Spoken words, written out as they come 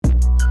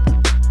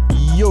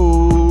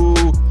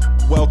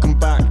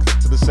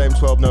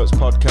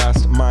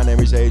podcast. My name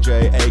is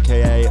AJ,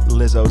 aka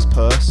Lizzo's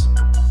Purse.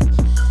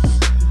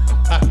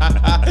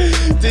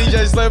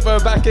 DJ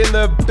Slopo back in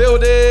the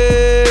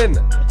building.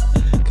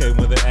 Came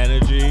with the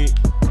energy.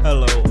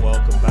 Hello,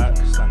 welcome back.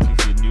 Thank you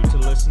if you're new to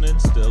listening,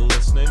 still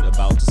listening,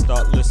 about to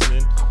start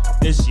listening.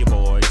 It's your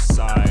boy,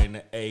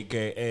 Sign,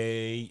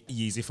 aka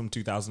Yeezy from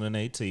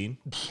 2018.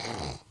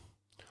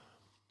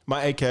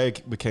 My AKA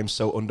became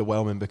so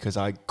underwhelming because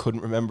I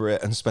couldn't remember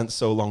it and spent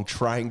so long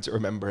trying to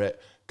remember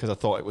it because I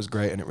thought it was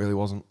great and it really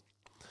wasn't.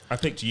 I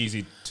picked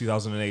Yeezy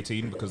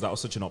 2018 because that was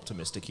such an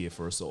optimistic year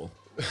for us all.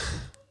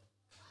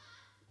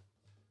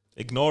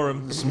 Ignore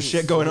him. Some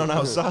shit going on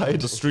outside.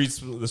 The streets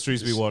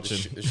be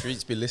watching. The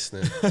streets be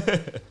listening.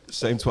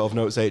 Same 12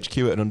 Notes HQ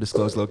at an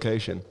undisclosed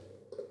location.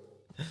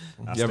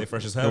 I stay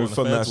fresh as hell when the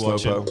fun there, feds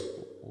watching. Slopo.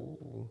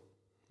 Ooh,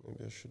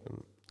 maybe I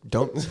shouldn't.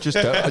 Don't. Just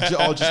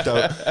don't.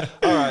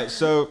 All right,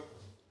 so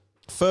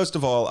first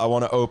of all, I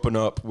want to open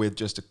up with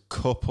just a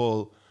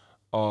couple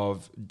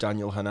of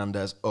Daniel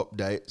Hernandez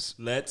updates.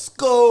 Let's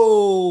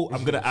go.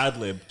 I'm going to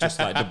ad-lib just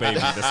like the baby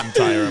this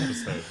entire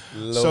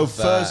episode.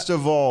 First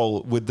of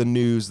all, with the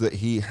news that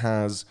he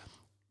has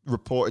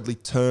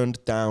reportedly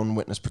turned down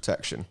witness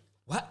protection.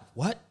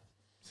 What?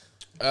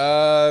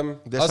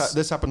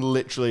 This happened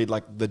literally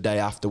like the day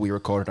after we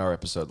recorded our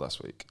episode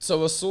last week.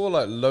 So I saw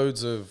like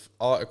loads of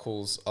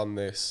articles on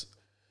this,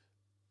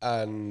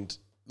 and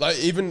like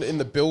even in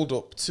the build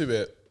up to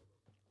it,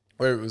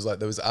 where it was like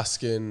there was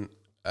asking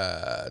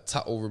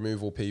tattoo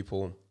removal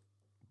people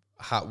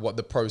what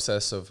the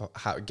process of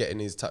how getting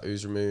his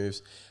tattoos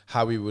removed,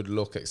 how he would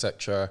look,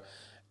 etc.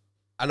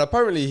 And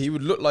apparently he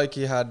would look like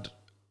he had.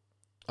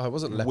 Oh, it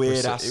wasn't leprosy.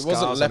 Weird ass it wasn't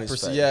scars on his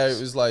leprosy. face. Yeah, it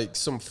was like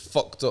some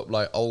fucked up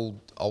like old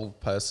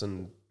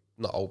person,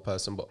 not old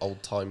person, but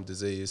old time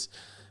disease.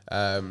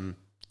 Has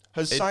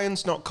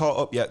science not caught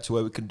up yet to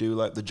where we can do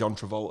like the John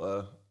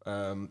Travolta,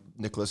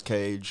 Nicolas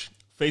Cage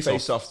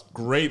Face Off.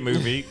 Great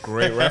movie,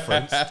 great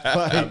reference.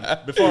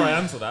 Before I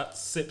answer that,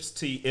 sips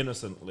tea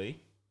innocently.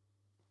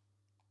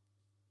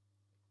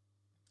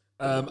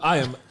 I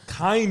am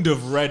kind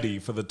of ready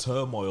for the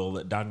turmoil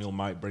that Daniel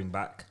might bring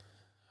back.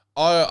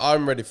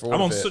 I'm ready for all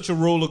I'm of on it. such a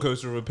roller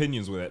coaster of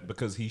opinions with it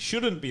because he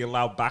shouldn't be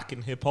allowed back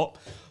in hip hop,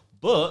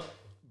 but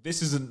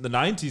this isn't the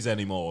 90s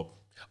anymore.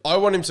 I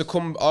want him to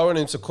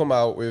come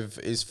out with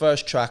his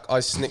first track. I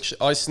snitched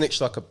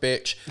like a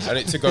bitch, and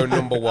it to go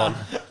number one.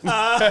 If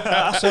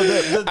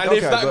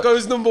that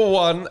goes number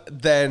one,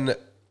 then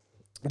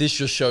this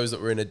just shows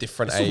that we're in a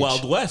different age. It's the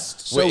Wild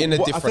West. We're in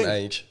a I different think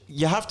age.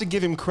 You have to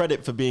give him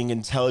credit for being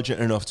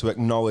intelligent enough to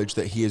acknowledge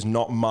that he is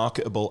not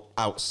marketable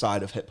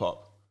outside of hip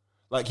hop.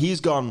 Like he's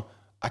gone,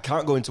 I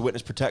can't go into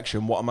witness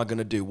protection. What am I going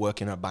to do? Work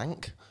in a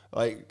bank?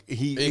 Like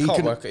he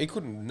can't work. He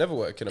could never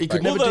work in a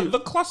bank. Well, the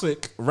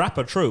classic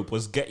rapper trope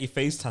was get your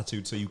face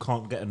tattooed so you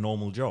can't get a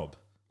normal job.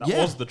 That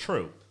was the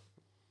trope.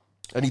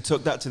 And he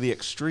took that to the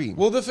extreme.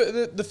 Well, the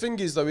thing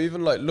is though,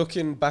 even like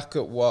looking back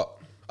at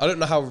what I don't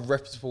know how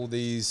reputable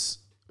these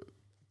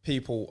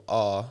people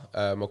are,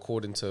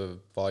 according to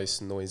Vice,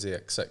 Noisy,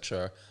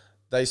 etc.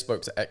 They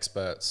spoke to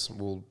experts.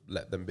 We'll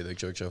let them be the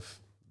judge of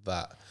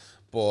that.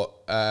 But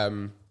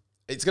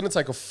it's going to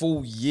take a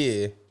full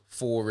year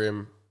for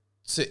him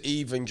to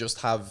even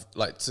just have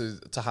like to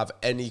have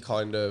any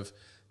kind of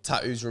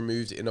tattoos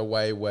removed in a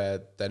way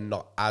where they're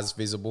not as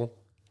visible.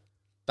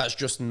 That's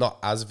just not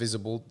as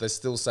visible. They're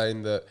still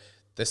saying that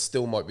there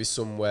still might be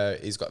somewhere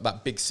he's got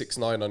that big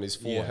 6ix9ine on his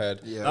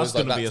forehead. Yeah. That's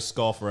going to be a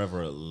scar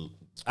forever.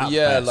 At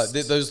yeah, best.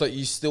 like those, like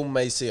you still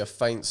may see a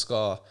faint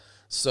scar.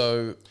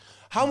 So,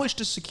 how much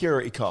does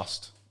security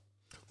cost?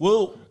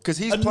 Well, because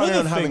he's planning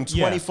on having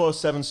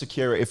 24/7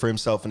 security for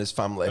himself and his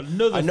family.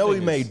 I know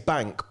he made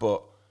bank,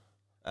 but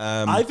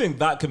I think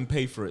that can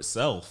pay for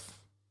itself.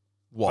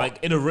 What?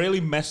 Like in a really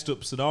messed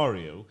up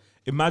scenario,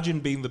 imagine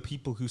being the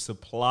people who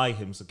supply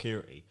him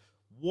security.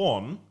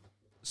 One,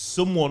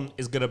 someone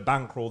is going to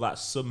bankroll that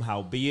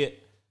somehow, be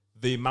it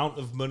the amount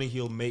of money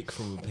he'll make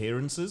from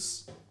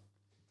appearances,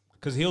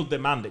 because he'll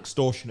demand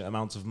extortionate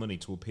amounts of money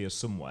to appear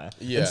somewhere,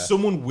 and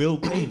someone will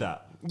pay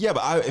that. Yeah,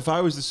 but if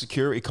I was the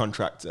security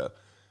contractor,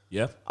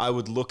 yeah, I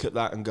would look at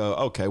that and go,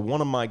 okay, one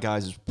of my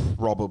guys is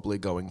probably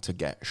going to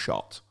get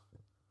shot.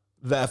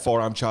 Therefore,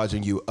 I'm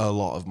charging you a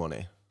lot of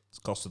money. It's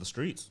cost of the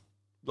streets.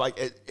 Like,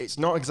 it's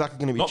not exactly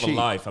going to be not cheap. Not the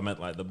life, I meant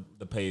like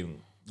the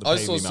paying. I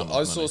saw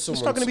someone. It's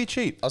not going to be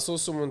cheap. I saw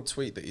someone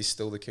tweet that he's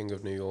still the king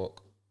of New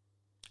York.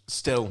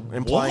 Still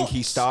implying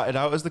he started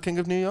out as the king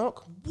of New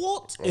York?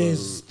 What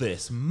is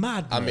this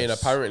madness? I mean,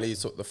 apparently he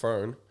took the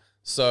throne.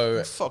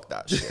 So fuck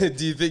that shit.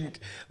 Do you think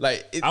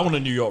like I want a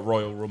New York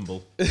Royal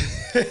Rumble?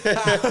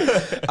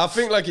 I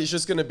think like it's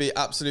just going to be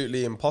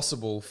absolutely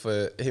impossible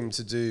for him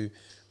to do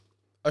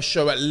a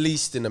show at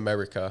least in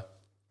America.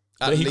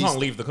 But he can't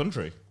leave the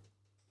country.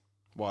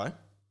 Why?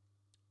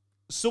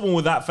 Someone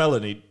with that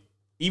felony,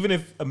 even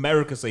if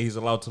America say he's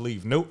allowed to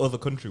leave, no other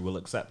country will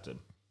accept him.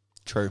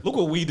 True. Look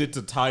what we did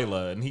to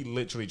Tyler, and he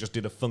literally just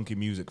did a funky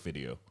music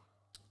video.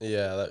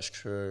 Yeah, that's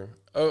true.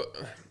 Oh,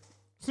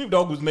 Snoop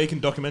Dogg was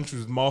making documentaries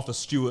with Martha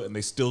Stewart, and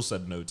they still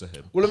said no to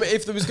him. Well, I mean,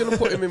 if they was going to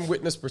put him in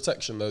witness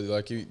protection, though,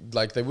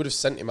 like they would have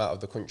sent him out of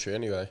the country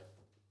anyway.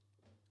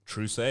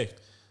 True say.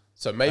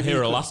 So I maybe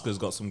hear Alaska's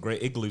got some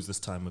great igloos this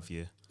time of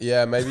year.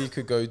 Yeah, maybe you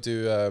could go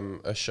do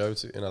a show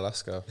in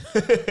Alaska.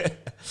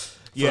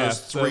 Yeah,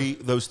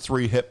 those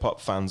three hip hop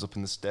fans up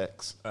in the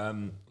sticks.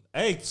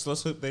 Hey, so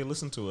let's hope they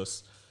listen to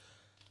us.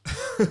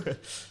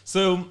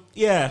 So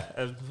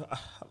yeah,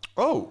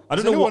 Oh, I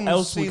don't know what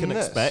else we can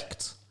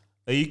expect.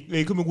 Are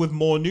you coming with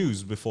more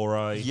news before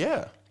I?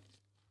 Yeah.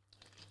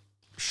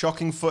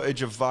 Shocking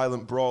footage of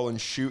violent brawl and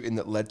shooting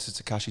that led to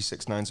Tekashi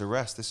 6ix9ine's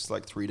arrest. This is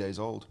like 3 days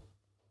old.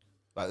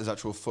 Like, there's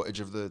actual footage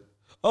of the...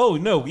 Oh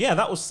no, yeah,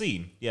 that was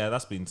seen. Yeah,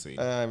 that's been seen.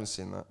 I haven't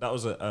seen that. That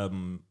was a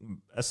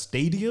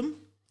stadium,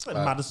 it's like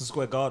Madison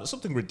Square Garden,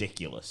 something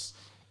ridiculous.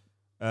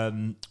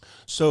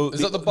 So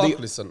Is that the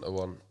Barclays Centre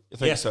one? I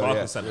think Yes, so,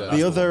 Barclays yeah. Centre, The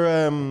that's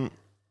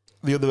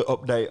other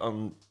update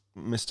on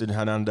Mr.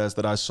 Hernandez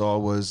that I saw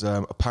was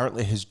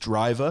apparently his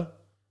driver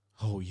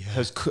Oh yeah,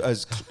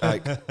 has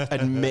like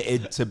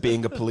admitted to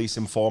being a police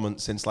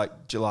informant since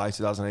like July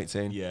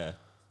 2018.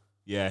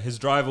 yeah. His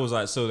driver was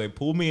like, so they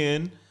pulled me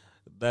in.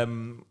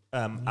 Them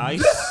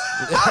ICE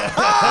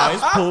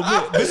pulled me.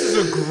 This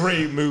is a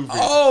great movie.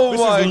 Oh this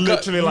my is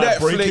literally God. like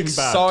Netflix, Breaking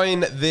Bad. sign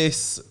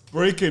this.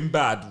 Breaking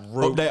Bad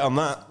wrote. Update on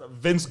that.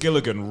 Vince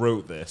Gilligan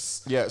wrote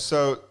this. Yeah,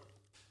 so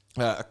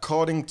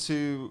according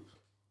to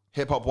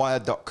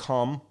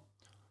hiphopwired.com,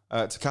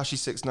 Tekashi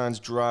 6ix9ine's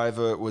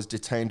driver was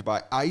detained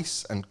by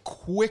ICE and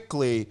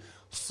quickly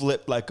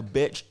flipped like a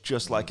bitch,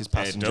 just like his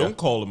Hey, passenger. don't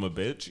call him a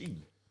bitch. He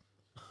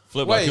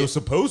flipped like Wait. you're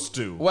supposed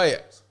to. Wait,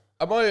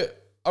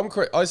 I'm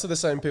correct. I saw the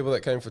same people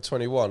that came for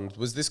 21.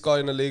 Was this guy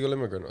an illegal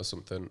immigrant or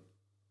something?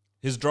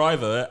 His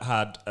driver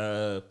had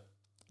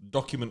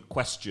document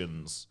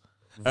questions.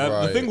 The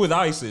Right. thing with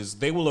ICE is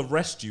they will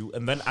arrest you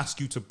and then ask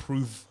you to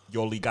prove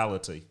your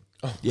legality.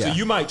 Yeah. So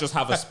you might just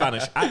have a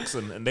Spanish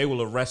accent and they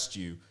will arrest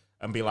you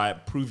and be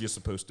like, prove you're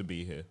supposed to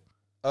be here.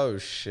 Oh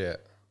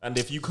shit! And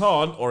if you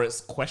can't, or it's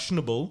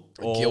questionable,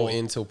 or Guilty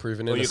until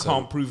proven or you innocent.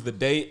 can't prove the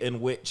date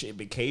in which it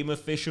became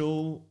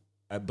official,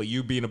 but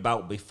you've been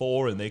about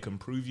before and they can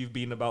prove you've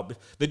been about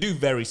they do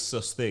very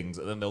sus things,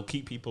 and then they'll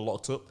keep people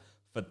locked up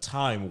for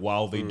time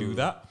while they do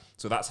that.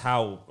 So that's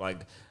how,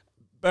 like,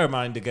 bear in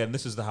mind, again,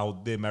 this is how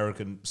the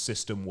American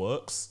system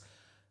works,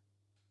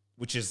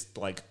 which is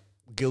like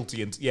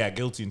guilty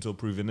until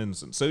proven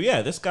innocent. So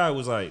yeah, this guy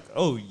was like,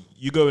 oh,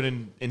 you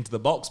going into the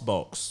box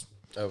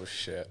Oh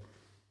shit!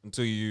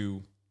 until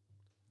you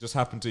just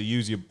happen to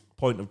use your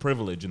point of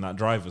privilege in that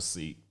driver's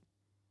seat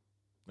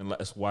and let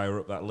us wire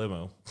up that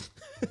limo.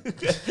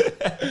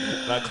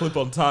 That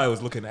clip-on tie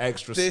was looking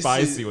extra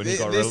spicy when he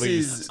got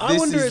released. I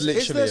wonder, is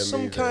literally there a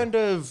some movie. kind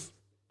of,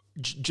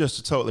 just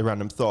a totally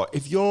random thought,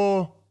 if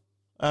you're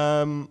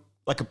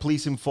like a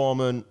police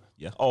informant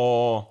Yeah.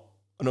 or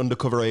an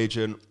undercover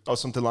agent or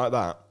something like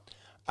that,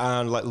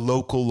 and like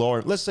local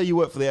law, let's say you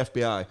work for the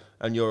FBI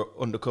and you're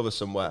undercover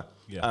somewhere,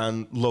 Yeah.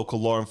 and local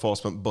law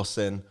enforcement busts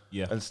in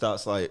Yeah. and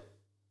starts like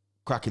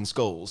cracking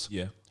skulls,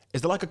 Yeah.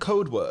 is there like a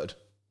code word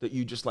that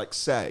you just like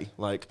say,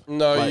 like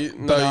No, like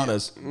no,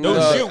 bananas,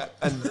 Don't shoot.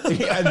 and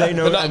they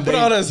know, and they,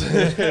 Bananas.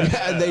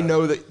 and they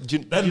know that. Do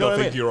you Then know they'll what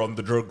I think mean? you're on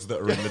the drugs that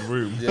are in the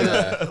room.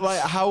 Yeah. Like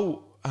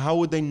how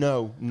would they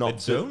know not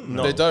They to? don't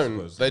know. They don't.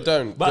 supposedly. They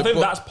don't. But I think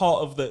But- that's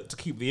part of to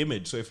keep the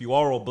image. So if you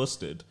are all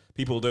busted,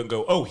 people don't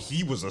go, oh,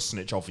 he was a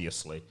snitch,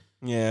 obviously.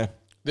 Yeah,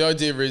 The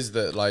idea is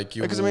that like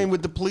you. because I mean,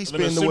 with the police And then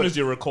being as the soon way, as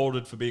you're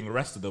recorded for being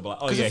arrested, they'll be like,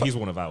 oh yeah, if I- he's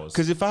one of ours.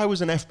 because if I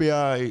was an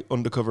FBI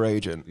undercover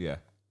agent, Yeah.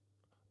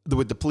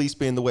 with the police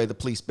being the way the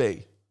police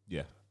be,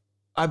 Yeah.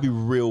 I'd be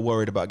real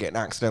worried about getting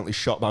accidentally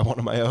shot by one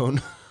of my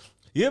own.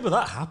 Yeah, but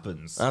that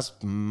happens. That's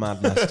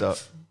mad messed up.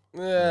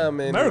 yeah, I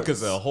mean,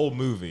 America's a whole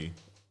movie.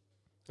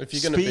 If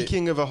you're gonna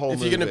Speaking of a whole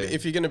movie,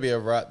 if you're gonna be a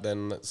rat,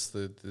 then that's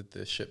the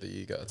shit that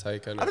you got to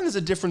take. I think there's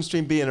a difference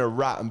between being a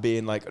rat and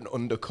being like an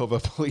undercover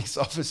police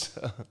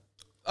officer.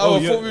 Oh, I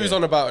yeah, thought we was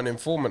on about an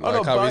informant,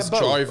 like how his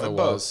driver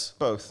was.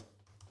 Both.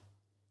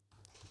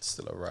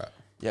 Still a rat.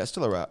 Yeah,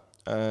 still a rat.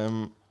 Do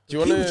you He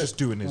want was to? just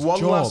doing his one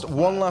job.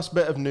 last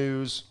bit of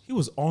news. He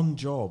was on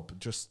job,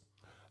 just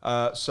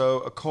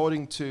So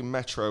according to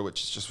Metro,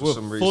 which is just for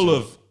some reason full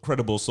of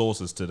credible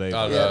sources today.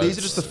 Oh, man. Yeah, no, these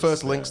are just the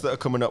first links that are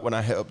coming up when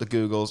I hit up the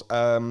Googles.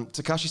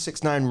 Tekashi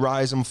 6ix9ine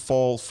rise and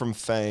fall from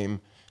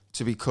fame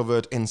to be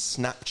covered in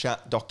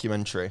Snapchat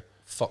documentary.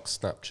 Fuck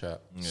Snapchat.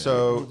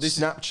 So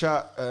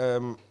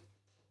Snapchat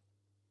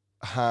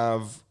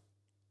have,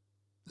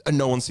 and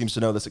no one seems to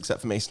know this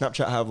except for me.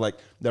 Snapchat have like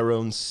their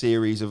own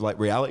series of like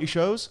reality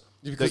shows.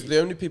 Because the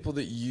only people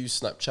that use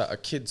Snapchat are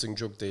kids and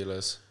drug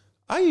dealers.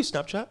 I use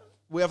Snapchat.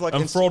 We have like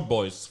And fraud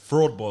boys.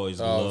 Fraud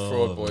boys. Oh, love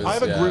fraud boys. I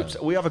have a yeah.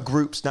 group. We have a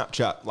group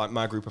Snapchat, like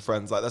my group of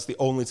friends. Like that's the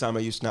only time I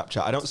use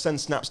Snapchat. I don't send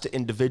snaps to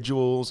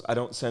individuals. We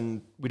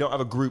don't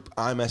have a group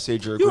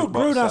iMessage or a You're a group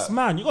grown ass WhatsApp.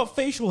 man. You got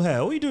facial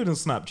hair. What are you doing on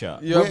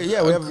Snapchat? You We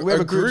have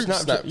a group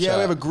Snapchat. Yeah,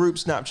 we have a group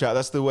Snapchat.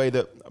 That's the way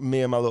that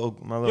me and my little.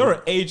 You're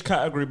an age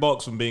category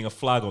box from being a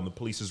flag on the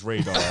police's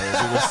radar. With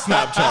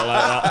Snapchat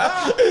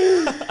like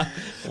that.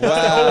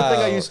 the only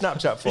thing I use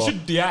Snapchat for. You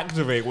should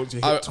deactivate once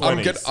you hit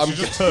 20. I'm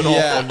just turn off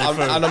on your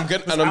phone. and I'm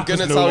app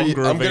gonna is no tell you,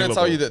 longer I'm gonna tell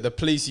available. you that the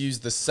police use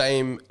the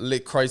same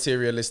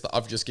criteria list that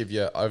I've just give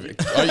you.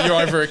 You're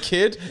either a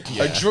kid,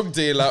 a drug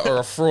dealer, or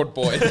a fraud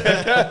boy.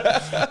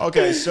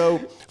 Okay, so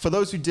for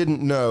those who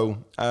didn't know,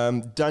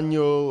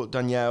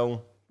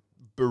 Danielle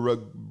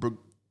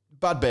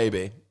Bad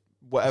Baby,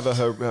 whatever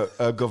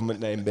her government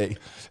name be,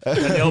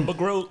 Danielle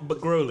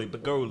Bagroli.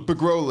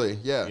 Bagroli,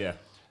 yeah. Yeah.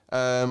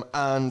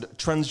 And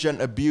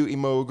transgender beauty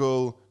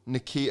mogul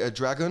Nikita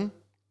Dragon,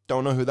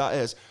 don't know who that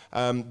is.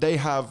 They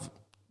have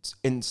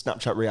in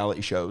Snapchat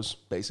reality shows,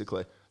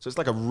 basically. So it's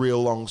like a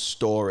real long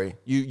story.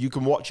 You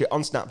can watch it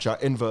on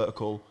Snapchat in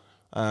vertical.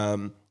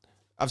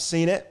 I've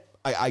seen it.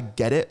 I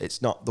get it.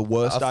 It's not the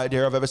worst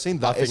idea I've ever seen.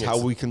 That is how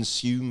we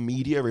consume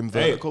media in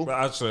vertical. Hey, but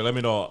actually, let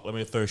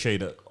me throw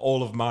shade at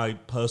all of my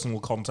personal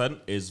content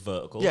is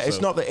vertical. Yeah, it's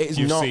so not that it's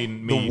you've not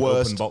seen me the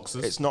worst. open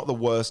boxes. It's not the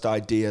worst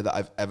idea that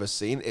I've ever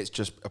seen. It's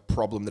just a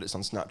problem that it's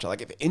on Snapchat.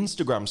 Like if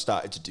Instagram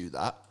started to do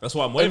that, That's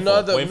what I'm waiting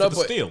for. Waiting for the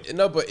steal.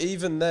 No, but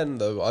even then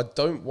though, I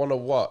don't want to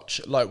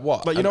watch like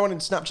what. like you know, when in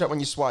Snapchat when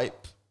you swipe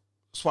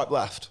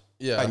left,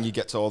 Yeah. and you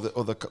get to all the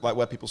other like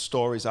where people's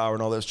stories are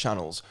and all those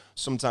channels.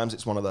 Sometimes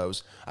it's one of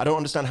those. I don't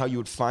understand how you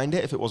would find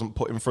it if it wasn't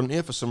put in front of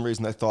you. For some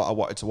reason, they thought I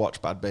wanted to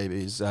watch Bad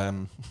Baby's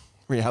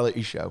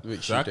reality show, Which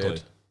Exactly. you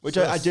did. which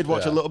I did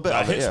watch a little bit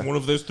That of it. hits Yeah. one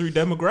of those three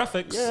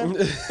demographics.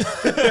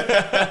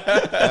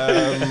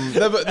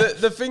 No, but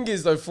the thing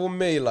is though, for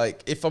me,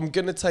 like if I'm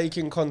gonna take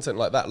in content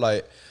like that,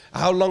 like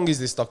how long is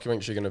this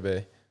documentary gonna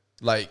be?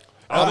 Like,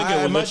 I think it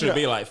would imagine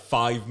literally be like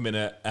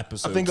 5-minute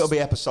episodes. I think it'll be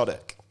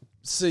episodic.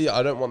 see,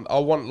 I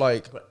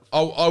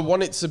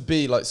want it to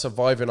be like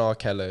Surviving R.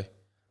 Kelly.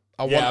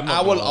 I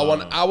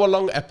want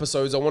hour-long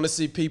episodes. I want to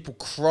see people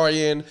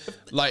crying,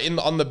 like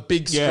on the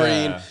big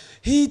screen. Yeah.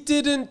 He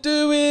didn't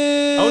do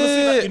it. I want to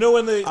see that. You know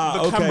when the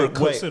camera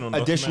cuts in on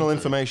additional documentary?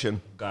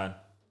 information. Go on.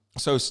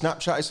 So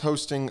Snapchat is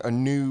hosting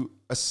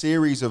a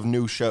series of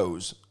new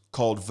shows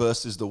called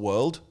Versus the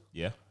World.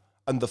 Yeah.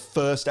 And the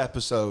first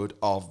episode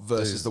of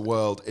Versus the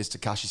World is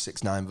Tekashi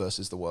 6ix9ine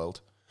Versus the World.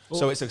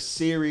 So it's a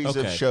series of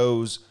Okay.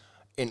 shows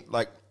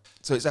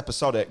so it's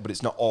episodic, but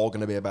it's not all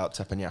going to be about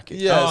teppanyaki.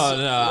 Yes. Oh,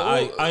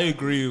 no, I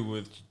agree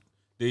with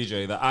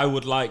DJ that I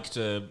would like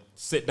to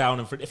sit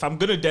down in front. If I'm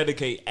going to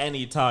dedicate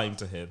any time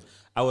to him,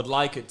 I would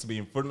like it to be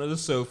in front of the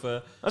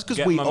sofa. That's because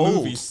get we my old.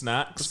 movie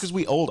snacks. That's because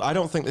we old. I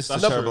don't think this is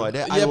That's a terrible true.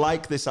 idea. Yeah. I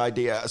like this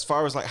idea as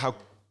far as like how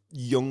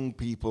young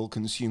people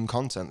consume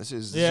content. This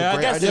is yeah, a I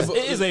great guess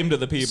idea. it is aimed at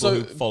the people So-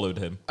 who followed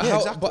him. Yeah,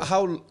 exactly. But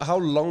how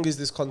long is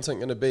this content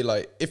going to be?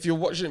 Like, if you're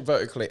watching it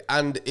vertically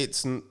and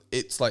it's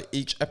like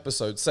each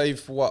episode,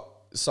 save for what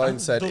Sign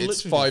said, they'll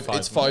it's literally five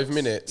be 5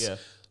 minutes. Yeah.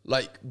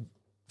 Like,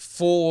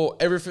 for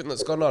everything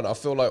that's gone on, I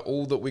feel like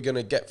all that we're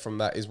gonna get from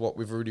that is what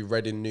we've already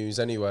read in news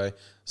anyway.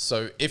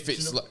 So if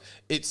it's like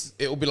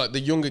it'll be like the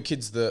younger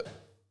kids that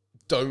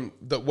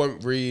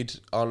won't read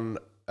on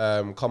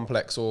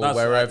Complex or That's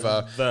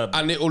wherever, the-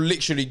 and it'll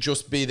literally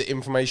just be the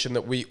information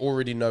that we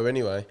already know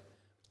anyway.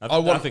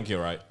 I think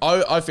you're right.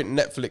 I think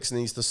Netflix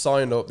needs to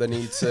sign up. They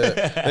need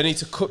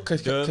to cut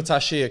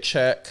Katashi a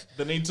check.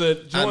 They need to.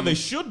 Do you know what they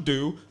should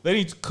do? They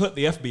need to cut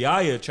the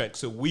FBI a check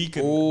so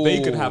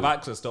they could have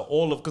access to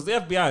all of. Because the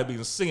FBI have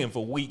been singing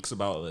for weeks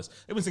about this.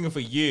 They've been singing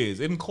for years.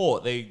 In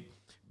court, they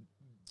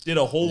did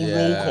a whole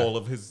roll call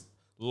of his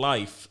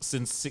life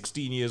since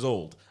 16 years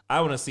old. I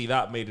want to see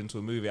that made into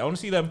a movie. I want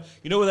to see them.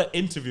 You know, where they're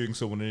interviewing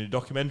someone in a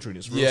documentary and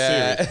it's real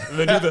serious. And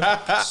they do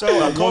So that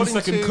 1 according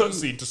second to-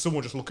 cutscene to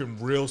someone just looking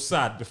real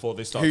sad before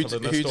they start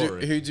telling their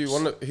story. Who do you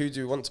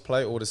want to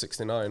play Order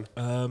 69?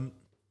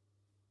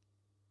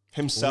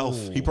 Himself.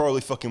 He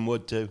probably fucking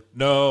would too.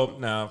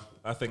 No.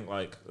 I think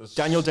like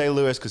Daniel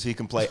Day-Lewis, because he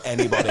can play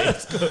anybody.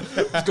 Let's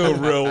go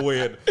real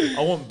weird. I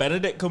want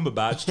Benedict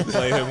Cumberbatch to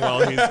play him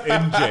while he's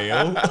in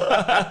jail.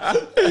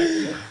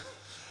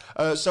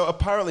 So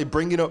apparently,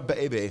 Bringing Up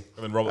Baby.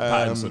 And then Robert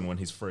Pattinson when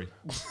he's free.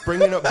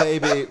 Bringing Up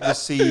Baby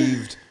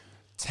received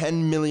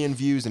 10 million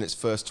views in its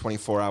first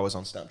 24 hours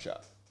on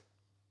Snapchat.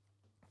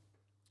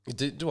 It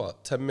did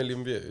what? 10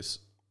 million views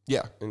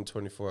Yeah. in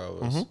 24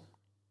 hours.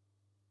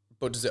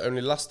 But does it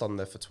only last on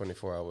there for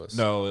 24 hours?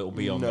 No, it'll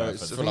be on No, there it's-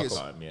 for I the think full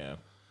it's- time, yeah.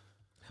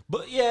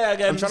 But yeah,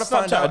 again, I'm trying to Snapchat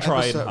find out. are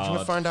trying I'm trying to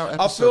hard. find out.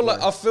 I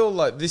feel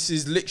like this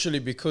is literally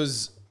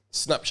because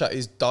Snapchat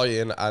is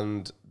dying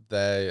and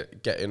they're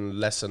getting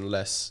less and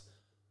less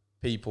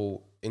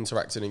people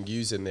interacting and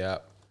using the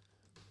app.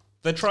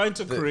 They're trying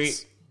to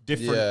create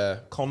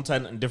different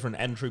content and different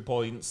entry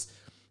points.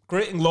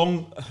 Creating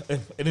long,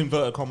 in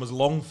inverted commas,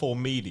 long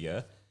form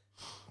media,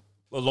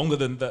 longer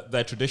than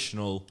their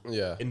traditional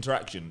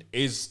interaction,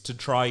 is to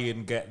try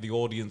and get the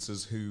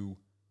audiences who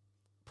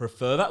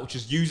prefer that, which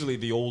is usually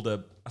the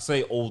older, I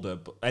say older,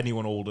 but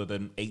anyone older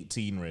than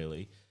 18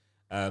 really.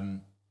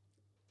 But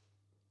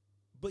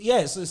yeah,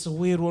 it's a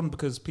weird one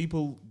because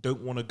people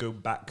don't want to go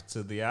back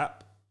to the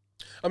app.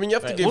 I mean, you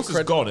have to give Once it's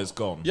credit. gone, it's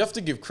gone. You have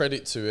to give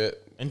credit to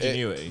it.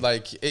 Ingenuity.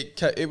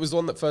 It was the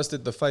one that first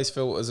did the face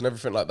filters and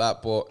everything like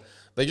that. But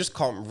they just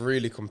can't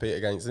really compete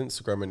against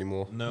Instagram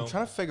anymore. No. I'm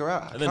trying to figure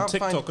out. And then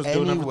TikTok is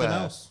doing everything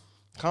else.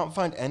 Can't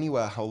find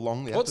anywhere how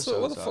long the episodes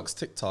What the are. fuck's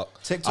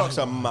TikTok? TikTok's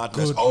a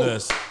madness.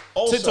 Goodness.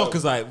 also- TikTok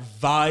is like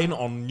Vine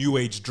on new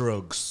age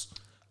drugs.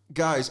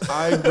 Guys,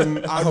 I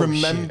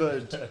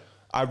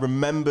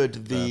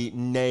remembered the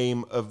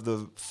name of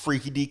the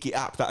freaky deaky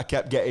app that I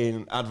kept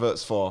getting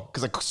adverts for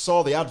because I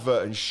saw the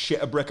advert and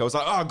shit a brick. I was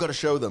like, oh, I've got to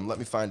show them. Let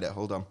me find it.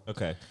 Hold on.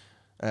 Okay.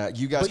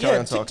 You guys But carry yeah,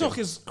 on talking. TikTok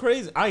is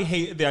crazy. I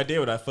hated the idea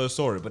when I first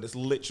saw it, but it's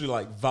literally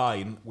like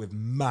Vine with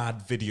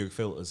mad video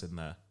filters in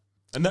there.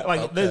 And that,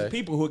 like, there's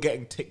people who are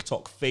getting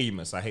TikTok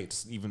famous. I hate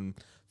to even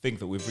think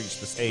that we've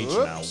reached this age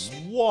now.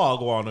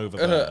 Wagwan over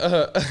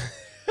there.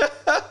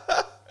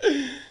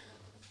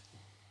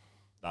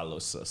 That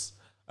looks sus.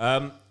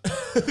 But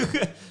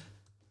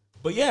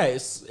yeah,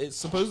 it's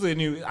supposedly a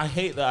new. I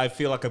hate that I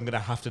feel like I'm gonna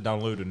have to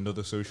download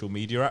another social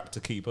media app to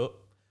keep up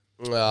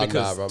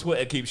because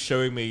Twitter keeps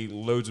showing me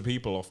loads of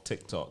people off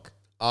TikTok.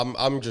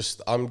 I'm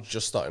just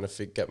starting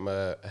to get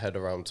my head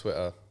around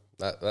Twitter.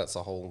 That's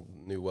a whole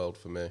new world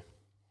for me.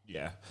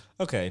 Yeah.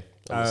 Okay.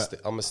 I'm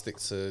gonna stick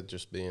to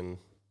just being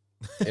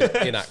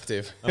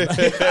inactive.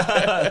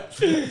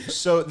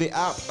 So the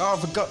app. Oh, I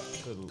forgot.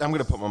 I'm going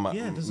to put my Mac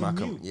there's a on.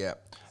 mute. Yeah.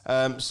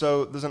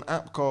 So there's an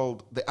app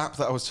called the app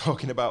that I was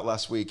talking about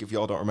last week. If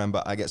y'all don't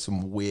remember, I get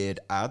some weird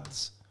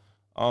ads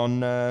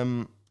on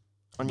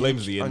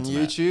Blames the on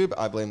internet. YouTube.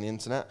 I blame the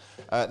internet.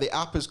 The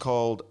app is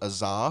called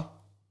Azar.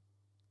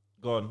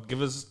 Go on.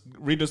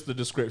 Read us the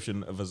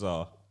description of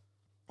Azar.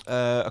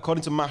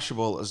 According to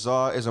Mashable,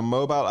 Azar is a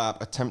mobile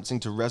app attempting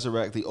to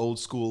resurrect the old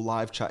school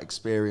live chat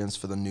experience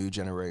for the new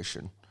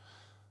generation.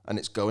 And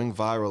it's going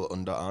viral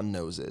under our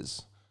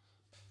noses.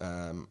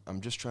 I'm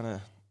just trying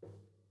to...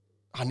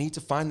 I need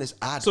to find this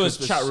ad. So it's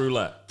chat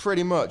roulette.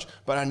 Pretty much.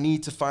 But I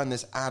need to find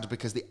this ad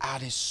because the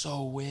ad is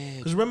so weird.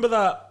 Because remember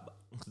that...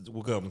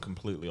 We're going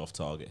completely off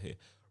target here.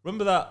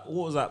 Remember that...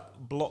 What was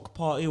that? Block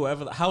Party?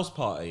 Whatever. That House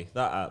Party.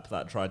 That app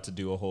that tried to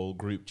do a whole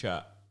group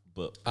chat.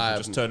 But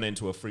just turned it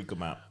into a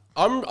freakum app.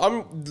 I'm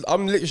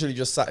literally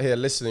just sat here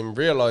listening,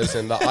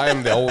 realizing that I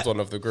am the old one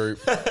of the group.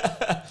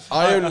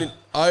 I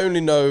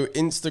only know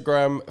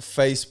Instagram,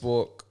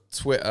 Facebook,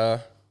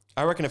 Twitter.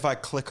 I reckon if I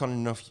click on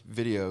enough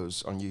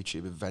videos on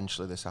YouTube,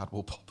 eventually this ad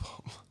will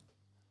pop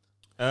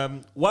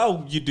up.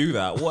 While you do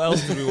that, what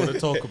else do we want to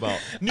talk about?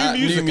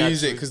 New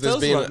music, because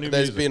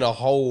there's been a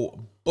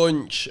whole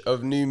bunch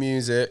of new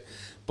music,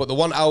 but the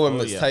one album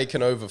that's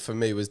taken over for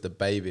me was The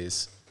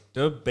Babies.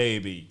 The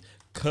Baby.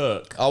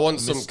 Kirk. I want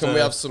some. Can we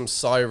have some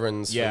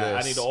sirens? Yeah, for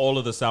this? I need all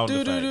of the sound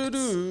effects.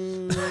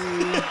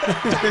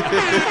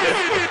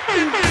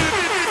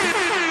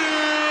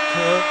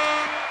 Kirk.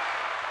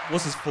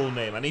 What's his full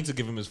name? I need to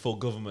give him his full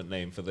government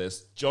name for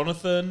this.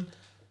 Jonathan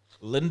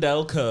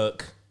Lindell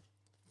Kirk.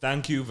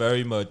 Thank you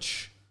very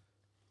much.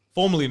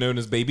 Formerly known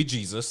as Baby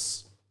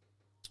Jesus.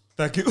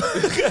 Thank you.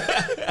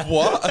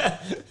 What?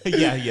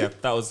 Yeah.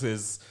 That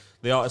was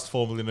the artist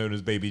formerly known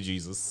as Baby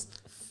Jesus.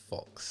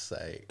 Fuck's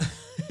sake.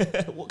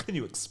 What can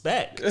you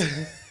expect?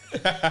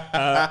 Dropped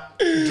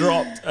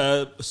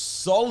a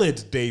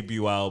solid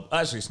debut album.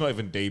 Actually, it's not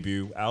even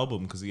debut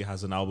album because he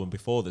has an album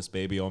before this,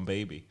 Baby on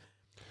Baby.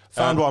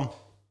 Found one.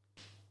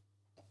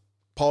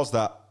 Pause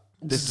that.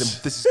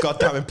 This is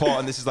goddamn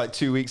important. This is like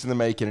 2 weeks in the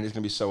making and it's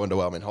going to be so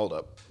underwhelming. Hold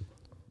up.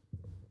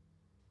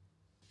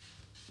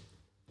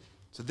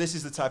 So this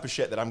is the type of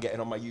shit that I'm getting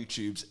on my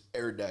YouTubes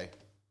every day.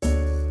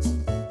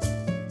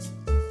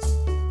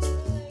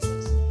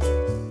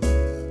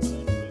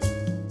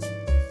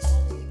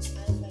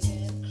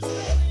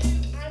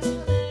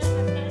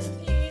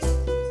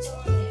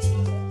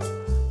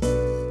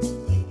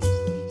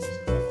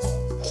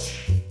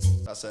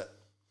 That's it.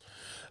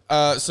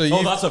 That's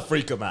a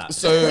freakum app.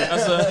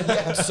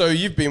 So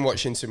you've been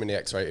watching too many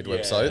X-rated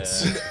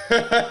websites.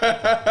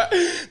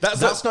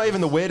 That's not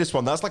even the weirdest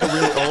one. That's like a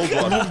really old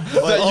one.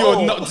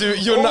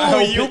 You're not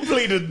helping. You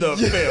pleaded the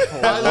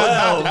fifth.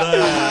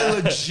 I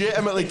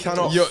legitimately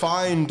cannot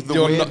find the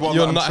weird one.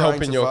 You're that not I'm trying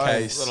helping to your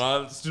find. case.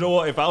 Do you know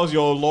what? If I was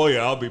your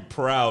lawyer, I'd be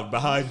proud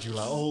behind you.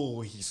 Like,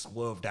 oh, he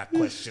swerved that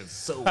question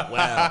so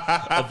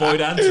well.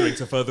 Avoid answering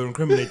to further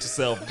incriminate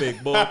yourself,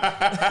 big boy.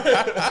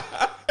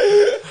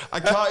 I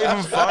can't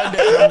even find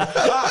it.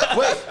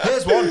 Wait,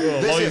 here's one.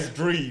 Lawyer's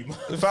dream.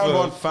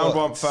 Found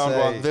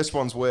one. This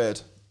one's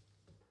weird.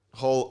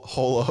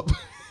 Hole up.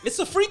 It's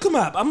a freakum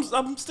app.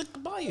 I'm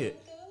sticking by it.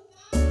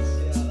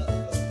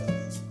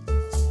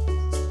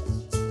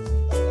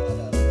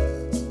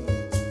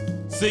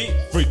 See?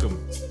 Freakum.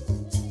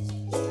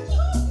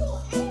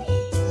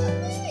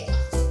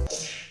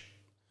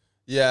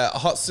 Yeah,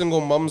 hot single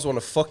mums want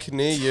to fucking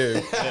hear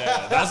you.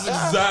 Yeah, that's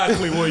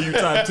exactly what you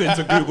typed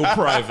into Google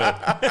Private.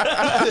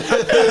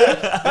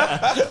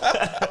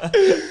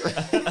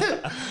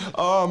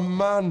 Oh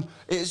man,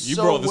 it's You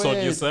so brought this weird.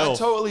 on yourself. I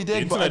totally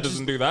did, The but internet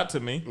doesn't do that to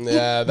me.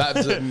 Yeah,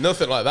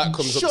 nothing like that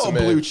comes shut up to up, me.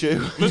 Blue Chew.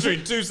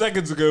 Literally 2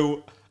 seconds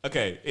ago.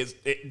 Okay,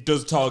 it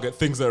does target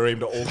things that are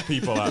aimed at old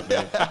people at me.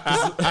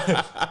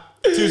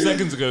 2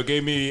 seconds ago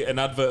gave me an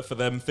advert for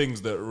them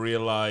things that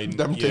realign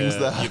Them things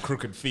there. your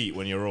crooked feet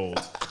when you're old.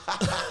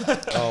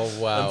 Oh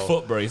wow. And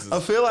foot braces. I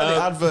feel like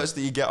the adverts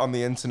that you get on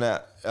the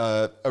internet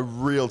are a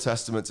real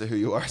testament to who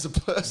you are as a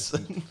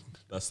person.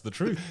 That's the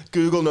truth.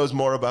 Google knows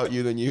more about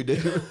you than you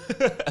do.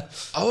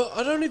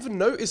 I don't even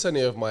notice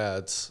any of my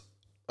ads.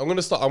 I'm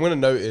gonna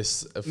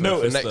notice for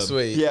Notice next them.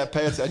 week. Yeah,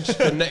 pay attention.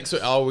 For next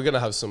week. Oh, we're gonna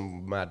have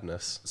some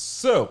madness.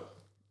 So,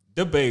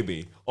 The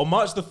Baby. On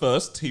March the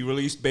 1st, he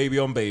released Baby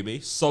on Baby.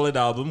 Solid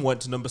album.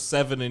 Went to number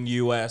 7 in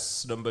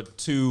US, number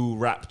 2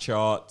 rap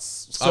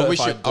charts.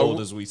 Certified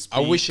gold as we speak.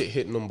 I wish it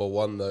hit number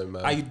 1 though,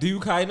 man. I do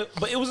kind of,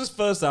 but it was his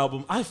first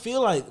album. I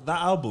feel like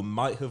that album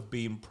might have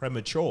been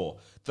premature.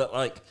 That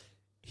like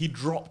he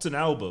dropped an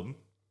album,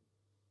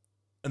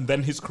 and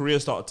then his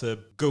career started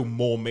to go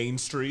more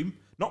mainstream.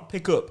 Not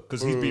pick up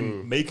because he's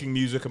been making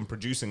music and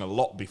producing a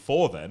lot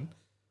before then.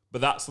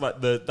 But that's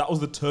like that was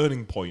the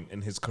turning point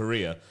in his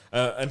career,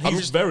 and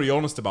he's very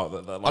honest about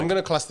that. Like, I'm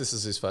gonna class this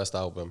as his first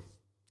album.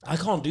 I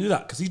can't do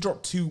that because he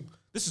dropped 2.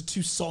 This is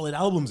 2 solid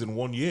albums in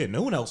 1 year.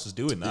 No one else is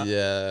doing that.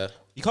 Yeah.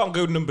 You can't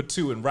go number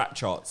 2 in rap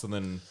charts and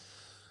then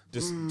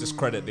just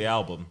discredit the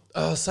album.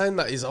 Saying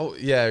that his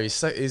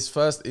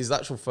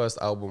actual first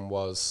album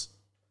was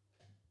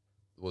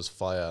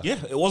fire. Yeah,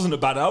 it wasn't a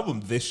bad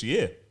album this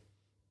year.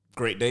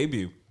 Great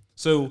debut.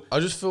 So I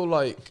just feel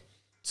like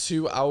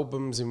 2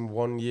 albums in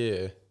 1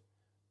 year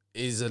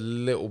is a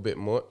little bit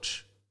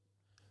much.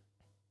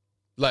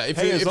 Like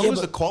As long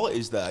as the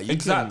quality's there, you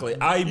exactly.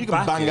 can, you can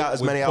back bang it out as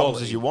with many albums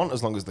quality. as you want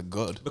as long as they're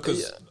good.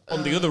 Because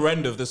on the other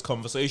end of this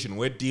conversation,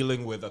 we're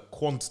dealing with a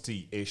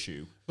quantity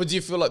issue. But do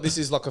you feel like this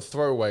is like a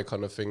throwaway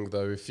kind of thing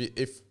though?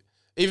 If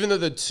even though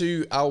the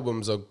 2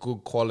 albums are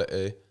good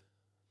quality,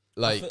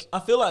 like I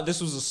feel like this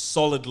was a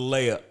solid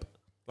layup.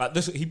 Like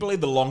this, he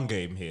played the long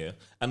game here,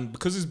 and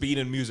because he's been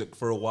in music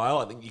for a while,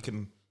 I think you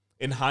can,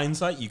 in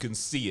hindsight, you can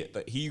see it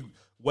that he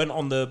went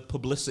on the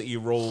publicity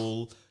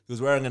roll. He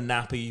was wearing a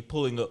nappy,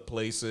 pulling up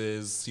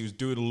places. He was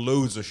doing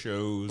loads of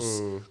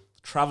shows,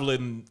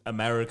 traveling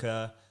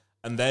America,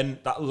 and then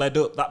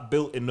that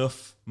built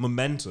enough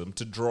momentum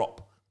to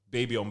drop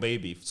Baby on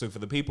Baby. So for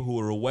the people who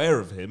were aware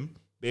of him,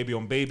 Baby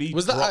on Baby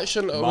was that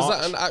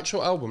dropped an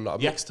actual album, not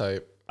a Yeah.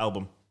 mixtape?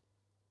 album.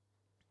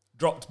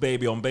 Dropped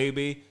Baby on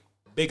Baby,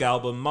 big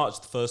album, March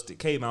the 1st, it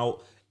came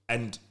out,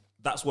 and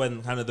that's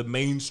when kind of the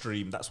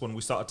mainstream, that's when we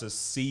started to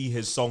see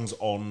his songs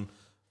on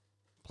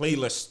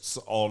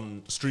playlists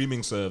on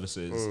streaming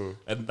services,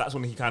 and that's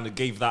when he kind of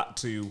gave that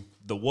to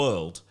the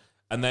world,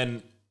 and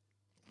then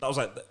that was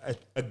like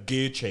a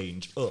gear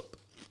change up,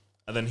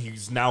 and then he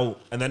used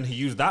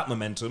that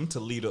momentum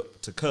to lead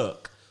up to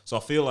Kirk. So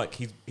I feel like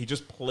he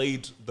just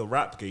played the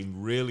rap game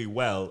really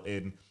well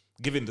in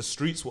giving the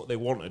streets what they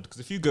wanted, because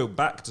if you go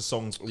back to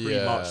songs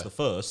pre-March the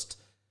 1st,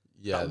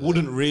 that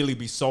wouldn't really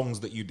be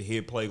songs that you'd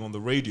hear playing on the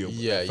radio, but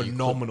they're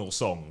phenomenal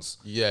songs.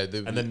 Yeah,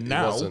 and then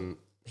now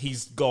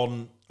he's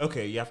gone,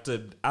 okay, you have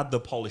to add the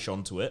polish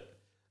onto it,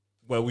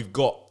 where we've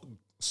got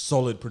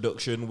solid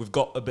production, we've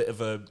got a bit of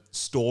a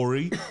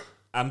story,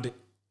 and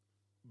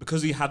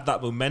because he had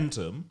that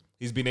momentum,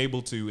 he's been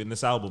able to, in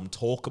this album,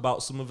 talk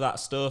about some of that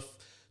stuff,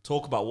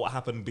 talk about what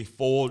happened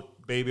before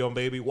Baby on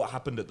Baby, what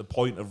happened at the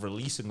point of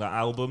releasing that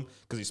album,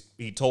 because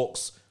he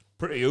talks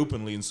pretty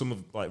openly in some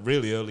of, like,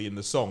 really early in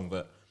the song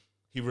that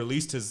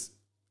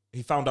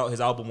he found out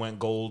his album went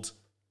gold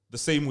the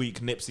same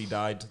week Nipsey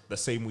died, the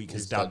same week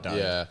his dad died.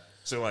 Yeah.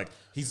 So like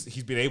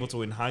he's been able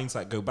to, in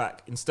hindsight, go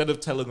back instead of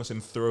telling us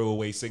in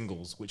throwaway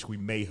singles, which we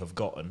may have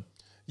gotten.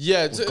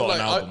 Yeah, got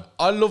an album.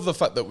 I love the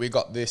fact that we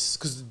got this,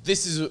 because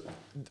this is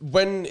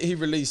when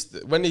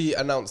he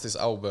announced this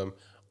album,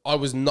 I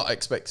was not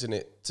expecting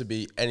it to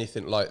be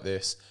anything like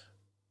this.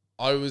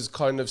 I was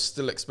kind of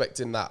still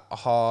expecting that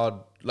hard,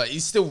 like he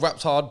still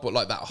rapped hard, but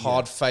like that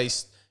hard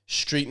faced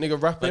street nigga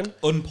rapping, Like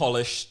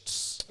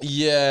unpolished.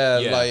 Yeah,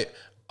 Yeah. like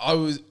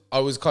I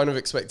was kind of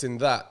expecting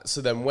that.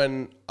 So then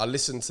when I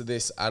listened to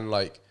this and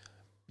like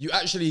you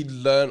actually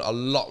learn a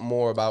lot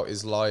more about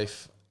his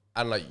life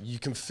and like you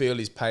can feel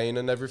his pain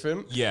and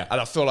everything. Yeah. And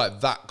I feel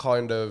like that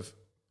kind of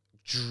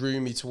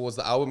drew me towards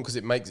the album, because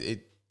it makes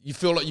it, you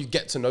feel like you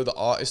get to know the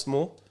artist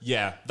more.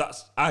 Yeah,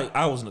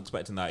 I wasn't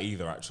expecting that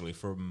either, actually,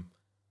 from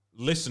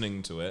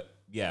listening to it.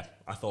 Yeah,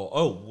 I thought,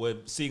 oh, we're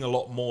seeing a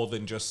lot more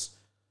than just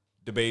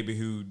the baby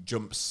who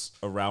jumps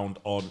around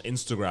on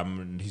Instagram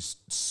and he's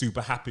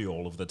super happy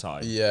all of the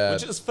time. Yeah.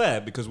 Which is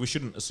fair, because we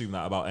shouldn't assume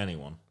that about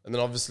anyone. And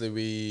then obviously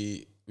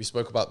we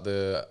spoke about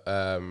the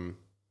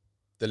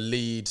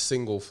lead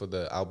single for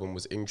the album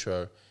was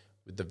Intro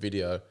with the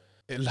video.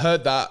 It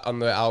heard that on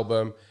the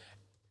album,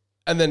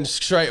 and then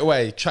straight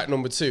away track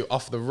number 2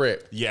 off the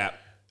rip. Yeah.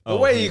 The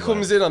way he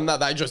comes in on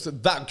that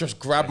just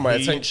grabbed my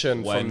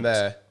attention from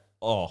there.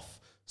 Off.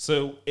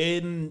 So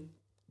in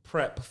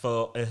prep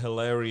for a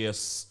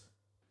hilarious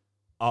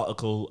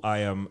article I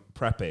am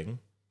prepping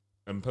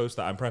and post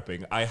that I'm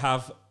prepping, I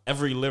have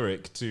every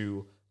lyric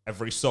to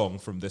every song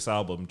from this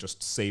album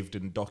just saved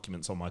in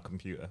documents on my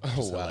computer.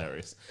 It's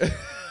hilarious.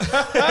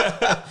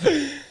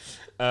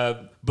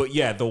 But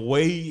yeah, the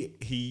way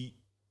he,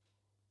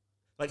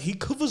 like he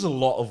covers a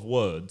lot of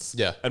words.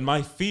 Yeah. And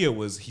my fear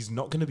was he's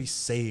not going to be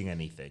saying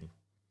anything.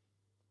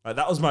 Like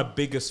that was my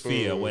biggest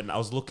fear when I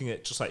was looking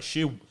at just like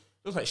sheer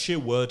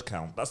word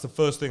count. That's the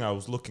first thing I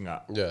was looking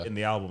at in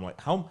the album.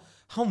 Like how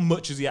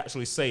much is he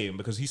actually saying?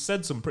 Because he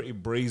said some pretty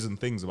brazen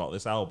things about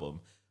this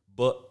album.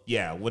 But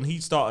yeah, when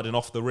he started an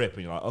off the rip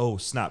and you're like, oh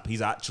snap,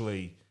 he's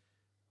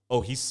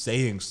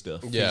saying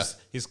stuff. Yeah.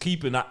 He's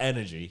keeping that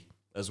energy,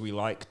 as we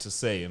like to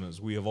say and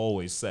as we have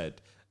always said.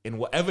 In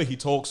whatever he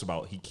talks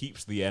about, he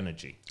keeps the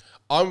energy.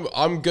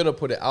 I'm gonna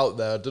put it out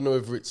there. I don't know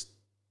if it's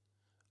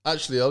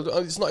actually.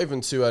 It's not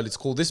even too early to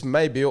call. This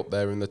may be up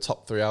there in the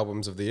top 3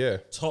 albums of the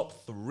year.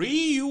 Top 3,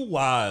 you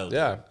wild.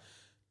 Yeah.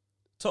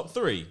 Top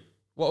 3.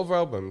 What other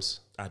albums?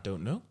 I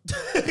don't know.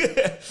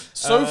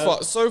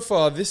 So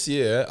far this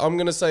year, I'm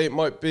gonna say it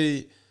might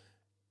be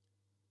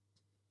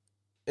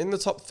in the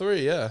top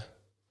 3. Yeah.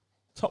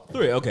 Top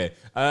 3, okay.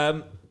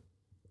 I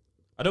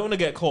don't want to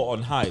get caught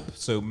on hype,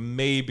 so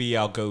maybe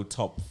I'll go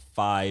top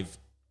 5,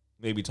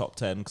 maybe top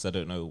 10, because I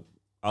don't know.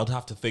 I'll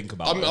have to think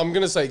about it. I'm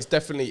going to say it's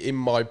definitely in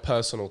my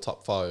personal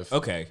top 5.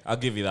 Okay, I'll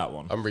give you that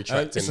one. I'm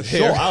retracting It's a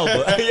here. short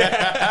album.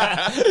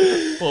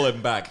 Yeah.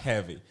 Pulling back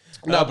heavy.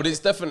 No, but it's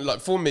definitely,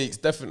 like, for me, it's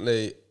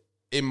definitely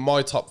in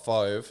my top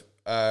 5.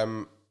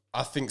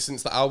 I think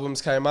since the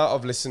albums came out,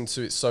 I've listened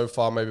to it so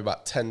far maybe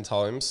about 10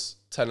 times.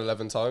 10,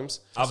 11 times.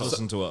 I've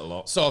listened to it a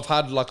lot. So I've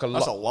had like a lot.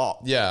 That's a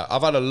lot. Yeah,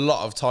 I've had a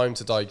lot of time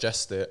to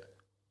digest it.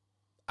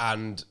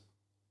 And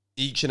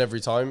each and every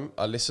time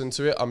I listen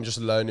to it, I'm just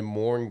learning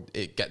more and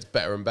it gets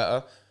better and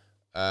better.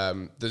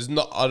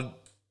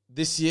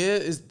 This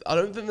year I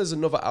don't think there's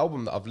another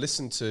album that I've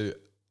listened to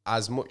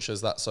as much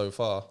as that so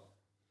far.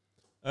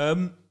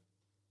 The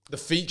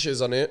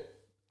features on it.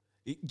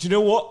 Do you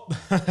know what?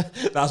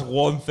 That's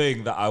one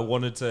thing that I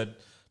wanted to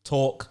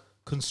talk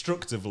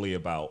constructively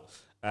about.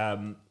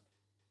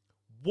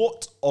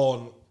 What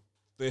on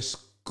this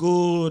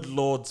good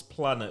Lord's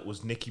planet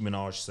was Nicki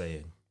Minaj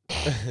saying?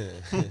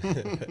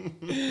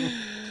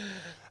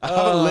 I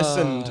haven't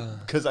listened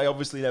because I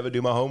obviously never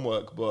do my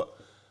homework, but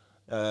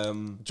Do you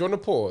want to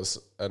pause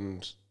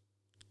and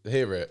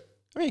hear it?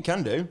 I mean, you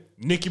can do.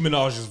 Nicki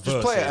Minaj's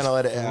verse play it and I'll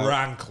edit it out.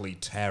 frankly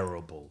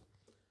terrible.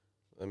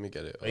 Let me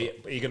get it.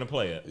 Are you going to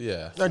play it?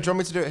 Yeah. No, do you want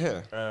me to do it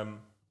here?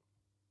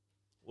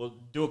 Well,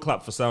 do a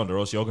clap for sound or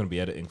else you're going to be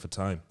editing for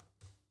time.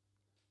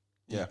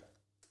 Yeah.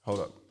 Hold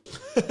up.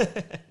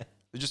 They're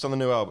just on the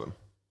new album.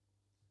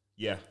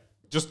 Yeah.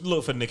 Just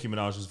look for Nicki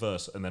Minaj's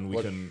verse and then we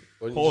can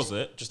Why don't you pause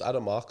it. Just add a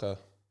marker.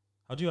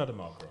 How do you add a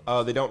marker on?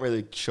 Oh, they don't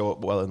really show up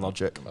well in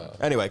Logic.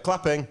 Anyway,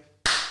 clapping.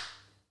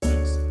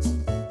 Thanks.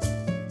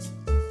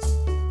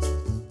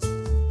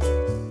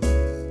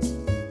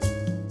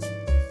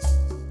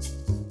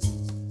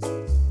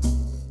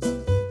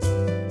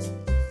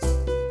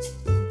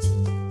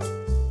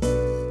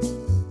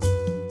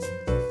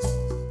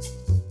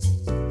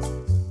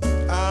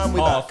 And we're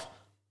back.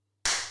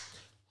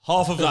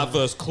 Half of that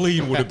verse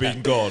clean would have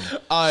been gone.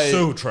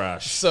 So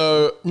trash.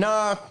 So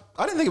Nah,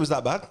 I didn't think it was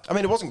that bad. I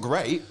mean, it wasn't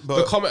great,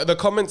 but the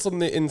comments on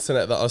the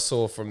internet that I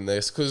saw from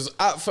this, because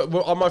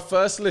on my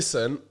first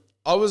listen,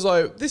 I was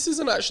like, this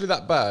isn't actually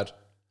that bad.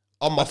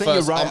 On my I think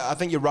first, you're right. I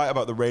think you're right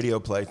about the radio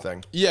play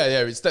thing.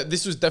 yeah.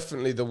 This was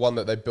definitely the one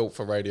that they built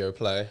for radio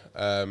play.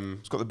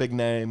 It's got the big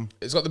name.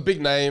 It's got the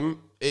big name.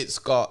 It's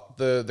got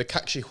the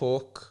catchy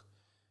hook.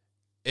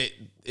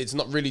 It's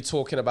not really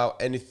talking about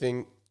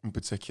anything In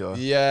particular,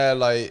 Yeah,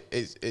 like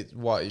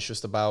it's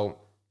just about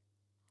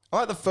I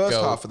like the first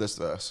Go. half of this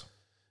verse.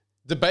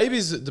 the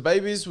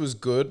babies was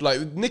good. Like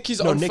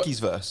Nicki's No, on Nicki's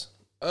verse.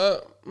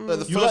 the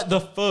The You first, like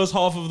the first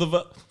half of the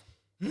verse?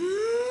 yeah,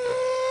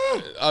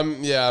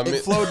 I mean,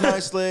 it flowed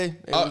nicely.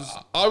 It was,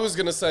 I was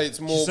gonna say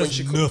it's more when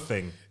she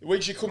nothing. when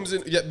she comes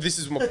in. Yeah, this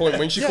is my point.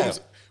 When she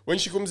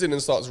comes in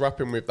and starts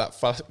rapping with that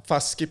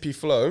fast skippy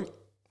flow.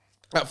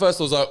 At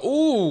first I was like,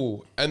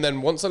 ooh, and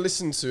then once I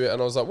listened to it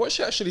and I was like, what's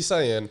she actually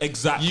saying?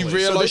 Exactly. You So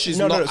realise this- she's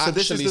no, not no, so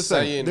this is actually the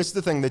thing. saying. This is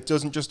the thing that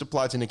doesn't just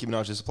apply to Nicki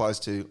Minaj. This applies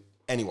to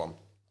anyone.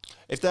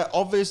 If they're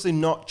obviously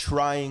not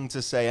trying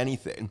to say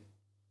anything,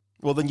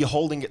 well, then you're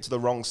holding it to the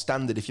wrong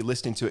standard if you're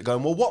listening to it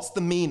going, well, what's the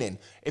meaning?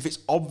 If it's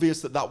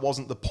obvious that that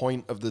wasn't the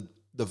point of the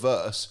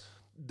verse,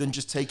 then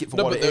just take it for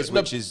No, what but it there- is,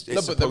 no, which is no,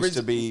 it's but there supposed is-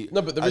 to be,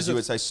 no, but there as is you a-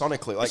 would say,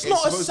 sonically. Like, It's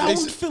not a supposed sound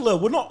to be- filler.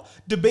 We're not.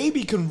 The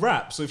baby can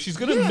rap, so if she's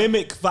gonna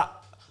mimic that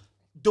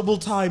double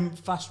time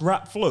fast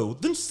rap flow,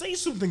 then say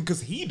something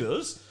because he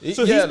does.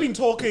 So Yeah. he's been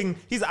talking.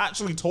 He's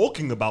actually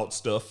talking about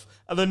stuff,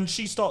 and then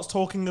she starts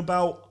talking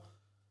about.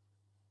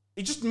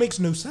 It just makes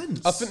no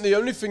sense. I think the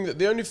only thing that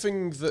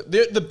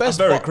the I'm best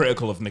very bar,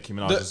 critical of Nicki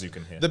Minaj, as you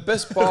can hear. the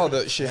best bar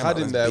that she had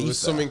in there's there beef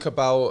was there. something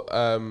about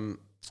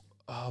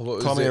what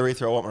was Call me it?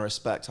 Aretha, I want my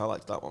respect. I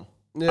liked that one.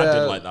 Yeah, I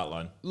did like that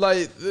line.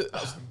 like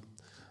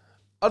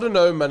I don't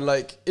know, man.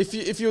 Like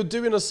if you're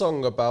doing a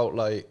song about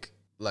like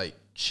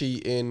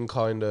cheating,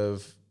 kind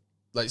of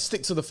like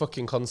stick to the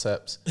fucking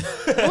concept.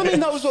 Well, I mean,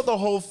 that was what the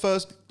whole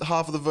first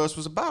half of the verse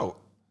was about.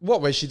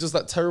 What, where she does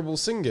that terrible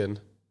singing?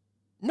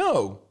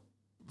 No.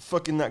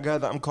 Fucking that guy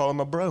that I'm calling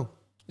my bro.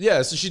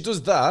 Yeah, so she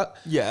does that,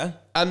 Yeah.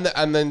 and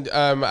then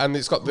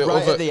it's got the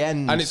Right other at the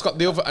end. and it's got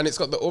the other, and it's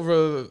got the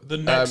other, The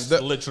next,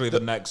 literally the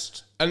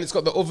next. and it's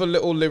got the other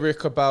little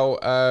lyric about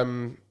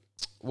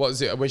what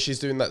is it when she's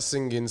doing that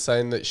singing,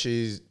 saying that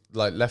she's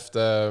like left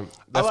her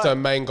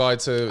main guy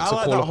to I like call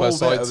that up her whole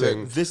side bit of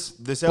thing. it.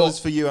 This L is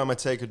for you, I'ma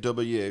take a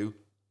W.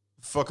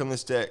 Fuck on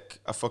this dick,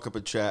 I fuck up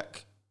a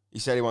check. He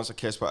said he wants a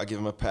kiss, but I give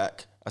him a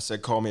peck. I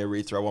said, call me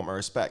Aretha, I want my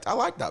respect. I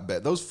like that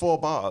bit. Those 4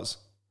 bars.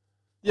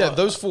 Yeah,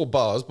 those 4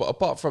 bars, but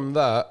apart from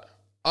that,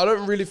 I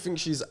don't really think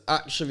she's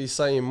actually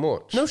saying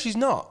much. No, she's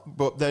not.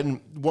 But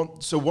then,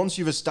 once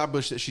you've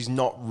established that she's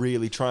not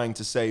really trying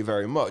to say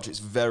very much, it's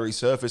very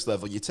surface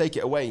level. You take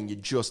it away and you're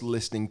just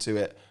listening to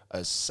it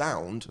as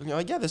sound. And you're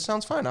like, yeah, this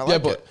sounds fine. I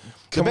like it.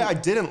 The bit I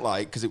didn't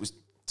like, because it was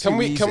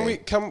too easy, I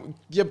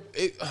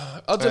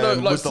don't know.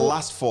 Like was the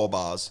last 4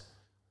 bars.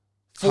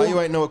 How you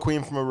ain't know a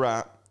queen from a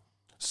rat,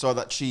 saw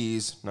that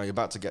cheese, now you're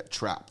about to get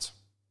trapped.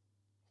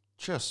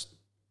 That's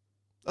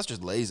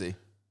just lazy.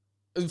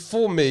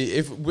 For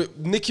me,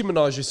 Nicki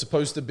Minaj is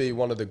supposed to be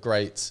one of the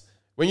greats.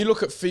 When you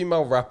look at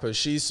female rappers,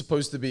 she's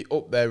supposed to be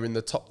up there in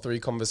the top 3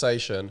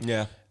 conversation.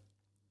 Yeah.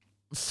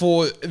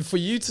 For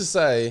you to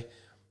say,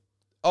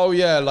 oh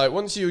yeah, like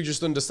once you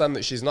just understand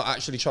that she's not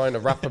actually trying to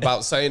rap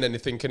about saying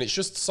anything, and it's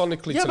just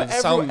sonically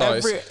to sound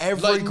nice.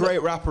 Every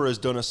great rapper has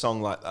done a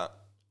song like that.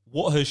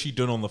 What has she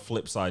done on the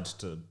flip side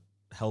to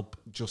help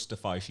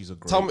justify she's a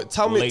great?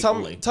 Tell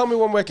me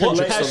one where What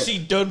Kendrick's has done. she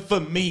done for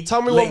me?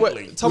 Tell me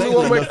lately?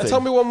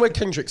 one where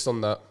Kendrick's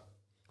done that.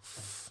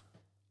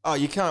 Oh,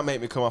 you can't make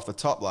me come off the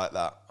top like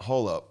that.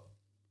 Hold up.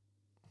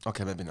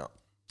 Okay, maybe not.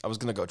 I was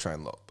gonna go try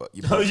and look, but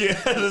you. Oh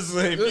yeah,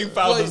 if you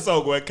found a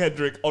song where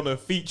Kendrick on a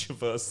feature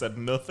verse said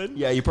nothing.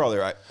 Yeah, you're probably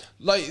right.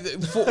 Like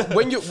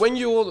when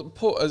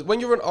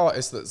you're an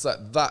artist that's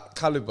at that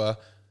caliber,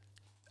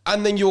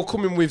 and then you're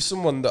coming with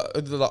someone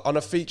that on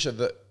a feature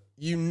that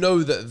you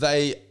know that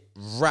they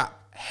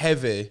rap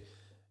heavy,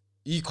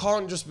 you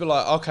can't just be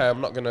like, okay, I'm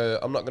not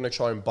gonna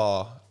try and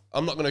bar.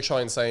 I'm not gonna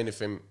try and say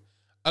anything.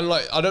 And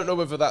like, I don't know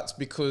whether that's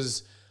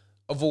because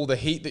of all the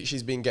heat that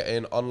she's been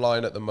getting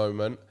online at the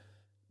moment.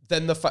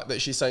 Then the fact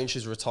that she's saying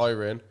she's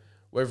retiring,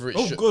 whether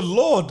it's good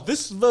lord,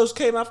 this verse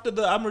came after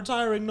the "I'm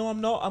retiring." No,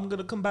 I'm not. I'm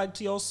gonna come back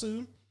to y'all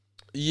soon.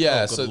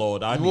 Yeah, good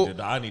lord,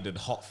 I needed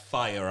hot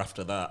fire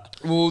after that.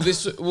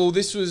 This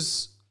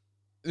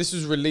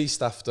was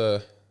released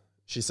after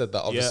she said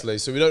that, obviously. Yeah.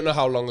 So we don't know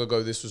how long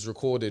ago this was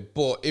recorded.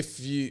 But if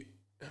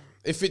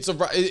it's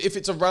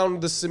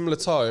around the similar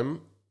time,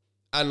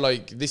 and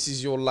like this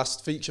is your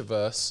last feature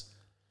verse,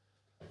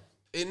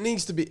 it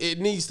needs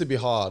to be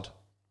hard.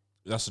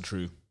 That's the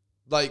truth.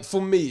 Like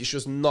for me, it's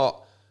just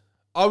not.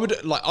 I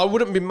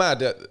wouldn't be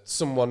mad at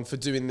someone for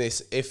doing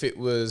this if it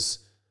was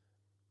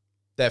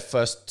their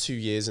first 2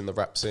 years in the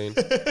rap scene.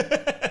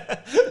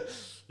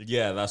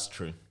 Yeah, that's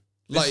true.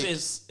 Like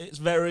it's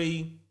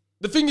very.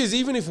 The thing is,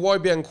 even if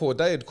YBN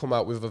Cordae had come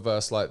out with a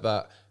verse like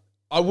that,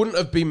 I wouldn't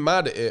have been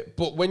mad at it.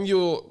 But when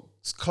you're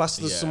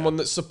classed as someone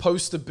that's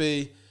supposed to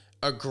be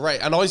a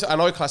great, and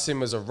I class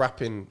him as a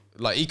rapping,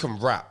 like he can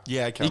rap.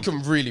 Yeah, he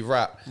can really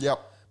rap. Yep.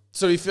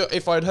 So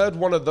if I'd heard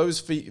one of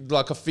those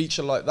like a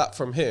feature like that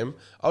from him,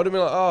 I would have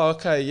been like, oh,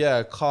 okay,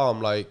 yeah,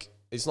 calm. Like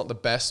it's not the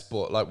best,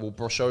 but like we'll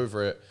brush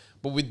over it.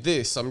 But with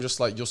this, I'm just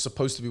like, you're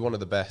supposed to be one of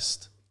the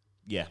best.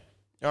 Yeah.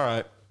 All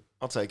right,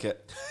 I'll take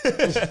it. I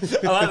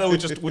like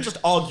that we'll just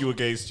argue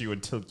against you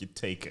until you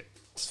take it.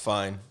 It's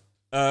fine.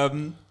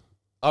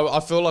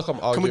 I feel like I'm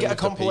arguing. Can we get a with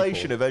the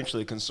compilation people.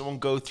 eventually? Can someone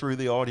go through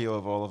the audio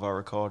of all of our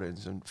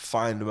recordings and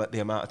find the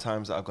amount of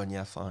times that I've gone,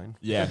 yeah, fine.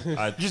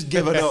 Yeah. Just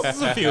given up.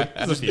 There's a few.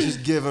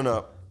 Just given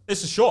up.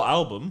 It's a short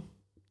album,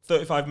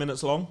 35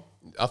 minutes long.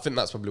 I think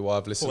that's probably why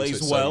I've listened Plays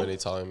to it well. so many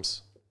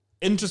times.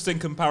 Interesting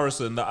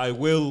comparison that I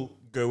will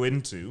go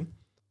into.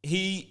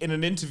 He, in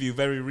an interview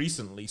very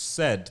recently,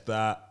 said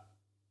that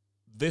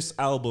this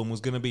album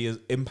was going to be as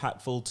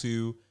impactful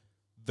to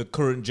the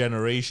current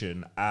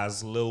generation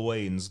as Lil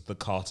Wayne's The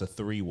Carter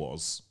 3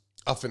 was.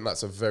 I think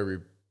that's a very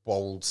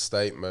bold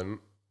statement.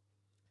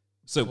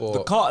 So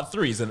The Carter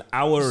 3 is an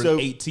hour So-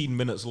 and 18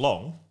 minutes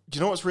long. Do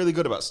you know what's really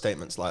good about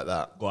statements like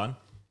that? Go on.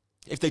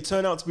 If they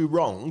turn out to be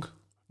wrong,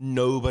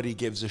 nobody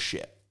gives a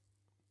shit.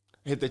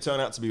 If they turn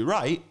out to be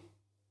right,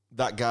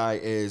 that guy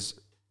is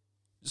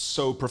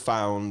so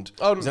profound.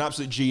 He's an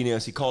absolute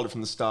genius. He called it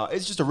from the start.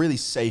 It's just a really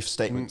safe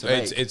statement to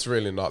make. It's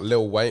really not.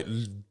 Lil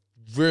Wayne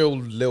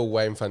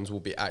fans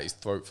will be at his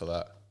throat for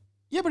that.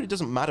 Yeah, but it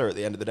doesn't matter at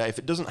the end of the day. If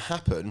it doesn't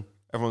happen,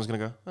 everyone's going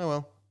to go, oh,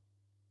 well.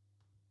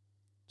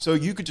 So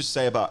you could just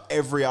say about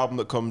every album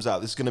that comes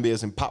out, this is going to be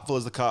as impactful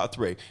as the Carter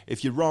 3.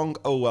 If you're wrong,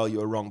 oh, well, you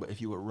were wrong. But if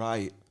you were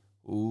right,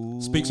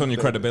 ooh. Speaks on your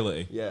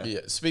credibility. Yeah.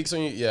 Yeah, speaks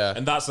on you. Yeah,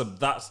 And that's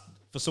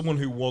for someone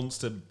who wants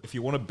to, if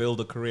you want to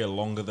build a career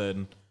longer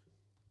than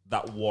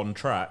that one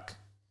track,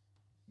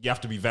 you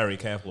have to be very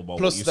careful about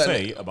Plus what you then-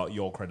 say about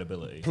your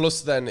credibility.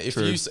 Plus, then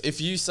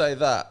if you say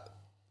that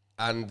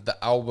and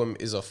the album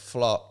is a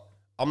flop,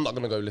 I'm not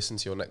gonna go listen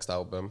to your next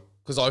album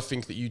because I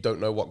think that you don't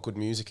know what good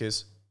music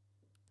is.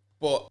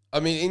 But I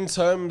mean, in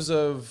terms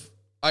of,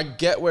 I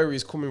get where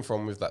he's coming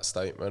from with that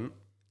statement.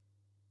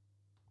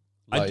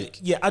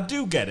 I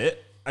do get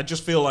it. I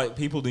just feel like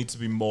people need to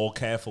be more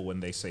careful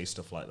when they say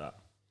stuff like that.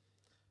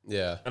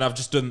 Yeah. And I've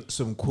just done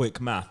some quick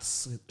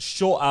maths.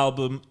 Short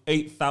album,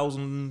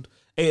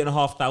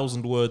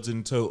 8,500 words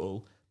in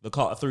total. The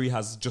Carter 3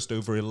 has just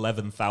over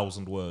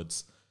 11,000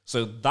 words.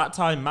 So that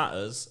time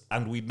matters,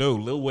 and we know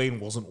Lil Wayne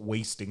wasn't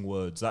wasting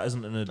words. That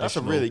isn't an additional. That's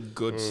a really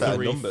good set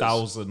of numbers.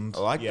 3,000. I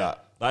like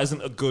that. That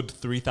isn't a good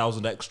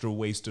 3,000 extra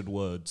wasted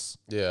words.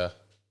 Yeah.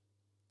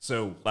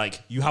 So,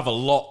 like, you have a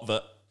lot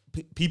that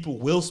people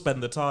will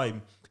spend the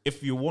time.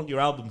 If you want your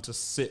album to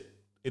sit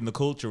in the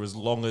culture as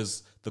long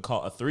as the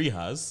Carter 3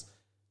 has,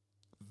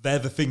 they're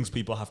the things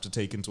people have to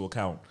take into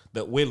account.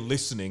 That we're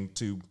listening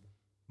to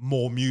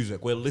more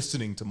music, we're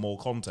listening to more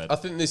content. I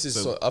think this is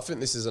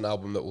an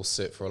album that will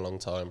sit for a long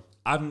time.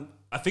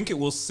 I think it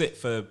will sit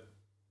for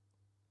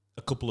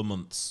a couple of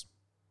months.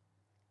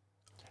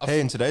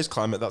 Hey, in today's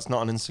climate, that's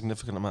not an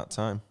insignificant amount of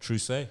time. True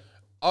say.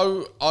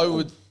 I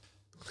would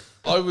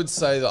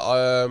say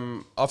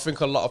that I think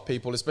a lot of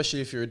people,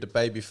 especially if you're a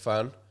DaBaby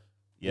fan,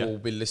 will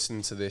be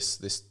listening to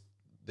this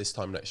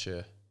time next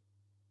year.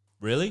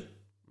 Really?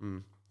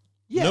 Mm.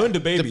 Yeah. Knowing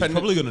DaBaby, he's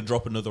probably going to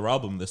drop another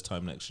album this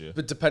time next year.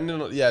 But depending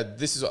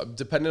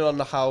on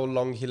how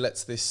long he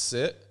lets this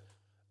sit,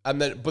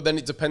 but then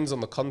it depends on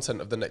the content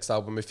of the next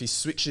album. If he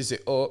switches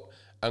it up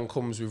and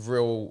comes with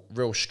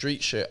real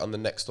street shit on the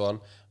next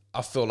one,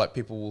 I feel like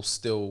people will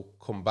still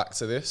come back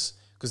to this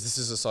because this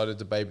is a side of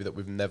DaBaby that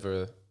we've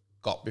never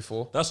got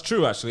before. That's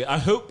true, actually. I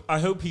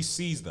hope he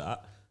sees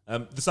that.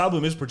 This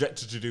album is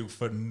projected to do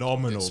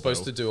phenomenal. It's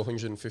supposed to do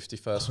 150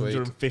 first week.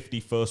 150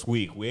 first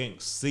week. We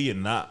ain't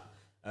seeing that.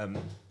 I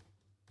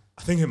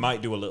think it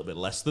might do a little bit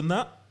less than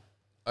that.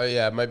 Oh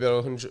yeah, maybe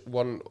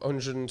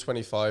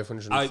 125,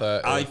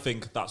 130. I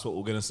think that's what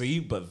we're going to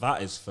see, but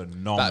that is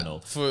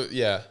phenomenal.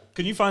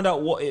 Can you find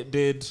out what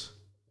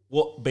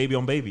Baby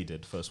on Baby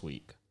did first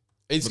week?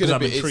 It's going to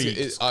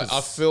be.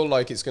 I feel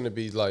like it's going to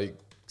be like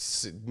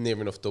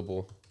near enough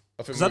double.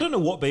 Because I don't know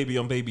what Baby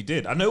on Baby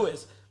did. I know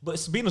but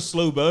it's been a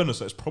slow burner,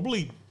 so it's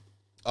probably.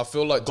 I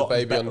feel like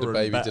DaBaby on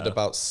DaBaby did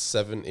about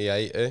 70,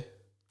 80. Well,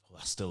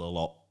 that's still a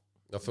lot.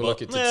 I feel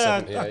like it did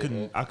 70,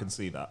 80. I can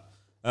see that.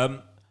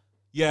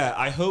 Yeah,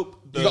 I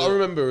hope. You got to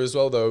remember as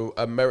well, though,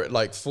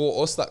 like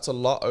for us, that's a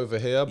lot over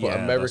here, but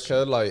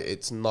America, like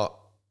it's not.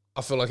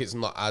 I feel like it's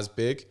not as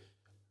big.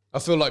 I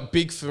feel like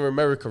big for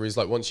America is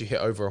like once you hit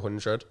over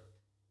 100.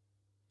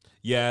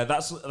 Yeah,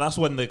 that's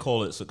when they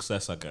call it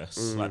success, I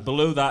guess. Like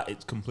below that,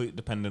 it's completely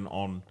dependent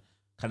on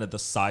kind of the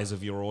size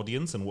of your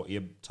audience and what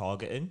you're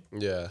targeting.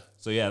 Yeah.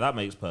 So yeah, that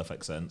makes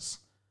perfect sense.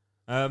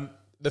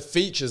 The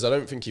features, I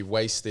don't think he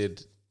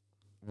wasted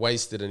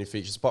any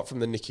features apart from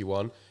the Nicki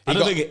one. I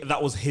don't think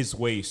that was his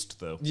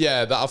waste though.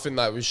 Yeah, I think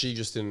that was she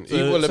just didn't.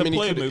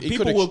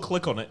 People will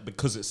click on it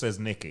because it says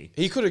Nicki.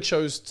 He could have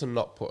chose to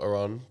not put her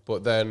on,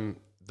 but then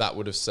that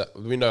would have set.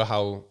 We know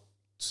how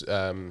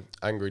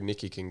angry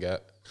Nicki can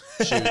get.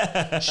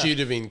 She'd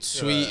have been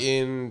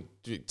tweeting,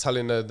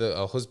 telling her that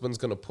her husband's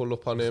going to pull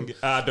up on him.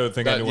 I don't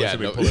think anyone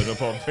should be pulling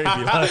up on Baby.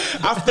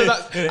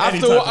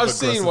 After what I've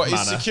seen, what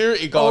his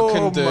security guard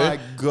can do. Oh my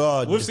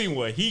God. We've seen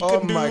what he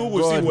can do.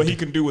 We've seen what he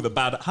can do with a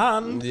bad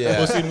hand. Yeah.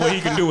 We've seen what he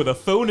can do with a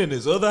phone in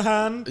his other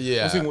hand.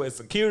 Yeah. We've seen what his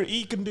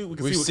security can do. We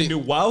can see what he can do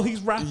while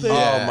he's rapping.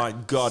 Yeah. Oh my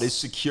God, his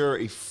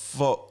security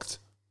fucked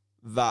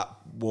that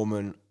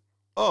woman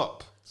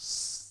up.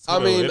 I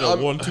mean,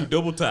 1-2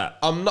 double tap.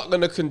 I'm not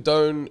going to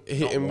condone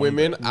hitting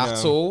women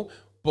at all,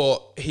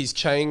 but his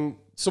chain,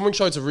 someone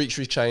tried to reach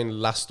his chain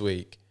last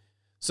week.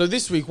 So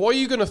this week, why are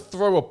you going to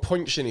throw a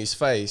punch in his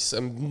face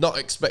and not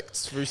expect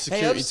through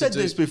security to do? Hey, I've said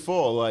this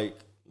before, like,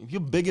 if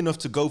you're big enough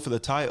to go for the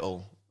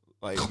title,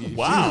 like...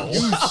 Wow.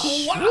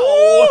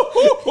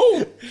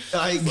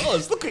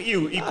 Like, look at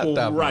you, equal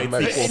damn, rights,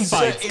 man. equal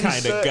fights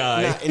kind of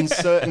guy. In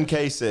certain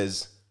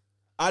cases...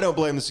 I don't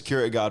blame the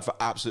security guard for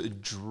absolutely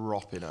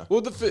dropping her.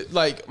 Well,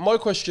 my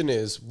question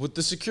is, would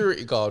the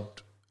security guard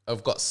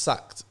have got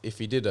sacked if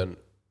he didn't?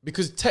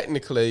 Because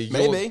technically,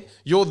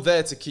 you're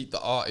there to keep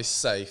the artist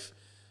safe.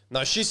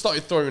 Now, she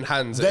started throwing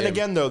hands at him. Then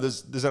again, though,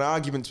 there's an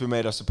argument to be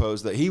made, I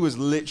suppose, that he was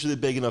literally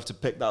big enough to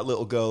pick that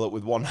little girl up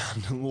with one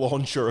hand and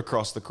launch her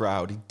across the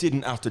crowd. He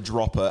didn't have to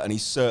drop her, and he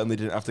certainly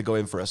didn't have to go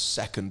in for a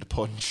second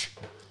punch.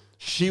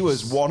 She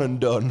was one and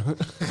done.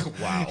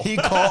 Wow. He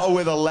caught her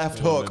with a left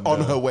hook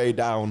on her way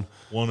down.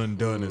 One and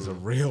done is a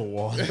real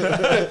one.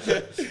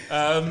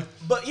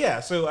 But yeah,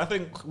 so I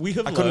think we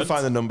have. I couldn't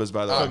find the numbers,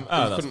 by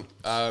the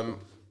way.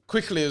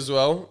 Quickly as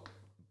well,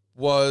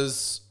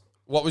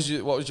 what was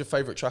your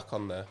favorite track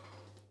on there?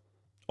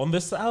 On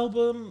this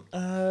album,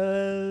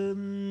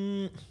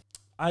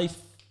 I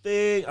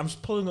think I'm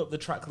just pulling up the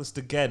track list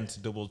again to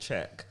double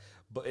check,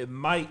 but it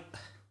might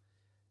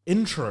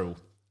intro.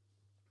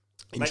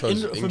 For me,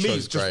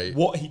 it's just great.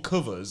 what he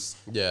covers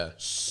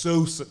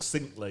so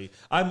succinctly.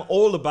 I'm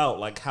all about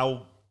like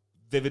how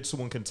vivid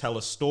someone can tell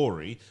a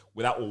story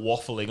without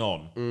waffling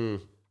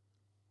on.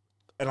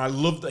 And I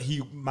love that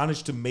he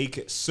managed to make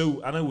it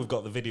so... I know we've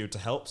got the video to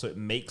help, so it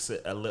makes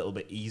it a little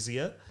bit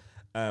easier.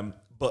 But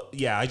But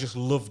yeah, I just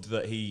loved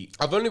that he.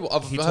 I've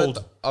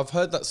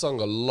heard that song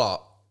a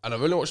lot, and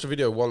I've only watched the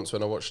video once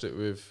when I watched it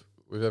with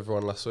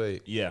everyone last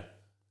week, Yeah.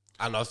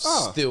 and I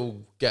still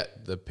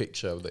get the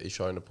picture that he's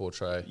trying to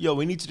portray. Yo,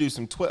 we need to do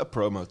some Twitter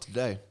promo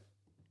today.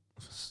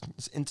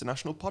 It's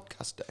International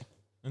Podcast Day.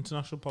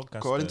 International Podcast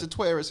According Day. to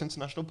Twitter, it's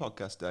International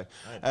Podcast Day.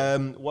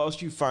 What else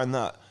do you find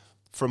that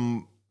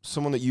from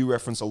someone that you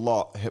reference a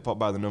lot, Hip Hop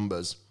by the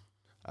Numbers?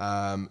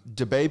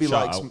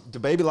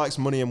 DaBaby likes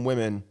money and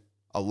women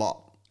a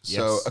lot.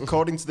 So Yes.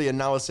 according to the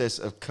analysis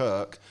of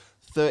Kirk,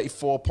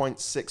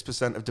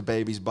 34.6% of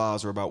DaBaby's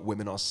bars are about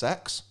women or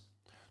sex.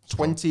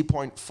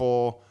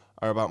 20.4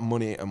 are about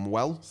money and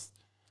wealth.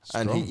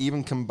 And he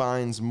even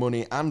combines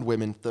money and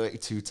women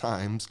 32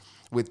 times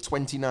with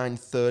 29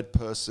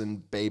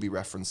 third-person baby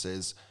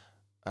references.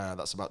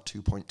 That's about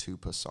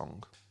 2.2 per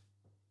song.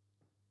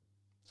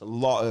 It's a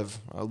lot of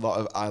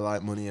I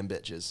like money and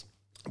bitches.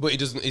 But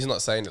he's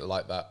not saying it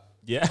like that.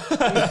 Yeah.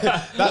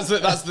 That's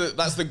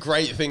the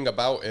great thing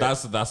about it.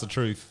 That's the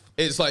truth.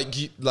 It's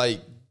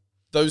like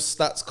those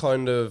stats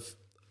kind of.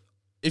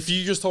 If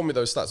you just told me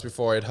those stats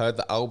before I'd heard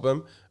the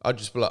album, I'd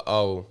just be like,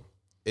 oh,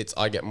 it's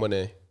I Get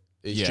Money.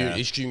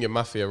 It's Junior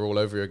Mafia all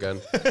over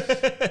again.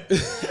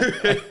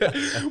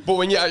 But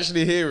when you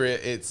actually hear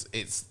it,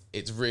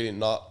 it's really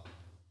not.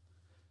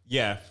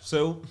 Yeah.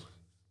 So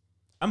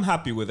I'm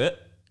happy with it.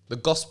 The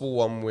gospel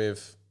one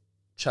with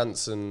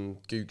Chance and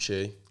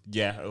Gucci.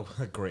 Yeah,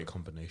 a great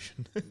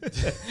combination.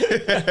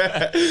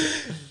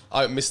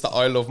 Mr.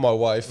 I Love My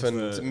Wife and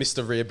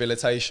Mr.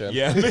 Rehabilitation.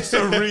 Yeah,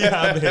 Mr.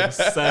 Rehab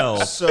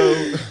himself. So,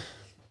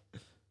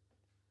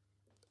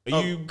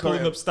 Are you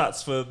pulling up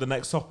stats for the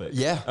next topic?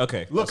 yeah.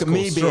 Okay. Look that's at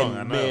me cool. Strong,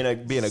 I know.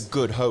 being a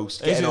good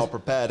host, getting all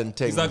prepared and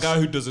things. He's that guy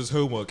who does his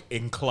homework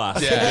in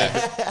class.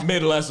 Yeah.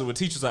 Mid lesson where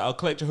teacher's like, I'll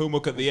collect your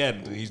homework at the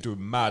end. And he's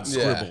doing mad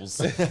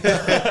scribbles.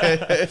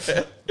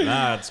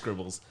 Mad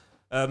scribbles.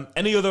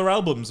 Any other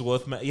albums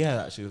worth? Actually.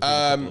 there's been a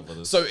couple of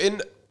others. So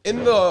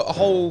in the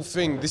whole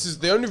thing, this is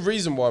the only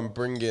reason why I'm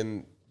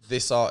bringing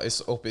this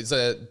artist up. It's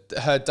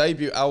her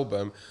debut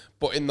album,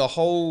 but in the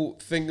whole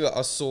thing that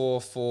I saw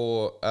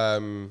for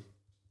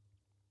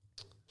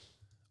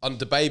on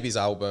DaBaby's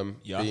album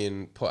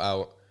being put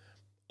out,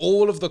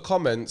 all of the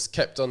comments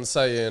kept on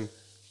saying,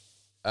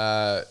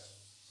 don't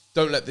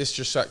let this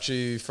distract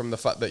you from the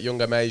fact that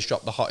Young M.A's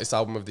dropped the hottest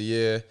album of the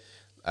year.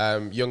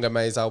 Young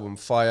M.A's album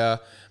Fire.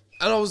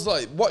 And I was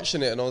like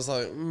watching it and I was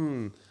like,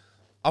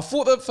 I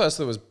thought at first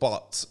there was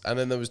bots and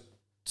then there was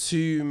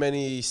too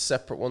many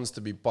separate ones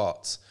to be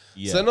bots.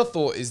 Yeah. So then I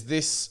thought, is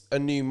this a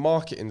new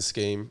marketing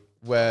scheme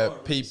where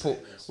people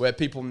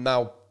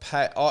now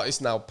pay,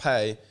 artists now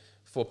pay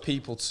for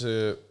people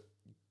to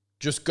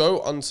just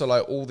go onto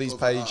like all these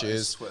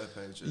pages, Twitter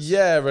pages.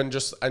 yeah, and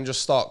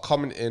just start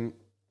commenting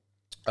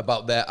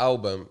about their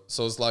album.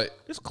 So it's like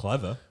It's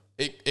clever.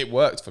 it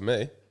worked for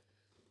me.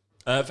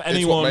 If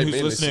anyone made who's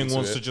me listening listen to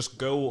wants it. to just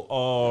go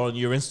on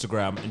your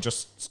Instagram and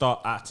just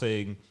start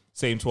atting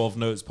Same 12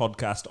 Notes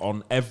podcast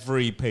on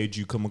every page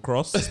you come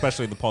across,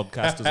 especially the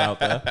podcasters out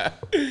there,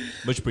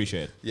 much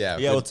appreciated. Yeah,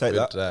 we'll take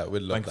that.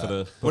 We'd love Thank you that. for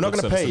the We're not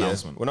public going to service pay you.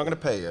 announcement. We're not going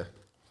to pay you.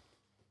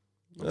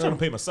 I'm trying to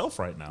pay myself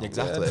right now.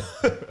 Exactly.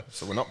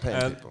 So we're not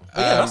paying people.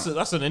 But yeah,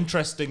 that's an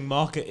interesting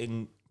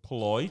marketing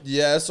ploy.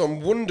 Yeah, so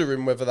I'm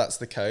wondering whether that's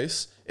the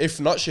case.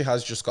 If not, she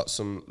has just got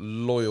some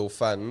loyal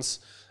fans.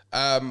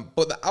 But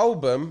the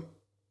album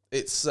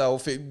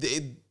itself,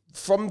 it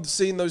from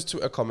seeing those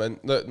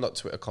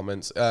Instagram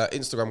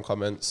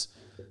comments,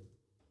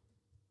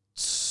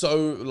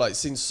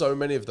 seeing so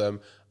many of them,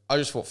 I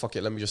just thought, fuck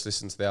it, let me just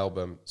listen to the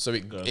album. So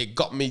it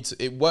got me to,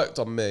 it worked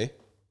on me.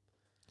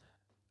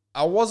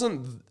 I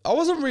wasn't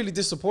really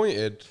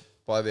disappointed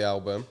by the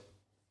album.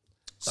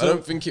 I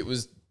don't think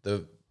it's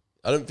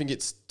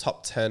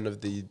top 10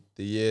 of the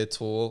year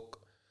talk.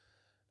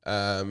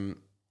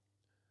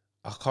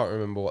 I can't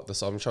remember what the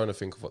song. I'm trying to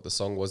think of what the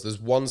song was. There's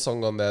one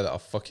song on there that I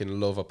fucking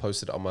love. I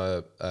posted it on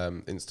my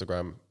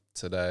Instagram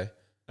today.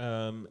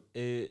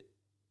 It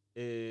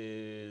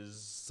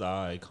is.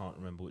 I can't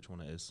remember which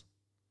one it is.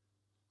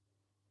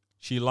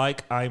 She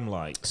like, I'm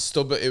like. It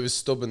was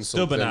Stubborn something.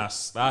 Stubborn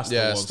Ass. That's the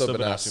one.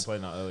 Stubborn Ass. You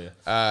played that earlier.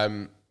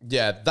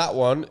 Yeah, that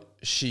one.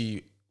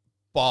 She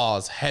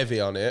bars heavy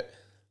on it.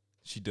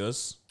 She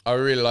does. I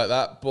really like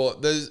that.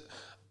 But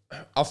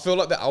I feel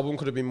like the album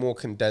could have been more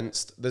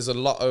condensed. There's a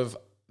lot of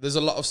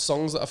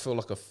songs that I feel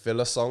like are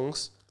filler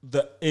songs.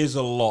 There is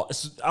a lot.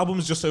 The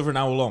album's just over an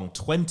hour long.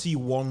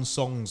 21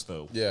 songs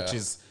though. Yeah. Which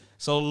is,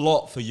 it's a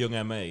lot for Young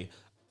M.A.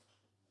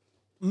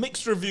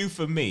 Mixed review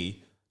for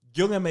me.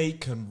 Young M.A.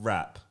 can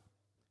rap.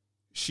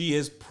 She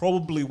is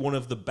probably one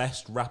of the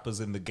best rappers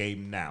in the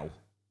game now.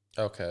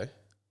 Okay.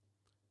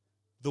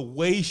 The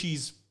way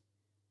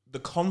the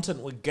content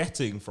we're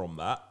getting from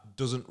that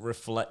doesn't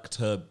reflect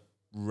her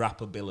rap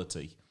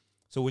ability.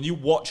 So when you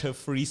watch her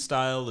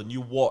freestyle and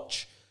you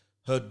watch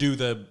her do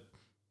the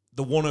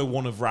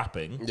 101 of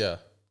rapping, Yeah.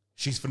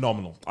 she's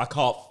phenomenal. I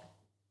can't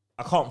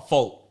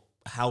fault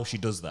how she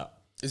does that.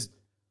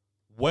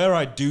 Where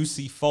I do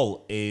see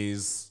fault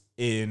is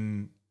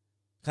in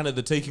kind of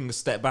the taking a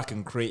step back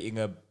and creating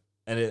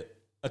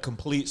a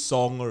complete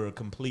song or a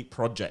complete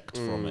project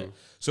from it.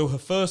 So her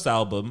first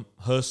album,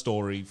 Her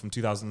Story from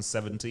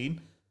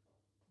 2017,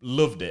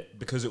 loved it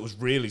because it was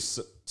really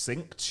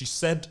succinct. She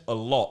said a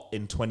lot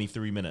in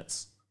 23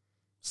 minutes.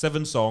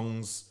 7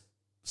 songs,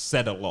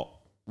 said a lot.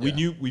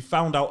 We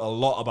found out a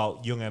lot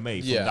about Young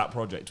M.A. from that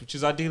project, which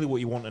is ideally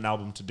what you want an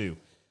album to do.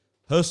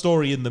 Her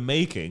Story in the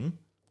Making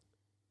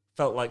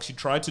felt like she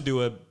tried to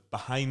do a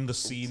behind the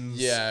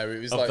scenes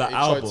it was of like that it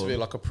album, tried to be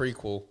like a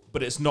prequel.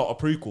 but it's not a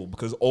prequel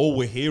because all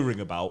we're hearing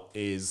about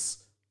is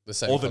The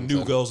same all the new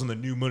content. girls and the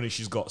new money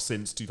she's got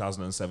since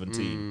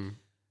 2017.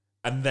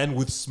 And then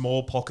with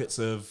small pockets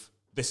of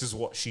this is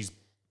what she's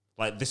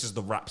like, this is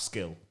the rap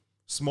skill.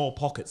 Small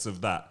pockets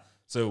of that.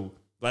 So,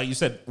 like you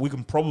said, we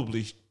can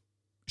probably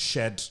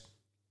shed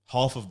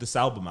half of this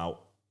album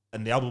out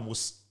and the album will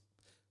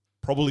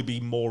probably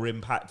be more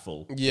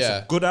impactful. Yeah.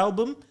 It's a good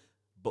album,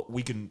 but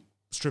we can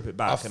strip it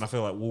back. And I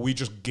feel like, well, we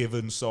just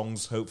given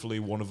songs, hopefully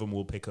one of them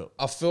will pick up.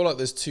 I feel like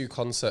there's 2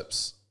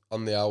 concepts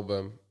on the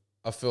album.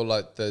 I feel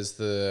like there's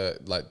the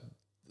like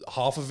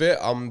half of it.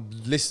 I'm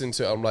listening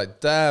to it. I'm like,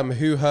 damn,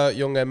 who hurt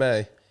Young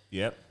M.A.?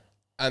 Yep.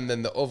 And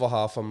then the other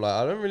half, I'm like,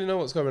 I don't really know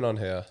what's going on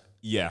here.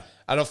 Yeah.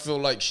 And I feel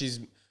like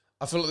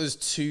there's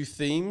 2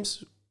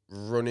 themes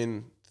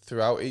running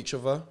throughout each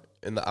other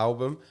in the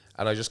album,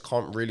 and I just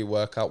can't really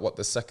work out what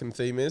the second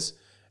theme is.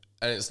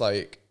 And it's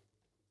like,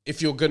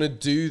 if you're gonna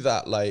do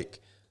that, like,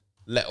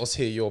 let us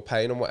hear your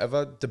pain and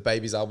whatever. The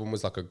Baby's album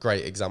was like a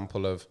great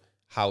example of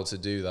how to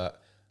do that,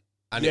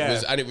 and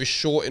it was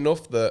short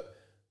enough that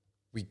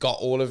we got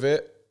all of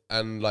it,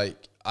 and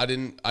like I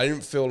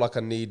didn't feel like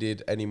I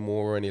needed any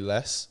more or any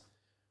less.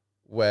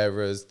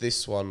 Whereas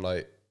this one,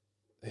 like,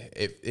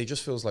 it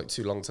just feels like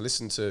too long to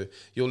listen to.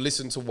 You'll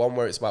listen to one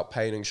where it's about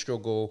pain and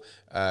struggle,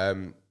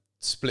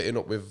 splitting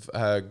up with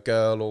her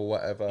girl or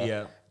whatever.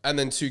 Yeah. And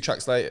then 2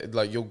 tracks later,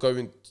 like, you'll go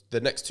in, the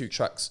next 2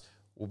 tracks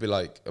will be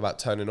like about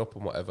turning up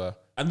and whatever.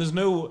 And there's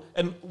no,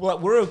 and well,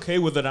 we're okay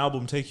with an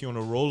album taking you on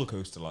a roller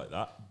coaster like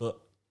that, but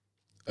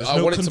there's I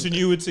no want it to-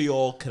 continuity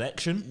or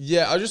connection.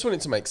 Yeah, I just want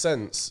it to make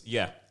sense.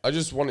 Yeah. I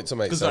just want it to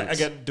make Because, sense. like,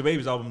 again,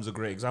 DaBaby's album is a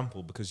great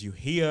example because you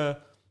hear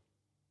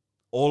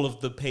all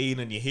of the pain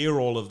and you hear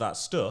all of that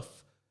stuff,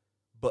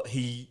 but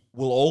he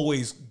will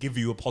always give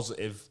you a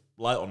positive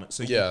light on it.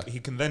 So he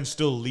can then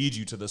still lead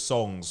you to the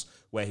songs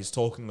where he's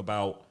talking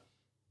about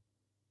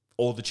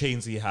all the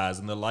chains he has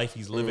and the life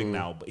he's living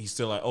now, but he's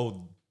still like,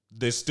 oh,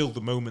 there's still the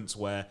moments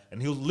where,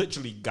 and he'll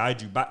literally guide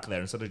you back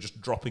there instead of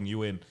just dropping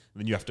you in, and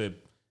then you have to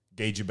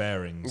gauge your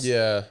bearings.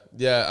 Yeah,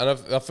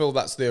 and I feel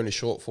that's the only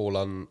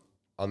shortfall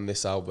on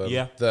this album.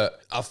 Yeah. That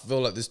I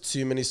feel like there's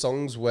too many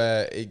songs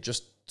where it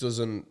just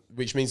doesn't,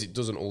 which means it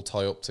doesn't all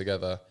tie up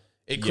together.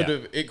 It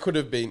could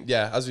have been,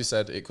 as we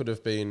said, it could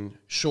have been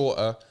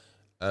shorter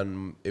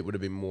and it would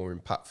have been more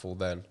impactful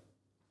then.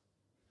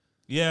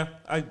 Yeah,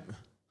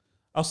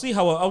 I'll see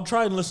how I'll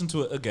try and listen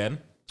to it again,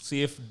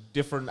 see if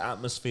different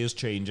atmospheres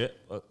change it.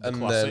 The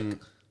classic.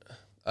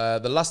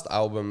 Then the last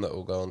album that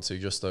we'll go on to,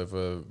 just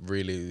over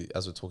really,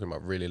 as we're talking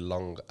about really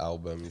long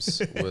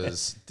albums,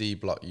 was D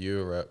Block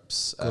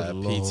Europe's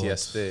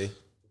PTSD.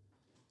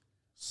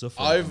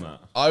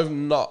 I've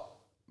not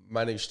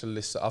managed to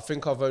listen. I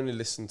think I've only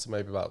listened to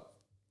maybe about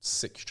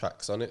 6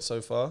 tracks on it so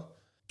far.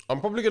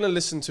 I'm probably going to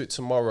listen to it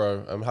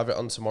tomorrow and have it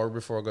on tomorrow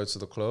before I go to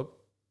the club,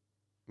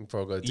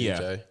 before I go DJ.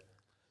 Yeah.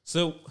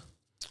 So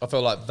I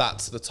feel like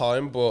that's the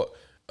time, but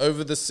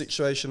over the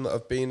situation that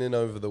I've been in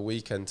over the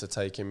weekend to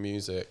take in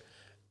music,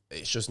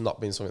 it's just not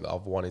been something that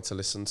I've wanted to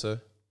listen to.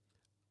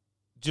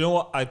 do you know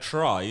what? I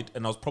tried,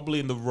 and I was probably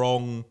in the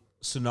wrong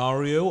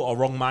scenario or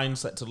wrong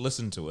mindset to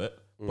listen to it.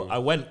 But I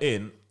went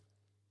in,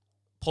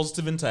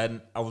 positive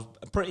intent. I was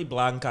pretty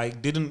blank. I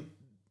didn't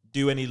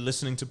do any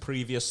listening to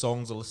previous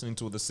songs or listening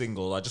to the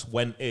single. I just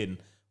went in,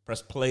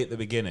 pressed play at the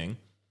beginning,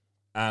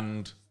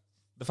 and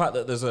the fact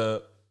that there's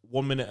a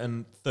 1 minute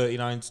and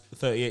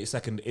 38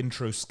 second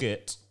intro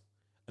skit,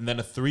 and then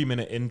a 3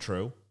 minute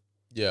intro,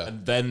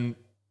 and then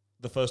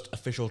the first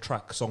official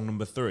track, song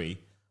number 3,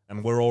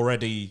 and we're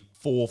already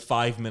 4 or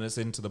 5 minutes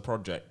into the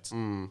project.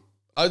 And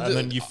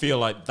then you feel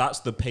like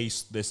that's the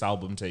pace this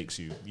album takes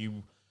you.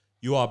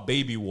 You are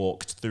baby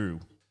walked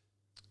through.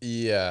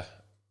 Yeah.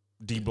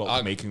 D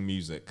Block making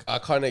music. I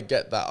kind of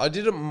get that. I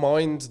didn't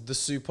mind the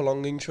super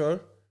long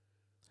intro.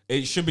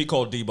 It should be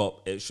called D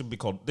Block. This should be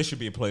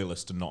a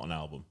playlist and not an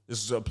album.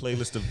 This is a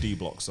playlist of D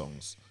Block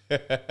songs.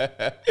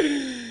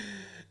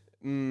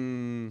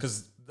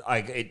 Because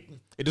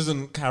it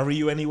doesn't carry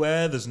you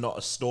anywhere. There's not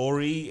a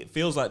story. It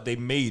feels like they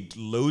made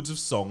loads of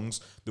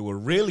songs. They were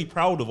really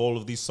proud of all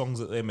of these songs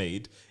that they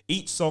made.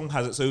 Each song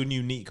has its own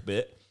unique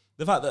bit.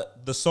 The fact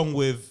that the song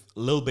with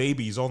Lil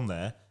Baby's on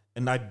there,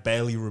 and I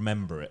barely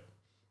remember it.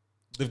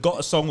 They've got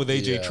a song with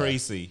AJ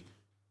Tracy.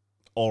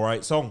 All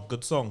right song.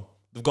 Good song.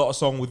 They've got a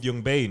song with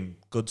Young Bane.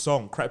 Good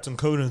song. Krypton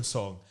Conan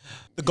song.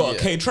 They've got a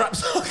K-Trap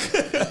song.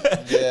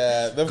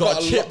 They've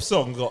got a Chip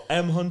song. Got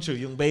M Huncho,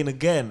 Young Bane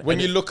again. When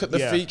you look at the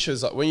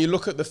features,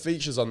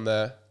 on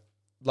there,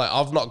 like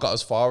I've not got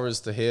as far as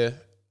to hear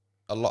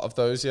a lot of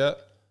those yet.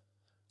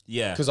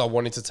 Yeah. because I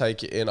wanted to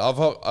take it in.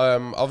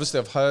 Obviously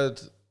I've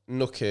heard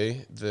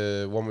Nookie,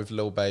 the one with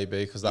Lil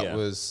Baby, because that Yeah.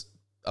 was,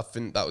 I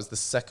think that was the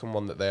second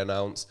one that they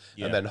announced,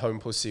 Yeah. and then Home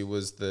Pussy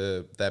was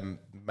their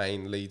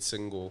main lead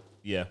single.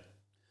 Yeah.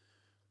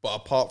 But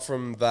apart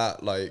from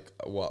that, like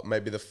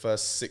maybe the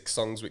first 6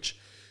 songs, which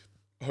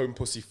Home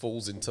Pussy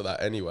falls into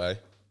that anyway.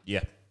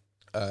 Yeah.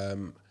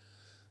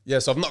 Yeah,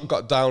 so I've not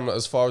got down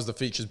as far as the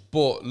features,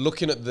 but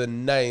looking at the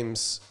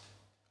names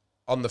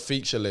on the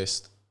feature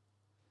list,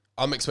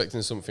 I'm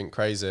expecting something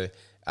crazy.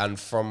 And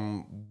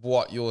from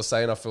what you're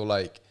saying, I feel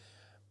like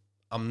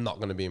I'm not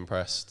going to be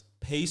impressed.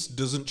 Pace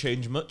doesn't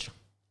change much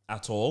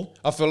at all.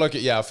 I feel like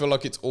I feel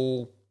like it's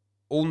all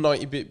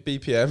 90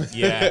 BPM.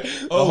 Yeah.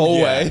 the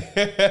whole way.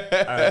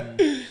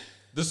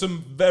 There's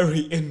some very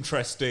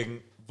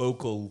interesting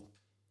vocal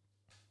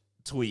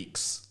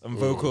tweaks and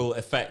vocal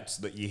effects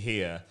that you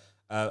hear.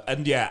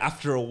 And yeah,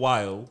 after a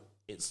while,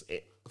 it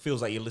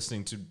feels like you're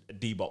listening to a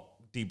D-Block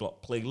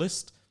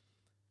playlist.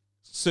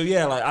 So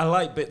yeah, like I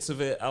like bits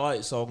of it. I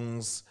like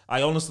songs.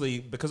 I honestly,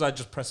 because I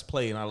just pressed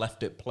play and I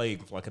left it playing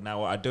for like an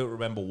hour, I don't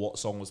remember what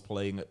song was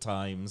playing at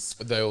times.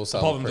 They all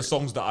sound Apart from the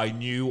songs that I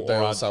knew they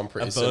or all sound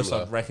pretty a verse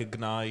similar. I'd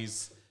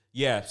recognize.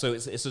 Yeah, so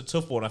it's a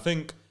tough one. I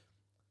think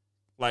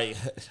like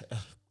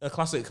a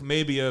classic,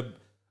 maybe a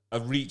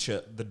reach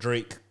at the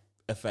Drake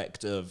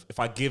effect of if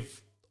I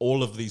give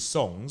all of these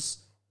songs,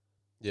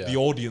 the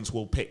audience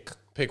will pick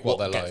what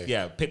they gets, like.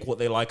 Yeah, pick what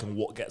they like and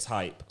what gets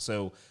hype.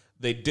 So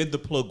they did the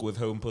plug with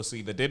Home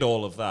Pussy. They did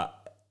all of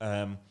that.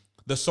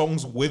 The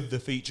songs with the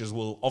features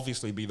will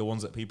obviously be the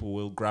ones that people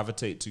will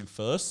gravitate to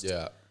first.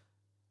 Yeah.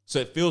 So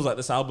it feels like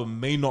this album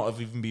may not have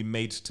even been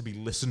made to be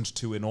listened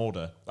to in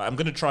order. Like, I'm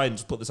going to try and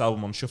just put this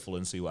album on shuffle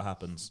and see what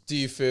happens. Do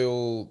you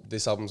feel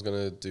this album's going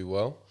to do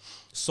well?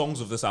 Songs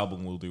of this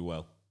album will do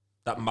well.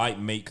 That might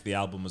make the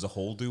album as a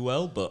whole do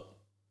well, but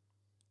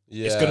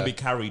it's going to be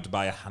carried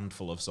by a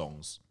handful of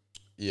songs.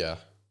 Yeah.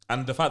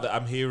 And the fact that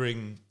I'm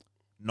hearing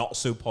not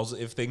so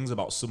positive things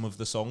about some of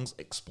the songs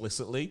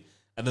explicitly,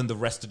 and then the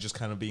rest are just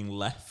kind of being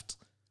left.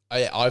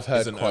 I've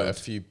heard Isn't quite a owed.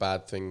 few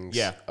bad things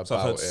Yeah, about so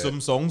I've heard it.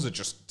 some songs are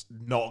just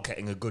not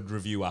getting a good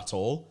review at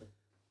all.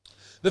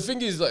 The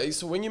thing is, like,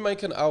 so when you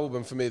make an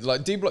album, for me,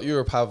 like D Block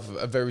Europe have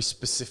a very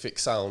specific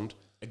sound,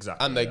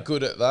 Exactly. and they're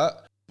good at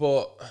that.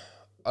 But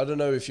I don't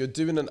know, if you're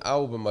doing an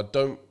album, I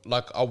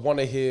want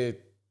to hear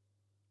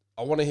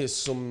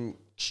some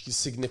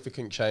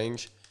significant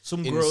change.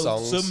 Some in growth,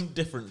 songs. some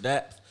different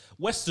depth.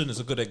 Western is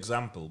a good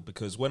example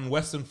because when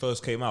Western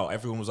first came out,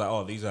 everyone was like,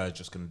 "Oh, these guys are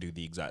just going to do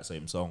the exact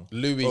same song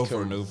Louis over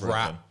can and over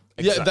rap. again."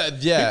 Yeah, Exactly.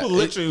 yeah. People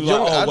literally were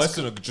Young like, "Oh, Ads-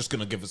 Western are just going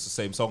to give us the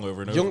same song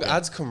over and over." Young again.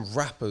 Ads can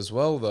rap as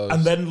well, though.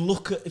 And then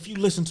look at if you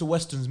listen to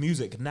Western's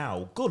music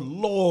now. Good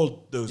lord,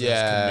 those guys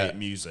Yeah. can make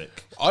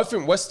music. I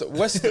think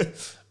Western.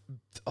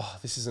 Oh,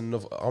 this is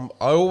another.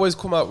 I always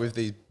come out with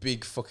these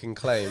big fucking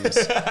claims.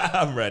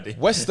 I'm ready.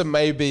 Western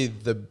may be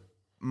the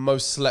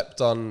most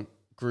slept on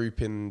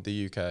group in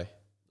the UK.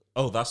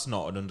 Oh, that's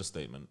not an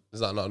understatement. Is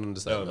that not an No,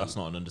 understatement? that's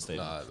not an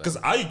understatement. Nah, Because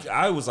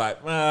I was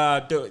like, I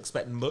don't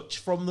expect much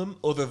from them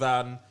other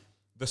than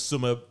the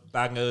summer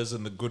bangers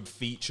and the good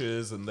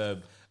features and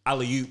the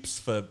alley-oops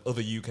for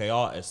other UK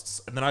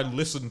artists. And then I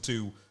listened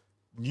to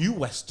new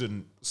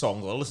Western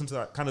songs. I listened to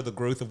that kind of the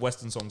growth of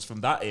Western songs from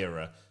that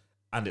era,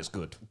 and it's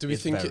good. Do we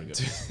It's think very it?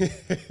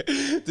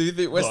 good. Do you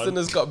think Western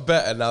has got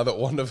better now that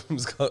one of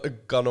them's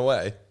gone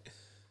away?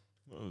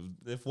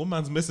 If one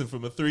man's missing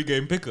from a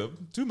 3-game pickup,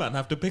 2 men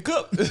have to pick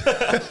up.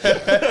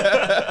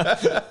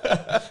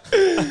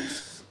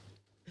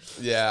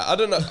 Yeah, I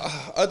don't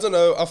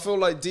know. I feel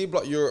like D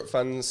Block Europe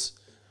fans.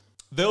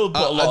 They'll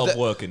put a lot of the-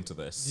 work into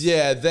this.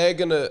 Yeah, they're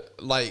gonna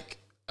like.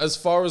 As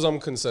far as I'm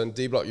concerned,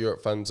 D Block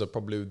Europe fans are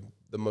probably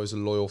the most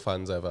loyal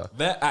fans ever.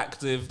 They're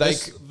active. They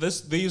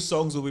These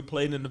songs will be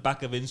playing in the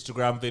back of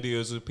Instagram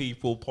videos of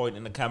people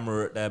pointing the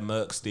camera at their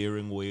Merc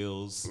steering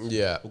wheels.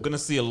 Yeah, We're gonna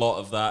see a lot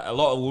of that.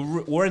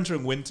 We're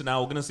entering winter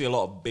now. We're gonna see a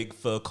lot of big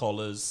fur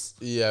collars.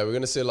 yeah, we're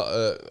gonna see a lot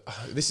of.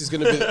 This is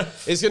gonna be.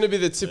 It's gonna be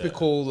the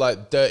typical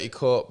like dirty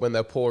cut when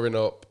they're pouring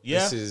up.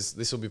 Yeah.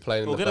 This will be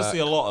playing. We're in the gonna back. see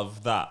a lot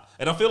of that,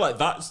 and I feel like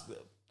that's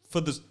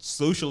for the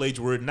social age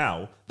we're in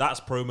now.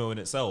 That's promo in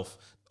itself.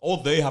 All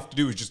they have to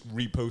do is just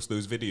repost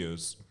those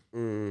videos.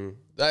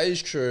 That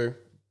is true.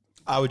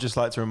 I would just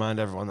like to remind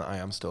everyone that I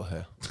am still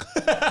here.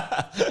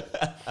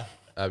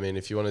 I mean,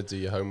 if you want to do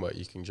your homework,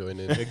 you can join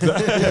in.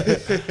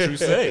 True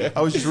say.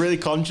 I was just really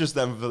conscious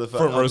then for the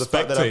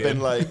fact that I've been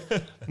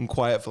respectating. like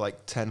quiet for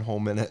like 10 whole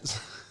minutes.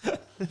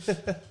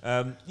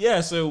 Yeah,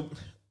 so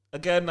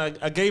again,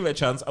 I gave it a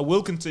chance. I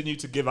will continue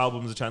to give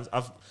albums a chance.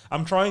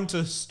 I'm trying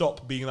to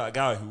stop being that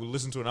guy who will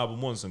listen to an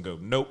album once and go,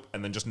 nope,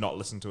 and then just not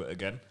listen to it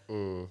again.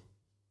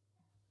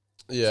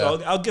 Yeah,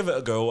 So I'll give it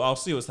a go. I'll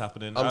see what's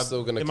happening. I'm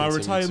still gonna in my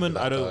continue to be retirement.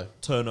 that I don't guy.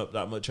 turn up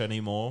that much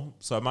anymore,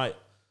 so I might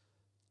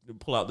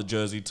pull out the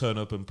jersey, turn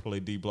up, and play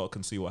D Block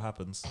and see what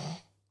happens.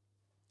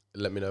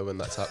 let me know when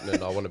that's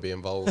happening. I want to be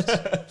involved.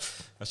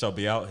 I shall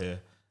be out here.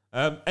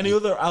 Any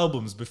other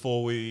albums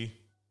before we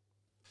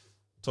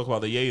talk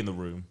about the Yay in the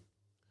Room?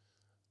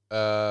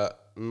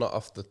 Not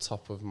off the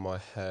top of my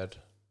head.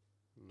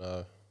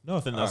 No, I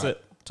think that's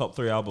it. Top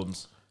 3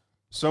 albums.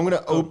 So I'm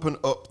going to open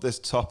up this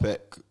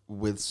topic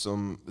with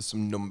some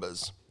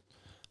numbers.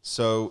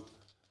 So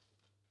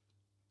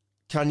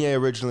Kanye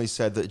originally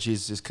said that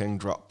Jesus is King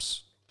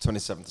drops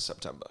 27th of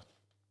September.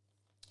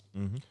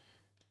 Mm-hmm.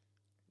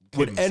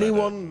 Would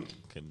anyone...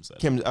 Kim said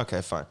Kim,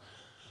 okay, fine.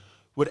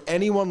 Would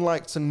anyone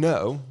like to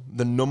know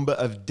the number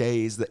of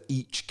days that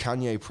each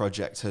Kanye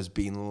project has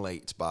been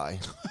late by?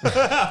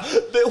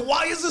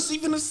 Why is this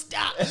even a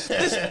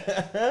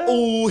stat?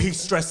 Oh, he's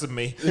stressing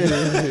me.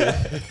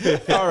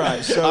 All right,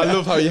 so I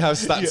love how you have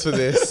stats for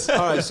this. all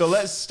right, so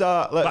let's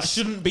start. That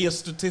shouldn't be a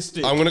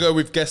statistic. I'm going to go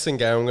with guessing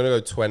game. I'm going to go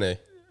 20.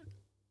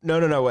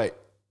 No, wait.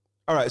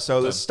 All right, so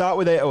let's start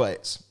with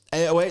 808s.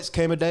 808s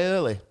came a day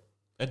early.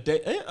 A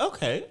day?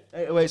 Okay.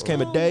 808s came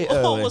a day Oh,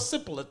 early. a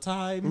simpler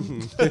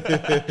time.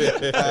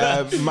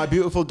 My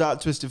Beautiful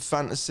Dark Twisted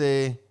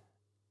Fantasy,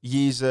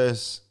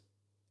 Yeezus,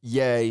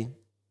 Yay,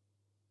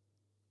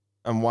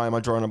 and why am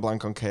I drawing a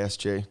blank on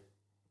KSG?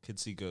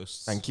 Kids See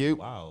Ghosts. Thank you.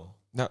 Wow.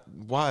 No,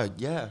 why?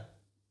 Yeah,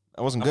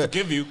 that wasn't I good.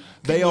 forgive you.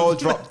 They all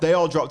dropped. They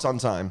all dropped on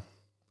time.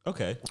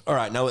 Okay. All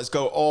right, now let's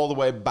go all the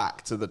way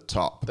back to the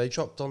top. They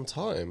dropped on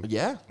time.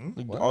 Yeah,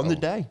 on the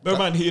day. Bear in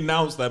mind, he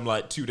announced them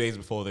like 2 days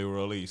before they were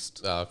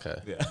released. Oh, okay.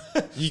 Yeah.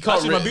 You can't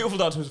Actually, My Beautiful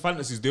Dark Twisted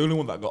Fantasy is the only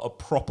one that got a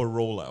proper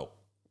rollout.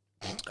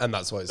 And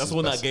that's why it's That's his the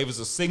one best. that gave us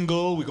a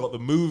single. We got the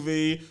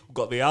movie. We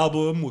got the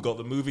album. We got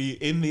the movie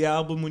in the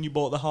album when you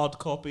bought the hard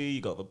copy.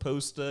 You got the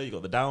poster. You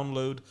got the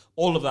download.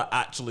 All of that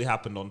actually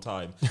happened on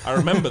time. I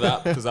remember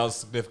that because that was a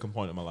significant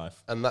point in my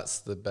life. And that's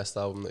the best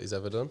album that he's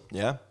ever done.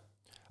 Yeah.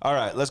 All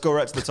right, let's go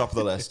right to the top of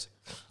the list.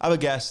 I have a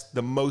guess.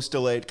 The most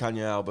delayed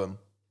Kanye album.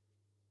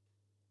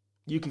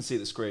 You can see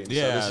the screen.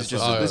 Yeah, so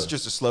so- this is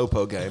just a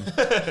slowpo game.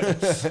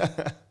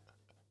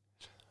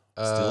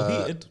 Still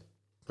heated.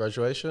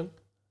 Graduation.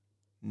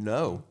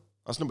 No,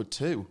 that's number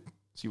 2.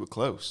 So you were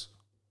close.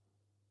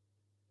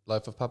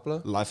 Life of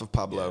Pablo. Life of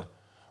Pablo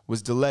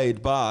was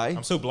delayed by.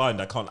 I'm so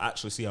blind I can't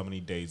actually see how many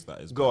days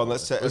that is. Go on,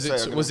 let's say.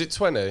 Was it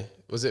 20?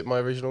 Was it my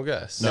original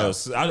guess? No,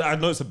 I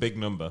know it's a big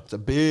number. It's a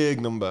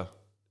big number.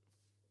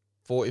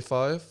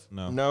 45?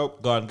 No.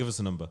 Nope. Go on, give us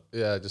a number.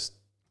 Yeah, just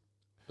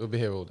we'll be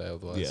here all day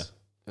otherwise.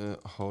 Yeah.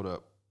 Hold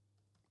up,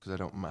 because I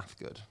don't math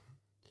good.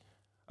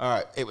 All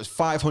right, it was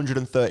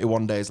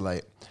 531 days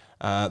late.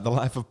 The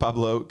Life of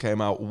Pablo came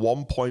out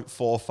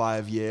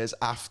 1.45 years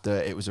after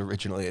it was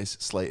originally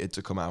slated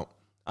to come out.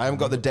 I haven't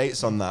got the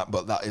dates on that,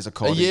 but that is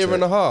according to... A year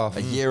and a half.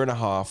 A year and a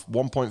half.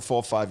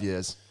 1.45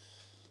 years.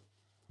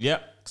 Yeah,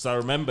 because I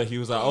remember he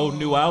was like, oh,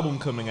 new album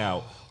coming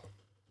out.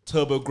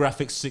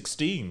 TurboGrafx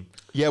 16.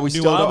 Yeah, we New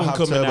still don't album have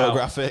coming out.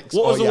 TurboGrafx.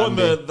 What was or the one,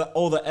 Yandy.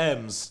 all the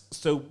M's?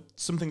 So,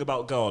 something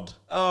about God.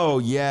 Oh,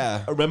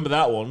 yeah. I remember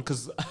that one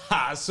because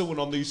someone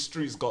on these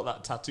streets got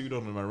that tattooed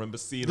on him. I remember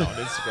seeing it on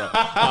Instagram.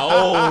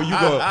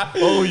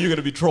 You're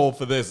gonna be trolled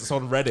for this. It's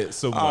on Reddit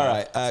somewhere. All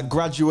right.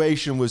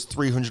 Graduation was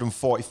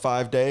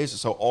 345 days,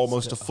 so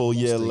almost a full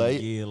year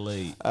late. Year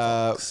late.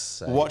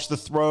 Watch the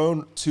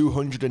Throne,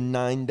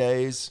 209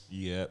 days.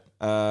 Yep.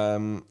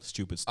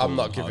 Stupid. I'm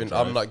not stolen giving.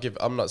 hard I'm drive. not giving.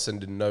 I'm not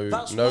sending no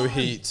That's no right.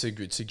 heat to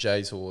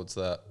Jay towards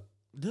that.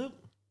 No.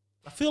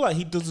 I feel like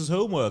he does his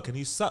homework and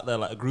he's sat there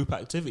like a group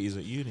activities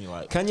at uni.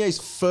 Like, Kanye's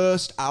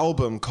first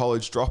album,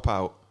 College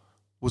Dropout,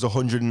 was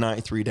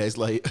 193 days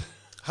late.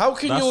 How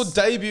can your That's-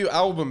 debut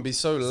album be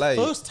so late?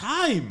 first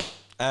time.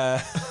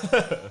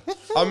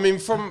 I mean,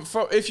 from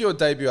if your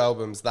debut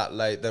album's that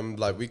late, then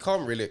like we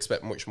can't really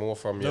expect much more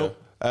from you.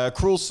 Nope.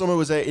 Cruel Summer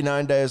was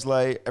 89 days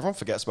late. Everyone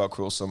forgets about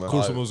Cruel Summer.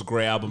 Cool Summer was a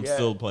great album. Yeah.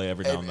 Still play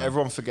every now and then.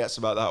 Everyone forgets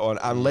about that one.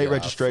 And Late Yeah, I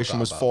Registration forgot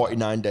was about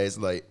 49 days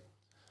late.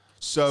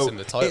 So It's in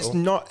the title. it's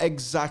not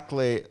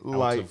exactly Out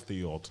like... of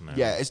the ordinary.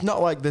 Yeah, it's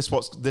not like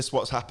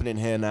what's happening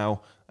here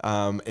now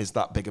is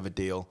that big of a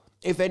deal.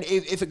 If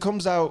it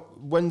comes out,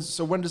 when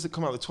does it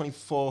come out? The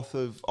 24th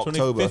of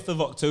October? 25th of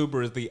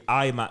October is the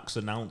IMAX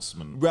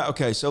announcement. Right,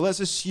 okay, so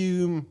let's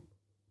assume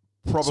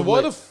probably... So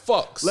why the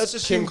fuck's Let's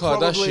assume Kim Kardashian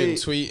probably-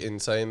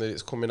 tweeting saying that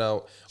it's coming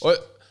out? Or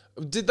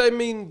did they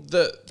mean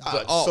that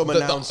the, some the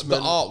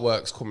announcement.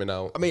 artwork's coming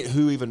out? I mean,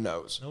 who even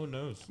knows? No one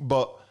knows.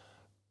 But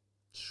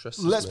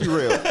Stresses let's me. be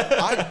real.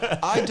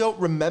 I don't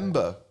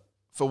remember,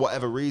 for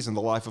whatever reason,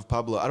 The Life of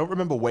Pablo. I don't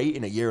remember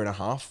waiting a year and a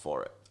half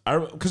for it.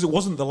 Because it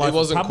wasn't the Life It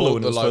wasn't of Pablo called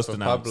when The it was Life first of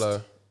announced.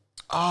 Pablo.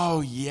 Oh,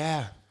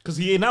 yeah. Because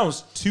he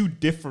announced 2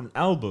 different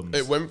albums.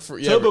 It went through.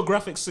 Yeah,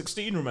 TurboGrafx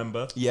 16,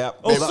 remember? Yeah.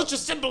 Oh, Well, such a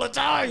simpler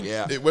time.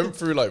 yeah. it went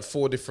through like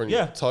 4 different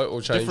Yeah.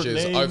 title Different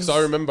changes. names. Because I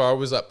remember I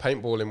was at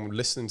paintballing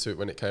listening to it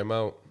when it came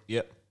out,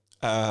 Yep.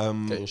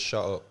 getting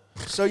shut up.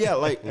 So yeah,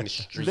 like the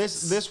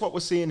streets. this what we're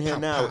seeing here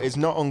now is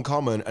not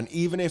uncommon. And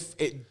even if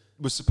it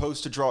was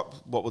supposed to drop,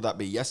 what would that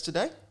be?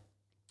 Yesterday?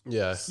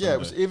 Yeah, Yeah,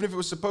 even if it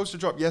was supposed to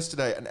drop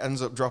yesterday and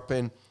ends up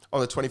dropping on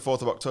the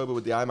 24th of October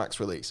with the IMAX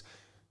release,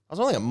 that's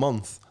only a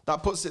month.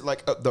 That puts it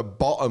like at the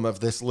bottom of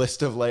this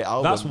list of late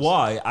albums. That's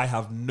why I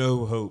have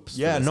no hopes.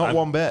 for Yeah, this. not I've-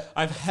 one bit.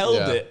 I've held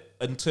Yeah. it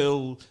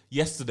until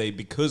yesterday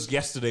because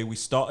yesterday we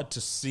started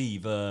to see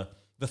the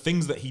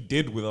things that he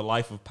did with A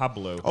Life of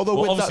Pablo. Although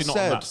well, with obviously that not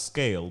said- on that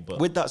scale, but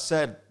With that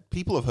said,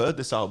 people have heard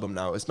this album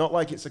now. It's not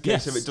like it's a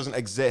case of Yes. it doesn't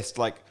exist.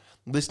 Like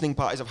listening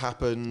parties have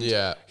happened.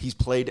 Yeah. He's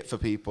played it for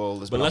people.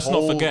 There's But been a let's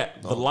whole- not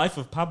forget, The Life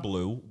of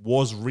Pablo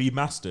was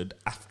remastered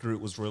after it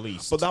was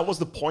released. But that was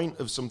the point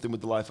of something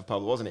with the life of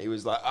Pablo, wasn't it? He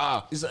was like,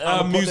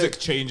 music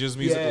changes,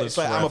 music Yeah, lives it's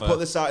like I'm forever. gonna put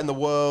this out in the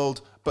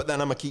world, but then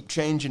I'm gonna keep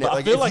changing it. But I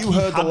like feel if like you he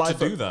heard the had to life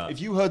do of, that. if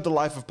you heard the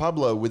life of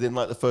Pablo within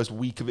like the first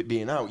week of it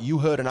being out, you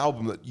heard an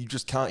album that you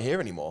just can't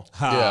hear anymore.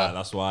 Ha, Yeah.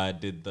 that's why I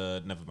did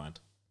the Nevermind.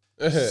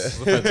 This is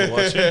the to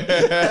watch it.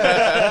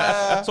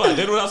 That's what I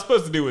did what I was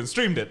supposed to do and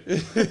streamed it.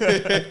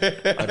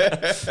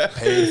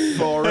 Paid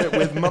for it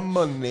with my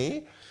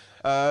money.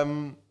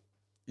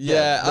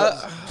 Yeah.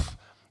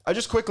 I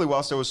just quickly,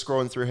 whilst I was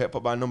scrolling through Hip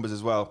Hop by Numbers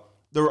as well,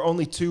 there are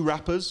only 2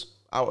 rappers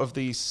out of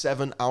the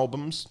 7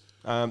 albums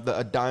that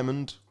are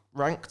diamond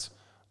ranked.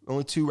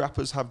 Only 2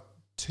 rappers have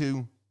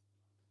 2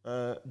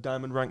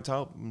 diamond ranked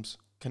albums.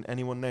 Can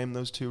anyone name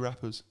those 2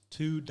 rappers?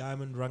 2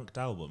 diamond ranked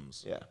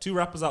albums. Yeah. 2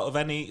 rappers out of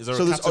any. Is there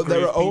So a category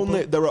there of are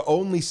people? there are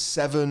only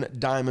 7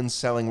 diamond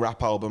selling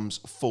rap albums.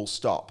 Full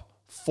stop.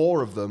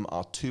 4 of them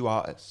are 2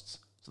 artists,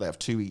 so they have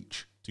 2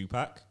 each.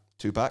 Tupac,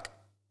 Tupac?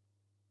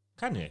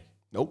 Kanye,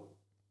 Nope.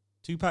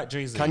 Tupac,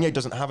 Jay-Z. Kanye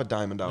doesn't have a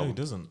diamond No, he album.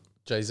 doesn't.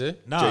 Jay-Z?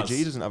 Nas,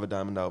 JG doesn't have a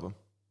diamond album.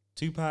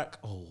 Tupac.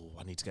 Oh,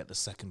 I need to get the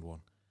second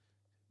one.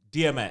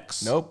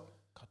 DMX. Nope.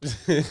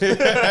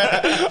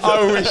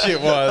 I wish it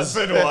was.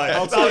 So do I.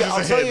 I'll tell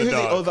you who the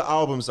other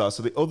albums are.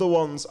 So the other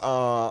ones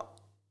are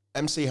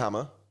MC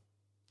Hammer.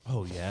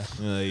 Oh yeah,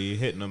 you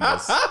hit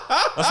numbers.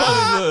 That's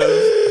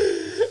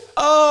why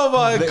Oh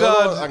my The other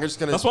God. one- I'm just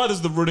gonna. that's why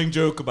there's the running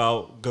joke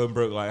about going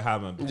broke like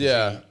Hammer. because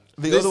Yeah.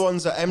 The This- other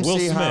ones are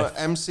Will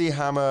MC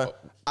Hammer,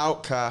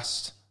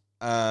 Outkast,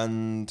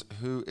 and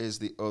who is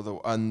the other?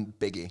 And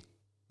Biggie.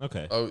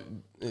 Okay. Oh,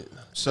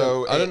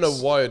 So I don't know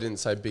it's why I didn't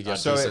say Biggie.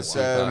 So I it's,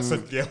 said I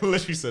Tupac. said, yeah, I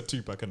literally said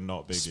Tupac and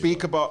not Biggie.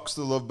 Speakerbox,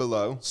 The Love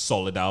Below.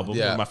 Solid album.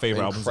 Yeah, One of my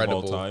favorite albums of all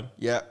incredible. time.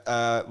 Yeah,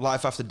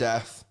 Life After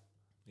Death,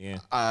 Yeah.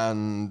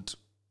 and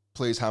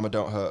Please Hammer,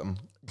 Don't Hurt 'Em.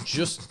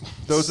 Just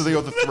Those are the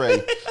other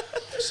 3.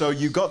 So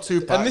you got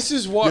Tupac. And this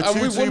is what- your and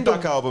 2 we wonder-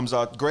 Tupac albums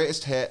are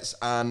Greatest Hits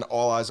and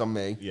All Eyes on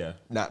Me. Yeah.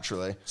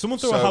 Naturally. Someone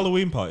throw a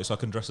Halloween party so I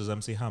can dress as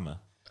MC Hammer.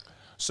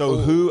 So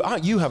who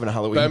aren't you having a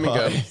Halloween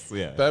Birmingham. party?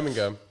 Yeah.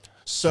 Birmingham.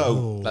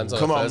 So Lands on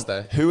come a on,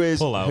 Thursday. who is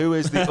Pull out.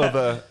 the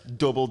other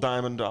double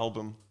diamond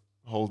album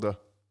holder?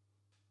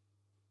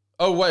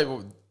 Oh wait,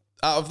 well,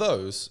 out of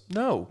those,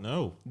 No,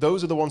 No.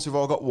 those are the ones who've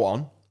all got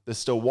 1. There's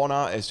still 1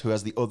 artist who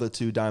has the other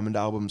 2 diamond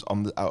albums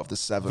out of the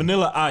 7.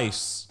 Vanilla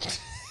Ice.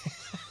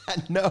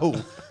 No,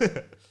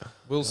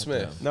 Will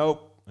Smith.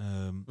 no.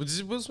 Will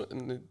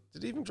Smith,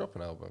 did he even drop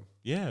an album?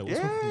 Yeah.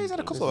 Yeah, he's had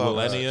a couple of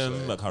albums.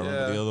 Millennium. I can't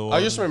remember the other one.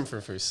 I just remember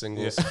him through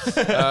singles. This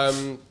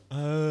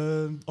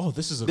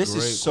is a This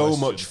great is so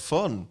question. much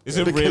fun. Is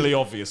it Because- really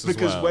obvious as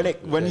Because well?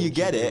 when you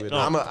get it, would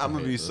I'm love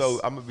gonna be so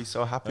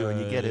happy when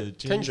you get it.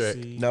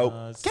 Kendrick?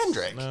 No.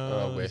 Kendrick?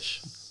 Oh, I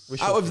wish.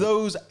 Out of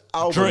those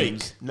albums,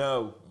 Drake?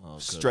 no.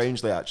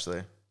 Strangely,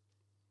 actually.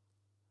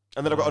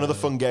 And then I've got another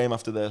fun game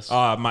after this. Oh,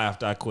 I might have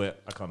to. I quit.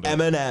 I can't do it.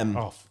 Eminem.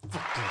 Oh, of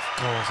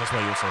course. That's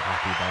why you're so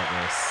happy about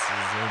this.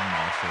 This is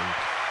Marshall.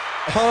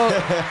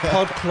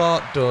 Pod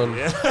Clark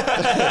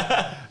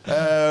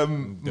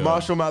done.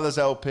 Marshall Mathers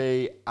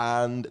LP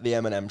and the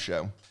Eminem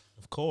Show.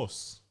 Of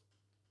course.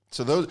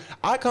 So those,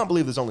 I can't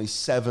believe there's only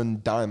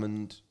 7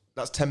 diamond.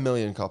 That's 10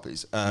 million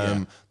copies.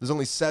 There's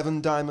only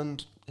 7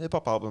 diamond hip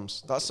hop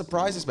albums. That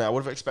surprises me. I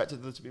would have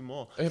expected there to be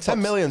more.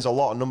 10 million's a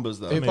lot of numbers,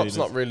 though. Hip hop's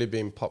not really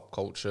been pop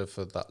culture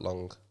for that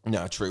long.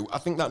 No, true. I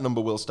think that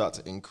number will start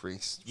to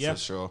increase Yeah. for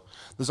sure.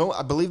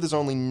 I believe there's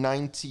only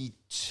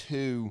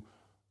 92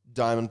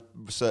 diamond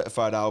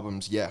certified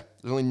albums. Yeah,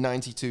 there's only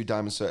 92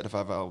 diamond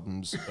certified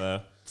albums.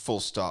 Full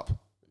stop.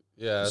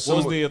 Yeah. What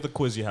was the other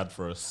quiz you had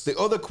for us? The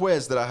other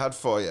quiz that I had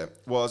for you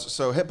was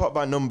so hip hop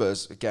by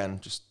numbers. Again,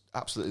 just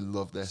absolutely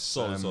love this.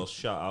 Solid sauce.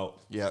 Shout out.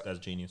 yeah. That's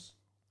genius.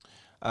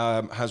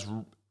 Has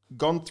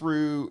gone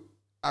through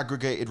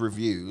aggregated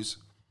reviews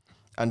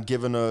and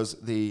given us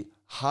the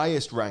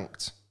highest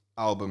ranked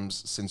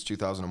albums since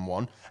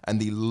 2001 and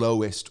the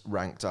lowest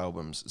ranked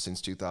albums since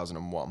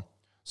 2001.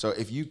 So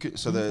if you could,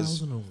 so there's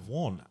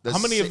 2001. there's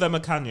How many si- of them are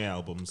Kanye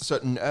albums?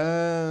 certain,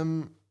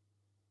 none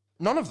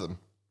of them.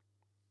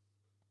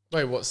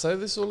 Wait, what? Say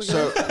this all again?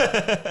 So,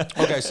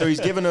 okay, so he's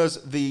given us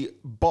the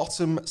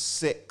bottom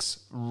 6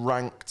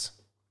 ranked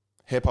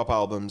hip hop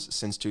albums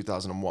since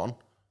 2001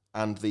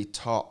 and the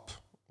top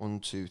 1,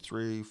 2,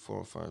 3,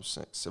 4, 5,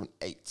 6, 7,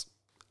 8.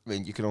 I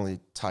mean, you can only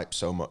type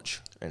so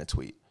much in a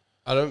tweet.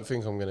 I don't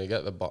think I'm gonna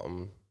get the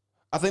bottom.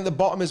 I think the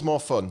bottom is more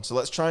fun. So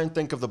let's try and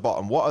think of the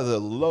bottom. What are the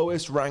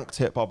lowest ranked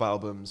hip hop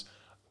albums?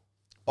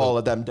 All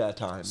of them dead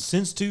times.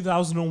 Since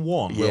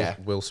 2001? Yeah.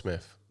 Will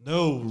Smith.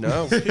 No.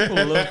 No. People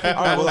love All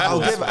right, well,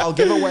 I'll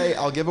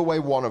give away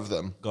one of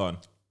them, Go on.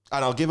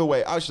 and I'll give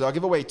away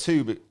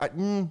 2. But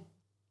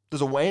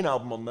there's a Wayne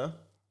album on there.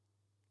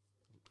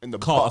 In the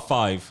Carter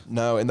 5.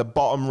 no, in the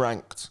bottom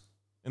ranked,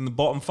 In the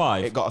bottom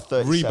 5. it got a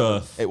 37.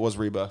 Rebirth. It was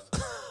Rebirth.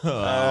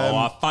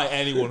 I fight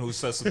anyone who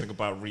says something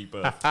about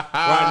Rebirth.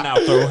 Right now,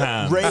 throw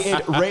hands.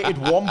 Rated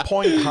 1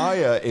 point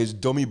higher is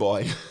Dummy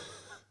Boy.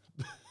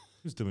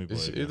 Who's Dummy Boy?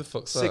 Who the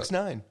fuck's that?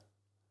 6'9".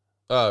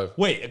 Oh,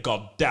 Wait a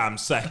goddamn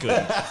second.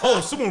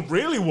 Oh, someone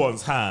really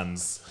wants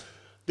hands.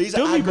 These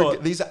Dummy Boy.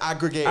 are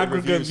aggregated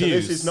Aggregate reviews. So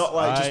views. this is not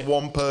like just Right.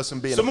 one person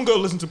being. Someone go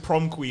listen to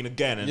Prom Queen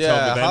again and tell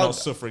me they're not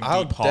suffering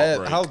deep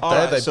heartbreak. How All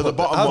dare right, they so put the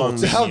bottom how,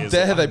 ones- how Years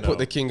dare of- they I put know.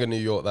 the King of New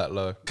York that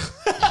low?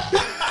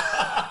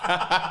 All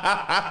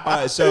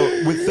right, so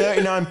with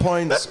 39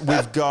 points,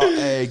 we've got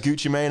a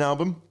Gucci Mane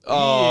album.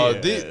 Oh,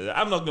 Yeah,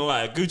 I'm not gonna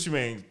lie, Gucci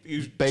Mane.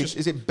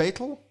 Is it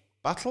Battle?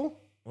 Battle?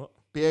 What?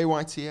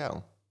 BAYTL.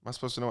 Am I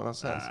supposed to know what that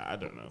says? I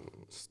don't know.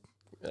 It's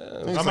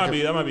That might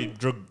be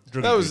drug.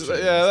 that was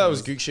Gucci. that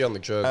was Gucci on the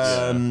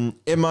drugs.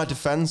 In my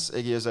defense,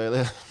 Iggy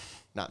Azalea,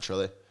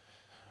 naturally.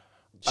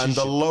 And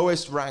the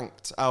lowest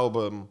ranked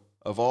album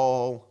of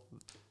all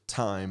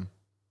time,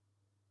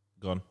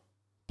 Gone.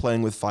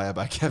 Playing with Fire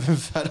by Kevin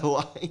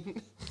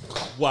Federline.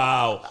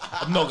 Wow,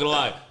 I'm not gonna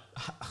lie.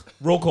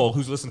 Roll call.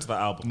 Who's listened to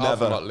that album? I've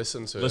never. not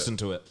listened to it. Listen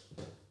to it.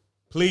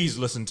 Please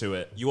listen to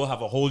it. You will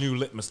have a whole new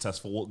litmus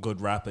test for what good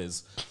rap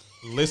is.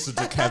 Listen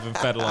to Kevin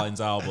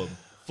Federline's album.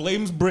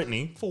 Flames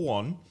Britney, for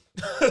one.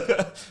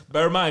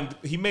 Bear in mind,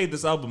 he made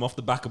this album off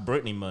the back of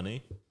Britney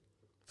money.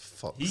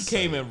 Fuck's He sake.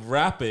 came in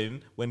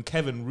rapping when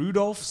Kevin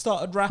Rudolph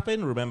started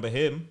rapping. Remember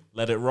him?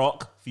 Let It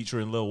Rock,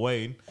 featuring Lil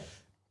Wayne.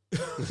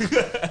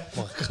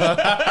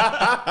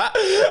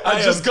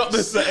 I just got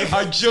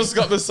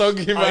the song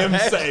in my I am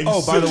head. saying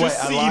Oh, by the such a way,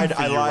 scene I lied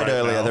for you lied right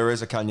earlier. now. There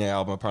is a Kanye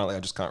album. Apparently, I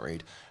just can't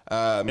read.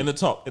 In the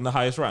top, in the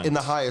highest rank. In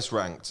the highest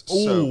ranked.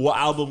 Oh, So what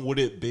album would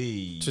it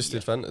be?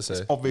 Twisted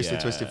Fantasy. obviously,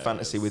 Twisted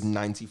Fantasy with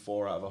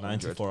 94 out of 100.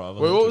 94 out of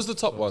Wait, 100. what was the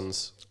top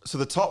ones? So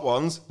the top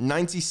ones,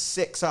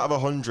 96 out of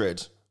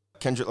 100.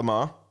 Kendrick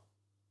Lamar.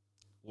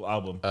 What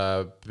album?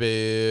 Uh, I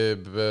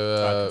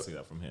can see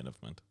that from here. Never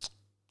mind.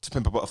 To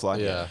Pimp a Butterfly.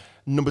 yeah.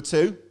 Number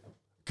 2,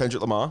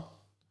 Kendrick Lamar.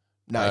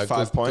 95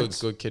 good,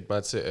 points. Good Kid,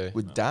 Mad City.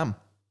 With Damn.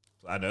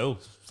 I know.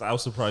 I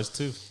was surprised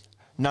too.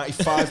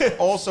 95.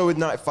 Also with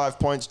 95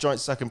 points, joint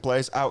second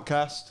place,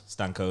 Outkast.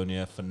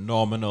 Stankonia,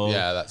 phenomenal.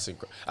 Yeah, that's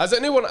incredible. Has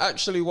anyone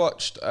actually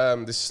watched?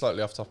 This is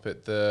slightly off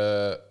topic.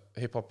 The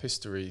hip hop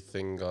history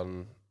thing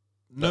on.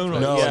 No,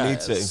 No, yeah. I need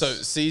to. So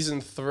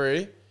season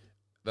 3,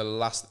 the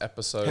last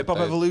episode. Hip Hop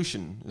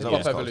Evolution. Is that Hip what Hop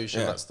it's called? Evolution.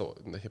 Yeah. That's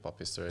the hip hop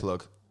history.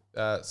 Plug.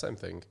 Same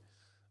thing.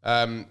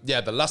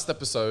 Yeah, the last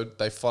episode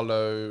they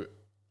follow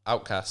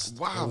Outkast.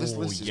 Wow, this Oh,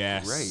 list is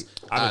yes. great.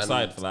 I'm And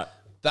excited for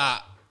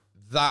that.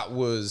 That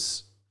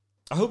was.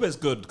 I hope it's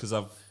good because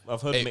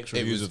I've heard It- mixed it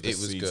reviews was- of this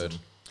it was season. good.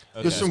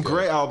 Okay. There's some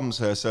great albums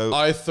here. So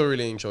I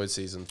thoroughly enjoyed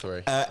season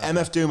 3.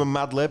 MF Doom and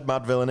Madlib,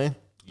 Mad Villainy.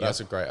 That's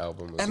a great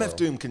album. As MF well.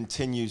 Doom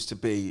continues to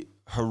be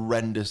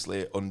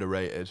horrendously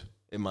underrated,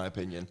 in my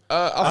opinion.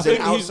 I As in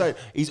think he's-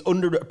 he's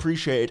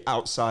underappreciated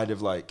outside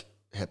of like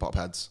hip hop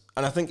heads,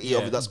 and I think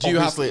that's Do you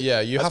have- obviously yeah,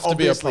 you that's have to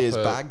be a obviously his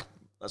proper- bag.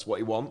 That's what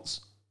he wants.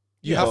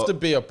 You have to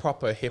be a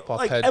proper hip hop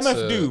like head. MF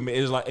to- Doom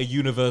is like a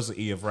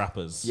university of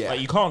rappers. Yeah. Like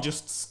you can't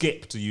just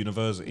skip to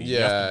university. You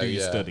have to do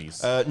your Yeah.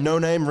 studies. No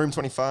Name, Room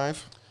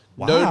 25.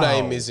 No Wow.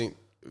 Name isn't.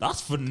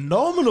 That's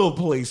phenomenal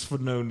place for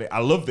No Name. I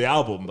love the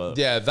album, but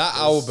Yeah, that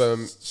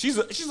album. she's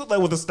up there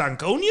with the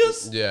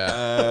Stanconias.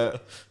 Yeah.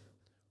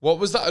 What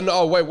was that?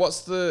 No, wait.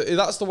 What's the?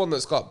 That's the one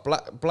that's got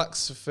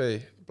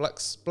blacksmithy.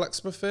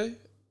 Blacksmithy.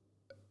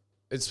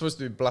 It's supposed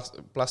to be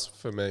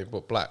blasphemy,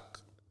 but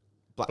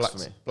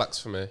Blasphemy.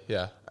 blasphemy.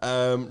 Yeah.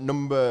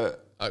 Number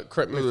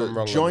Correct me if I'm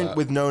wrong. joint on that.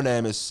 with No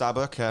Name is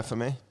Saba, Care For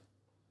Me.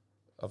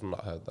 I've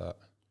not heard that.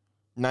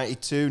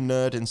 92,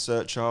 Nerd in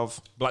Search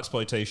Of.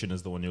 Blaxploitation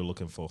is the one you're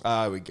looking for.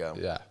 There we go.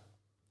 Yeah.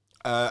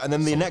 And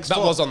then the next That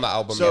one was on that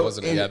album, So though,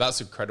 wasn't it? in- Yeah, that's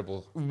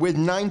incredible. with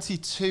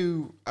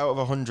 92 out of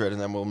 100,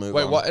 and then we'll move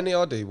Wait, on. what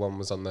NERD one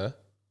was on there?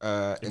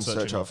 In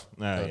Search Of.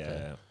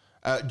 Yeah.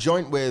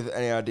 Joint with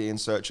NERD In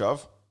Search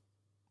Of.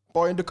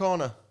 Boy in the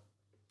Corner.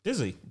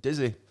 Dizzy.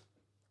 Dizzy.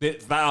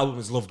 That album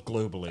is loved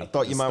globally. I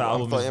thought you might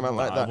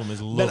like that. Album is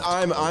Then loved.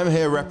 I'm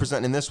here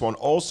representing this one.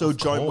 Also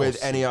joint with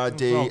course.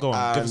 NERD Oh, go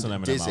on, give us an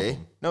and Eminem Dizzy.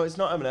 album. No, it's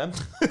not Eminem.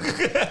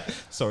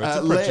 Sorry, it's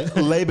a prejudice.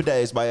 Labor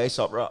Days by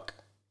Aesop Rock.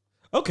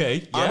 Okay,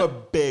 yeah. I'm a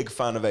big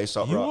fan of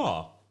Aesop You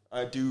Rock.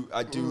 are. I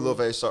do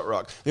love Aesop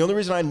Rock. The only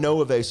reason I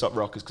know of Aesop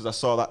Rock is because I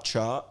saw that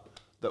chart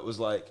that was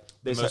like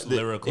most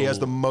lyrical. He has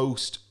the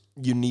most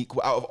unique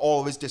out of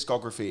all of his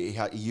discography.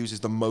 He uses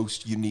the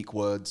most unique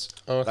words.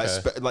 Okay.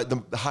 Like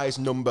the highest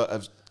number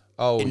of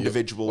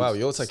individuals. Wow,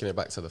 you're taking it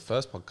back to the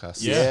first podcast.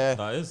 Yeah, Yeah.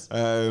 that is.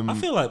 I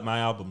feel like my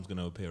album's going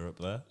to appear up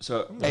there.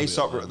 So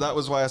Aesop Rock, that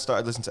was why I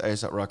started listening to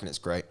Aesop Rock, and it's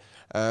great.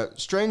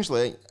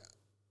 Strangely,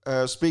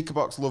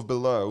 Speakerbox Love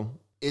Below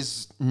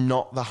is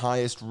not the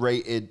highest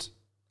rated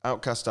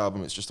Outkast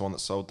album. It's just the one that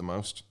sold the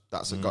most.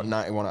 That's got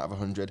 91 out of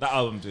 100. That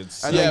album did.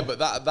 And Yeah, then- but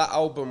that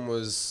album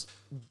was.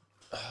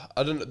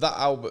 I don't know. That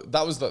album.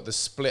 That was like the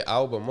split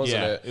album,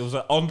 wasn't Yeah, it? it was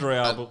an Andre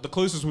album. The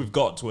closest we've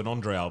got to an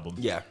Andre album.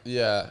 Yeah.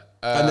 Yeah.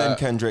 And then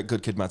Kendrick,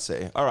 Good Kid, Mad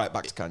City. All right,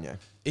 back to Kanye.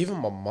 Even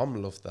my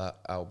mum loved that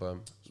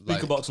album.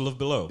 Speak about to Love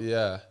Below.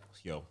 Yeah.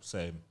 Yo,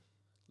 same.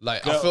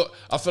 Like Get-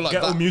 I feel like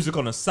Get all that. music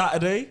on a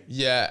Saturday.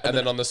 Yeah, and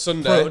then on the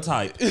Sunday,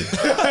 Prototype.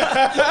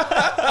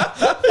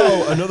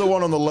 Oh, another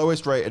one on the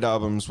lowest rated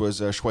albums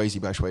was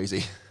Shwazy by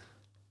Shwazy.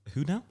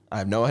 Who now? I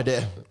have no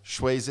idea.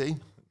 Shwazy?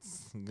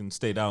 You can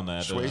stay down there.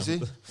 I don't know.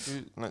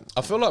 Shwazy?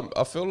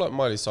 I feel like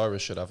Miley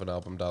Cyrus should have an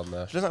album down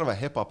there. She doesn't have a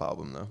hip hop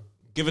album though.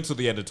 Give it till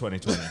the end of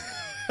 2020.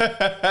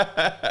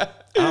 I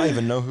don't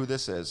even know who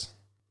this is.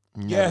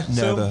 Yeah,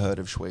 so- Never heard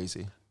of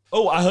Shwazy.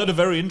 Oh, I heard a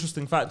very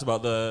interesting fact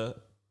about the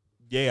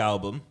Ye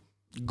album.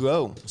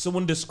 Go.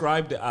 Someone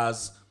described it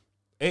as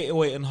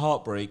 808 and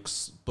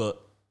Heartbreaks,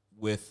 but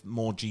with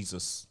more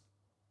Jesus.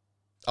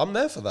 I'm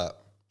there for that.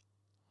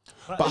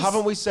 But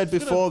haven't we said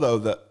before though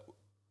that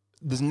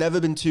there's never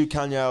been two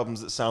Kanye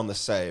albums that sound the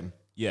same?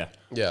 Yeah.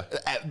 Yeah.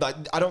 Like,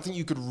 I don't think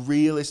you could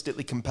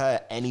realistically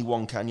compare any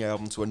one Kanye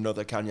album to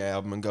another Kanye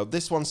album and go,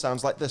 this one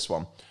sounds like this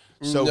one.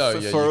 So No, yeah,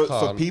 you for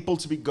can't. people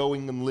to be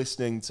going and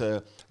listening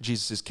to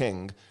Jesus is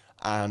King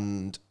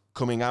and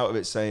coming out of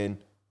it saying,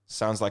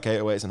 sounds like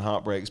 808s and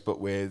Heartbreaks, but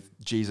with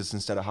Jesus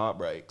instead of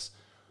Heartbreaks,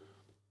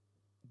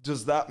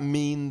 does that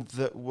mean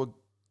that we're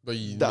But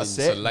you That's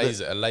mean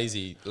it, a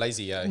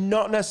lazy, yeah.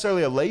 not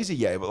necessarily a lazy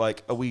yay, but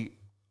like,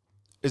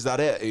 is that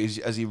it?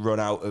 Has he run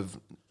out of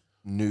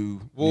new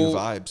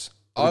vibes?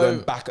 Are we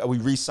going back? Are we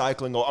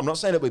recycling? Or I'm not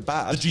saying it'll be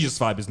bad. The Jesus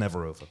vibe is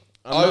never over.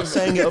 I'm not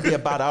saying it'll be a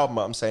bad album.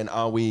 I'm saying,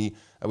 are we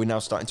now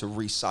starting to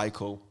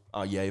recycle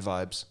our Ye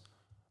vibes?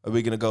 Are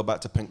we going to go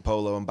back to Pink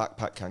Polo and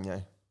Backpack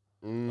Kanye?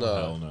 No,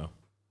 Hell no.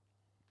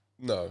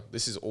 no.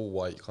 This is all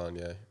white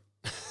Kanye.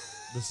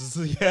 This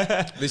is,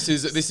 yeah. This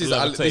is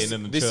Levitating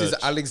in the this is church.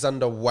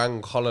 Alexander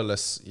Wang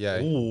collarless. Yeah.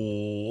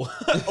 Ooh.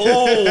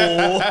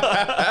 Oh.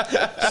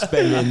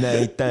 Spending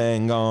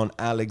anything on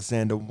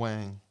Alexander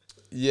Wang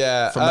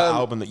Yeah. from the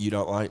album that you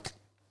don't like.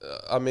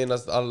 I mean,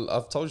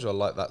 I've told you I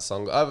like that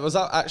song. I was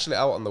actually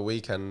out on the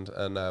weekend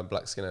and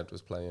Black Skinhead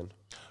was playing.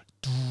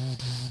 Do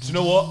you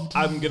know what?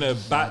 I'm going to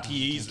back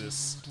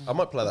Jesus. I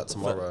might play that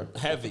tomorrow.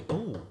 Heavy.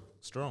 Oh,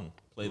 strong.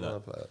 Play I'll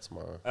that. play that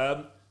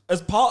tomorrow.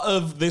 As part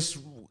of this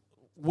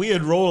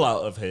weird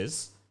rollout of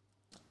his,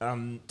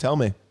 Tell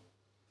me.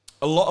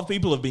 a lot of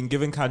people have been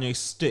giving Kanye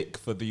stick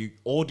for the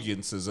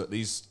audiences at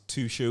these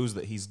two shows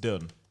that he's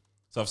done.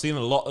 So I've seen a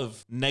lot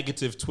of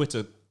negative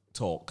Twitter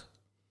talk.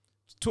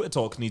 Twitter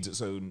talk needs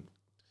its own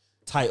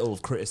title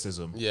of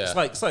criticism. Yeah.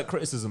 It's like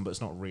criticism, but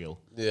it's not real.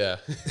 Yeah.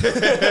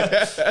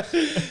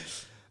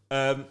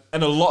 And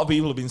a lot of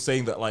people have been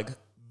saying that like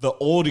the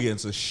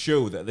audiences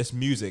show that this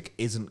music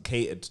isn't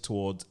catered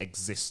towards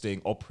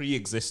existing or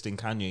pre-existing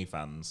Kanye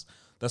fans.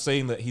 They're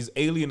saying that he's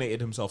alienated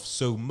himself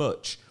so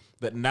much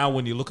that now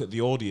when you look at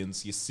the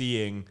audience, you're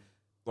seeing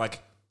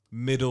like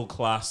middle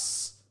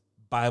class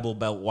Bible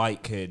Belt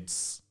white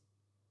kids.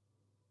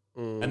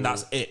 And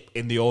that's it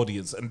in the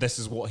audience. And this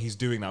is what he's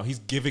doing now. He's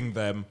giving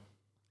them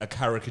a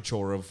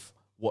caricature of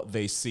what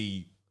they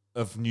see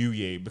of New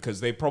Ye,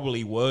 because they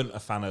probably weren't a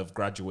fan of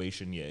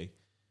Graduation Ye.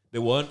 They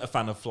weren't a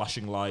fan of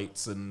Flashing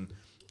Lights and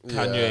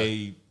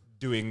Kanye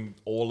doing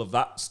all of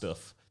that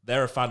stuff.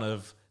 They're a fan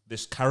of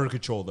this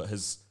caricature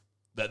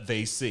that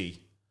they see.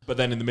 But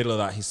then in the middle of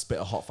that, he spit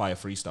a hot fire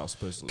freestyle,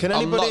 supposedly. Can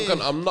I'm anybody?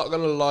 not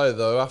gonna lie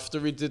though. After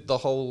he did the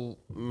whole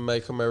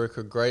 "Make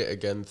America Great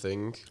Again"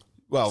 thing,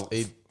 Well,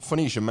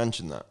 funny you should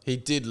mention that. he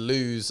did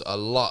lose a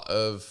lot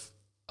of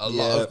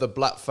the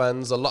black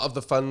fans, a lot of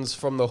the fans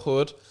from the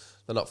hood.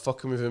 They're not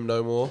fucking with him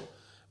no more.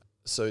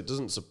 So it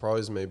doesn't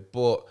surprise me.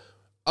 But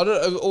I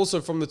don't know, also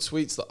from the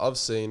tweets that I've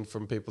seen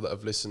from people that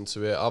have listened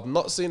to it, I've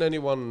not seen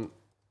anyone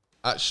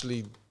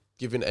actually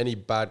giving any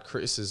bad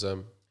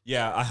criticism.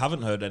 Yeah, I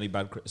haven't heard any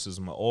bad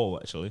criticism at all,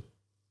 actually.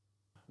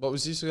 What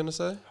was you going to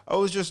say?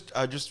 I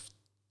just,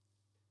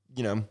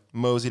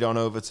 moseyed on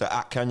over to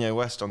 @Kanye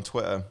West on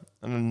Twitter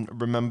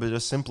and remembered a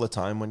simpler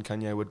time when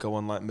Kanye would go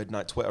on like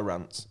midnight Twitter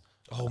rants.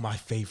 Oh, my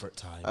favorite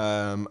time.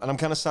 And I'm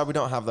kind of sad we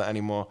don't have that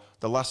anymore.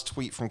 The last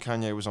tweet from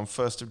Kanye was on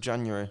 1st of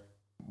January.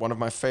 One of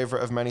my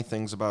favorite of many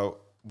things about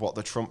what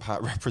the Trump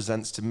hat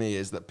represents to me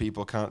is that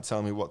people can't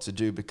tell me what to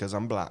do because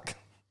I'm black.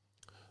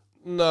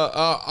 No,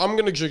 I'm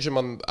going to judge him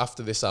on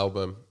after this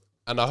album.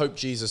 And I hope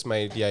Jesus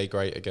made Ye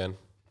great again.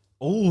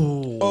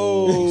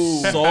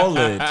 Oh,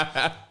 solid.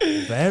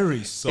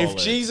 Very solid. If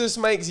Jesus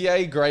makes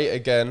Ye great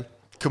again,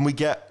 Can we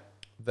get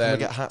then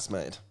hats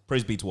made?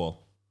 Praise be to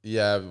all.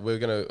 yeah, I'm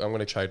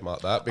gonna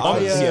trademark that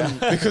because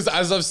yeah. because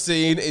as I've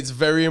seen, it's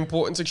very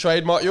important to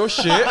trademark your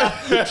shit.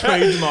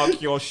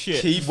 Trademark your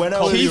shit. Keith, When I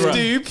was Keith around-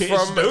 Dupe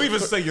from Don't even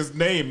say his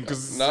name,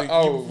 because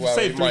no,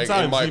 say it 3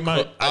 times, he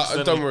might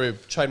don't worry,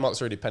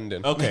 trademark's already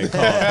pending. Okay,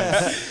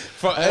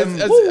 calm.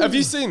 Have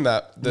you seen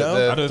that?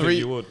 No. I don't think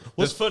you would.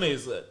 What's funny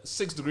is that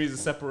 6 degrees of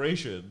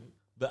separation,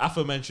 the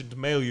aforementioned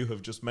male you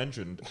have just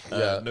mentioned,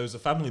 knows a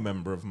family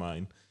member of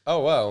mine. Oh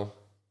wow.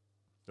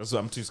 That's what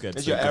I'm too scared to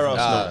Is say. your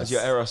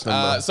Eros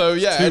number? So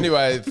yeah.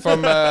 Anyway,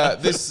 from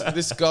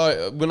this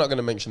guy, we're not going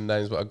to mention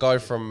names, but a guy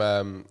from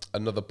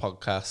another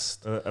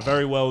podcast. A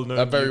very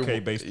well-known very-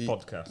 UK-based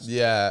podcast.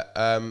 Yeah.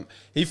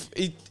 He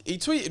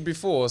tweeted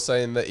before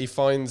saying that he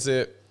finds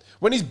it.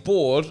 When he's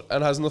bored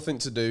and has nothing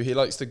to do, he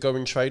likes to go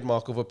and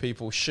trademark other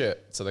people's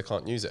shit so they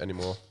can't use it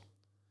anymore.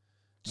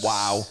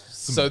 Wow.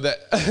 So that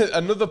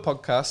another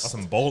podcast,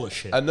 Some baller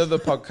shit. another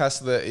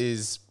podcast that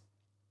is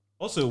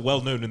Also well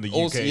known in the UK.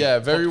 also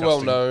very podcasting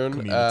well known.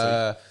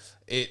 community.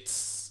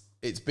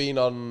 It's been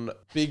on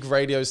big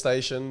radio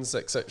stations,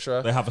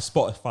 etc. They have a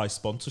Spotify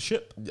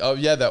sponsorship. Oh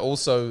yeah, they're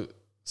also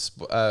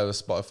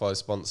Spotify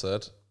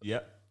sponsored.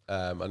 Yeah.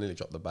 I nearly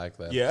dropped the bag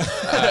there.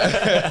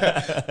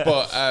 Yeah.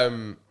 But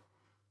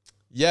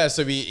yeah,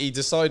 so he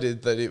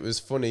decided that it was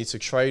funny to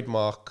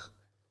trademark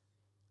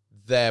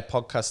their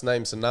podcast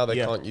name, so now they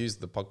Yeah. can't use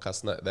the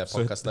podcast their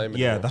So, podcast name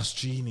yeah, anymore. that's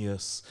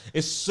genius.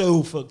 It's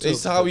so fucked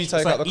It's up. how you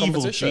take like out the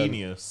evil competition.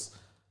 genius.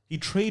 He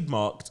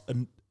trademarked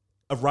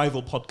a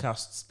rival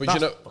podcast's. But That's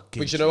you know,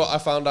 fucking but you know what I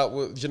found out?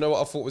 Do you know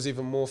what I thought was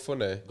even more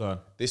funny? Go on.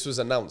 This was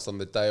announced on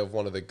the day of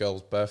one of the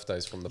girls'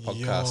 birthdays from the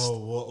podcast. Yo,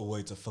 what a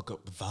way to fuck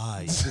up the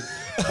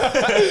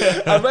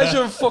vibe.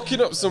 Imagine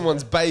fucking up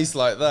someone's bass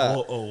like that.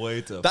 What a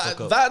way to fuck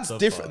up That's the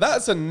different. vibe.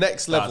 That's a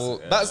next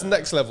level. That's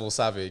next level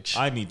savage.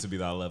 I need to be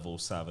that level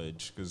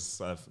savage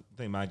because I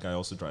think my guy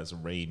also drives a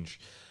range.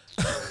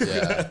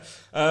 Yeah.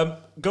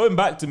 Going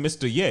back to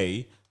Mr.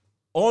 Ye,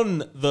 on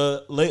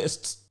the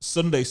latest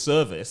Sunday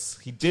service,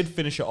 he did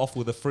finish it off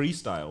with a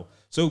freestyle.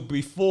 So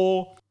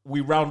before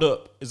we round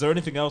up, is there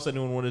anything else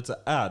anyone wanted to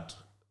add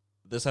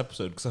this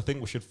episode? Because I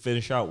think we should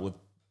finish out with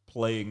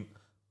playing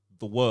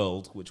The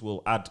World, which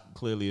we'll add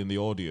clearly in the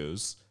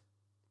audios.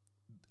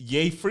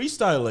 Ye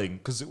freestyling,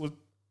 because it was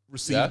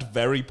received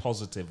very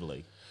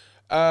positively.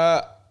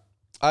 I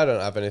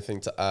don't have anything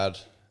to add.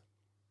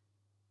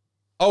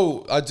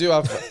 Oh, I do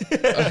have.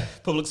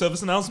 Public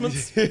service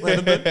announcements.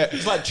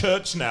 It's like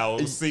church now,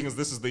 seeing as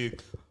this is the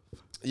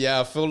Yeah,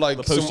 I feel like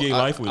The post-Ye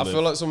life we I live.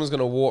 feel like someone's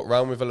gonna walk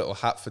around with a little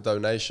hat for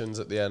donations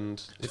at the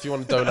end. If you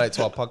want to donate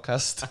to our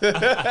podcast,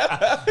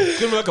 it's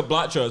gonna be like a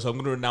black shirt, so I'm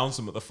gonna announce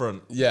them at the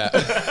front. yeah.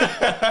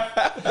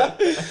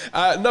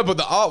 No, but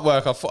the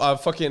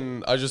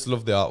artwork, I just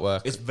love the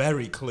artwork. It's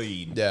very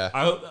clean. Yeah.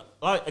 I hope,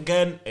 like,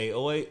 again,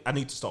 808. I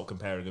need to stop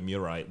comparing them.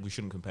 You're right. We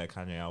shouldn't compare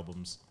Kanye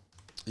albums.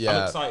 I'm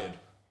Yeah. excited.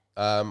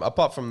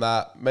 Apart from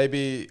that,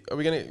 maybe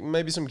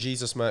maybe some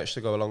Jesus merch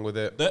to go along with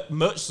it. That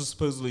merch was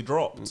supposedly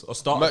dropped or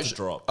started to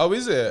drop. Oh,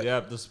 is it?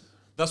 Yeah,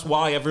 that's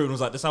why everyone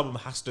was like, this album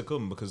has to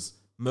come because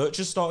merch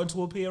is starting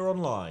to appear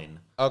online.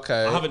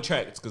 Okay. I haven't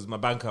checked because my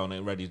bank account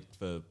ain't ready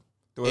for.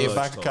 The way the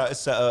bank account is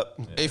set up.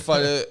 If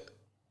I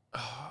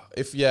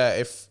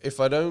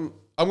don't,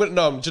 I'm gonna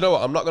no. Do you know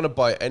what? I'm not gonna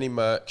buy any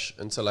merch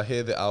until I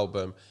hear the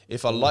album.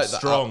 If I like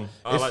Strong.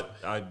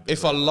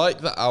 if I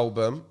like the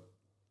album,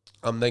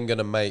 I'm then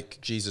gonna make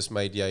Jesus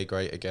Made Ye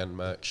Great Again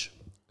merch,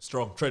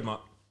 Strong.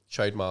 Trademark.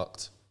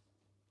 trademarked.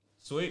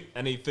 Sweet.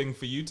 Anything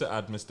for you to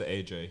add, Mr.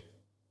 AJ?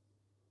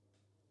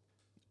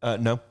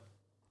 No.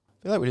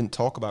 I feel like we didn't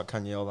talk about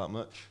Kanye all that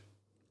much.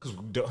 Because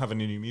we don't have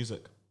any new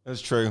music.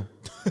 That's true.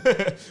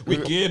 We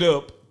geared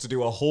up to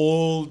do a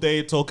whole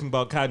day talking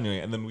about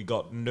Kanye, and then we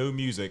got no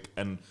music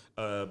and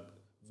 1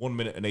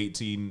 minute and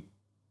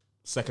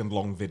 18-second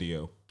long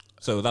video.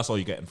 So that's all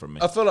you're getting from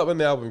me. I feel like when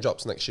the album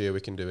drops next year, we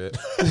can do it.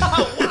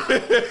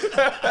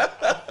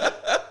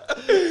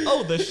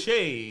 Oh, the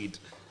shade.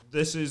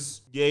 This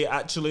is Ye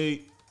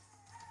actually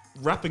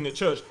rapping at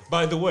church.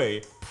 By the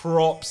way,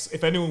 props.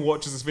 If anyone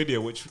watches this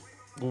video, which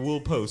we will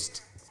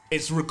post,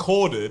 it's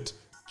recorded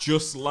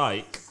just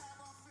like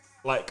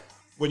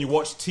when you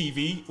watch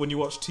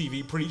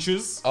TV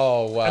preachers.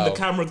 Oh wow! And the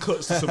camera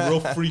cuts to some real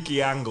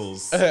freaky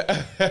angles. So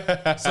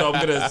I'm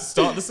gonna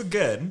start this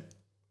again,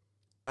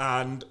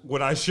 and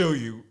when I show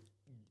you,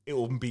 it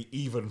will be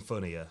even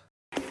funnier.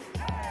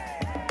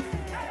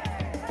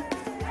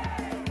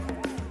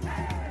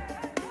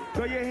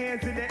 Throw your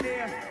hands in the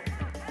air,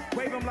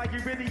 wave them like you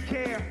really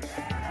care.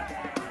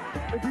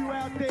 If you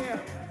out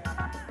there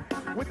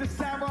with the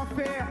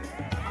savoir-faire,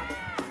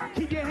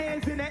 keep your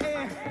hands in the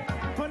air,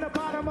 from the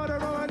bottom of the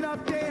row and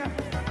up there.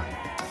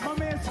 My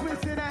man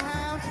Swiss in the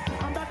house,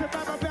 I'm about to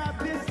rap about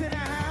this in the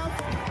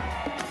house.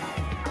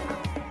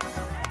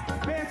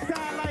 Man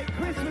style like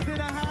Christmas in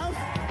the house.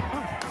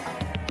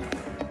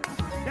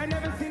 I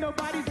never seen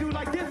nobody do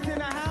like this in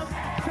the house.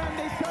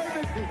 Sunday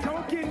service,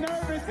 don't get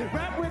nervous.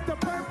 Rap with the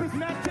purpose,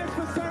 not just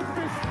for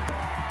surface.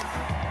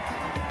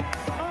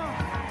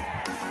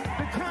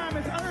 The time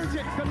is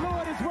urgent, the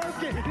Lord is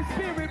working, the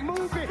spirit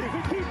moving.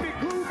 We keep it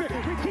grooving,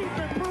 we keep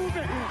it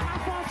proving. I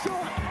fall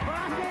short, but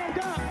I stand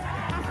up.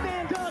 I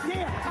stand up,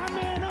 yeah, I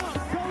man up.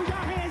 Throw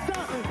your hands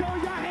up, throw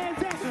your hands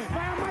up.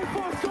 I might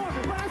fall short,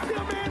 but I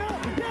still man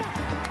up, yeah.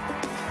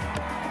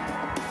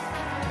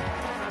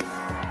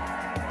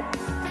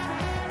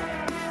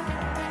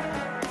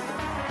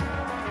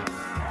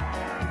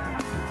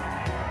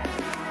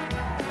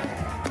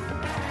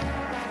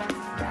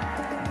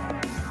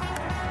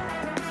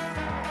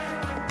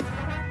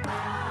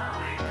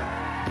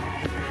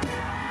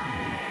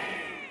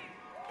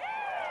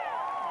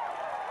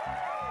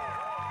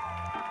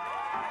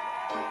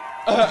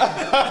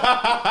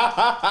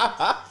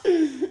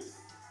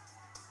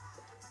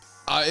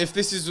 If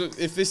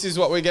this is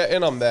what we're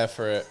getting, I'm there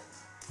for it.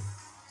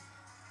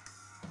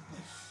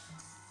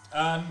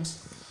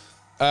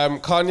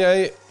 And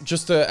Kanye,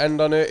 just to end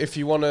on it, if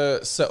you want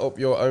to set up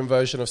your own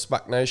version of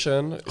SPAC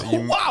Nation,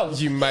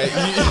 you may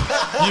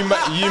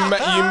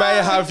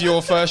have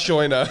your first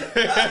joiner.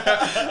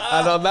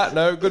 And on that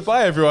note,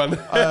 goodbye, everyone.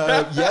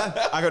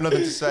 Yeah, I got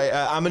nothing to say.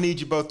 I'm gonna need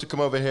you both to come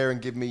over here and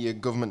give me your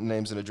government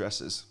names and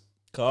addresses.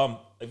 Calm.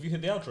 Have you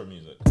heard the outro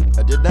music?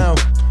 I did now.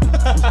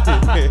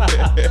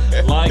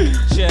 Like,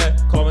 share,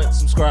 comment,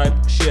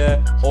 subscribe,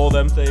 share, all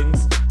them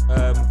things.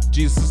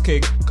 Jesus is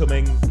King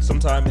coming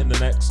sometime in the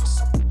next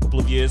couple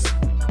of years.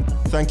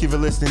 Thank you for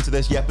listening to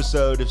this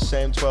episode of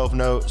Same 12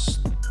 Notes.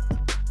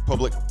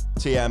 Public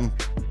TM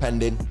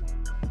pending.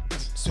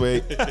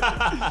 Sweet.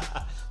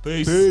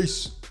 Peace.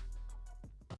 Peace.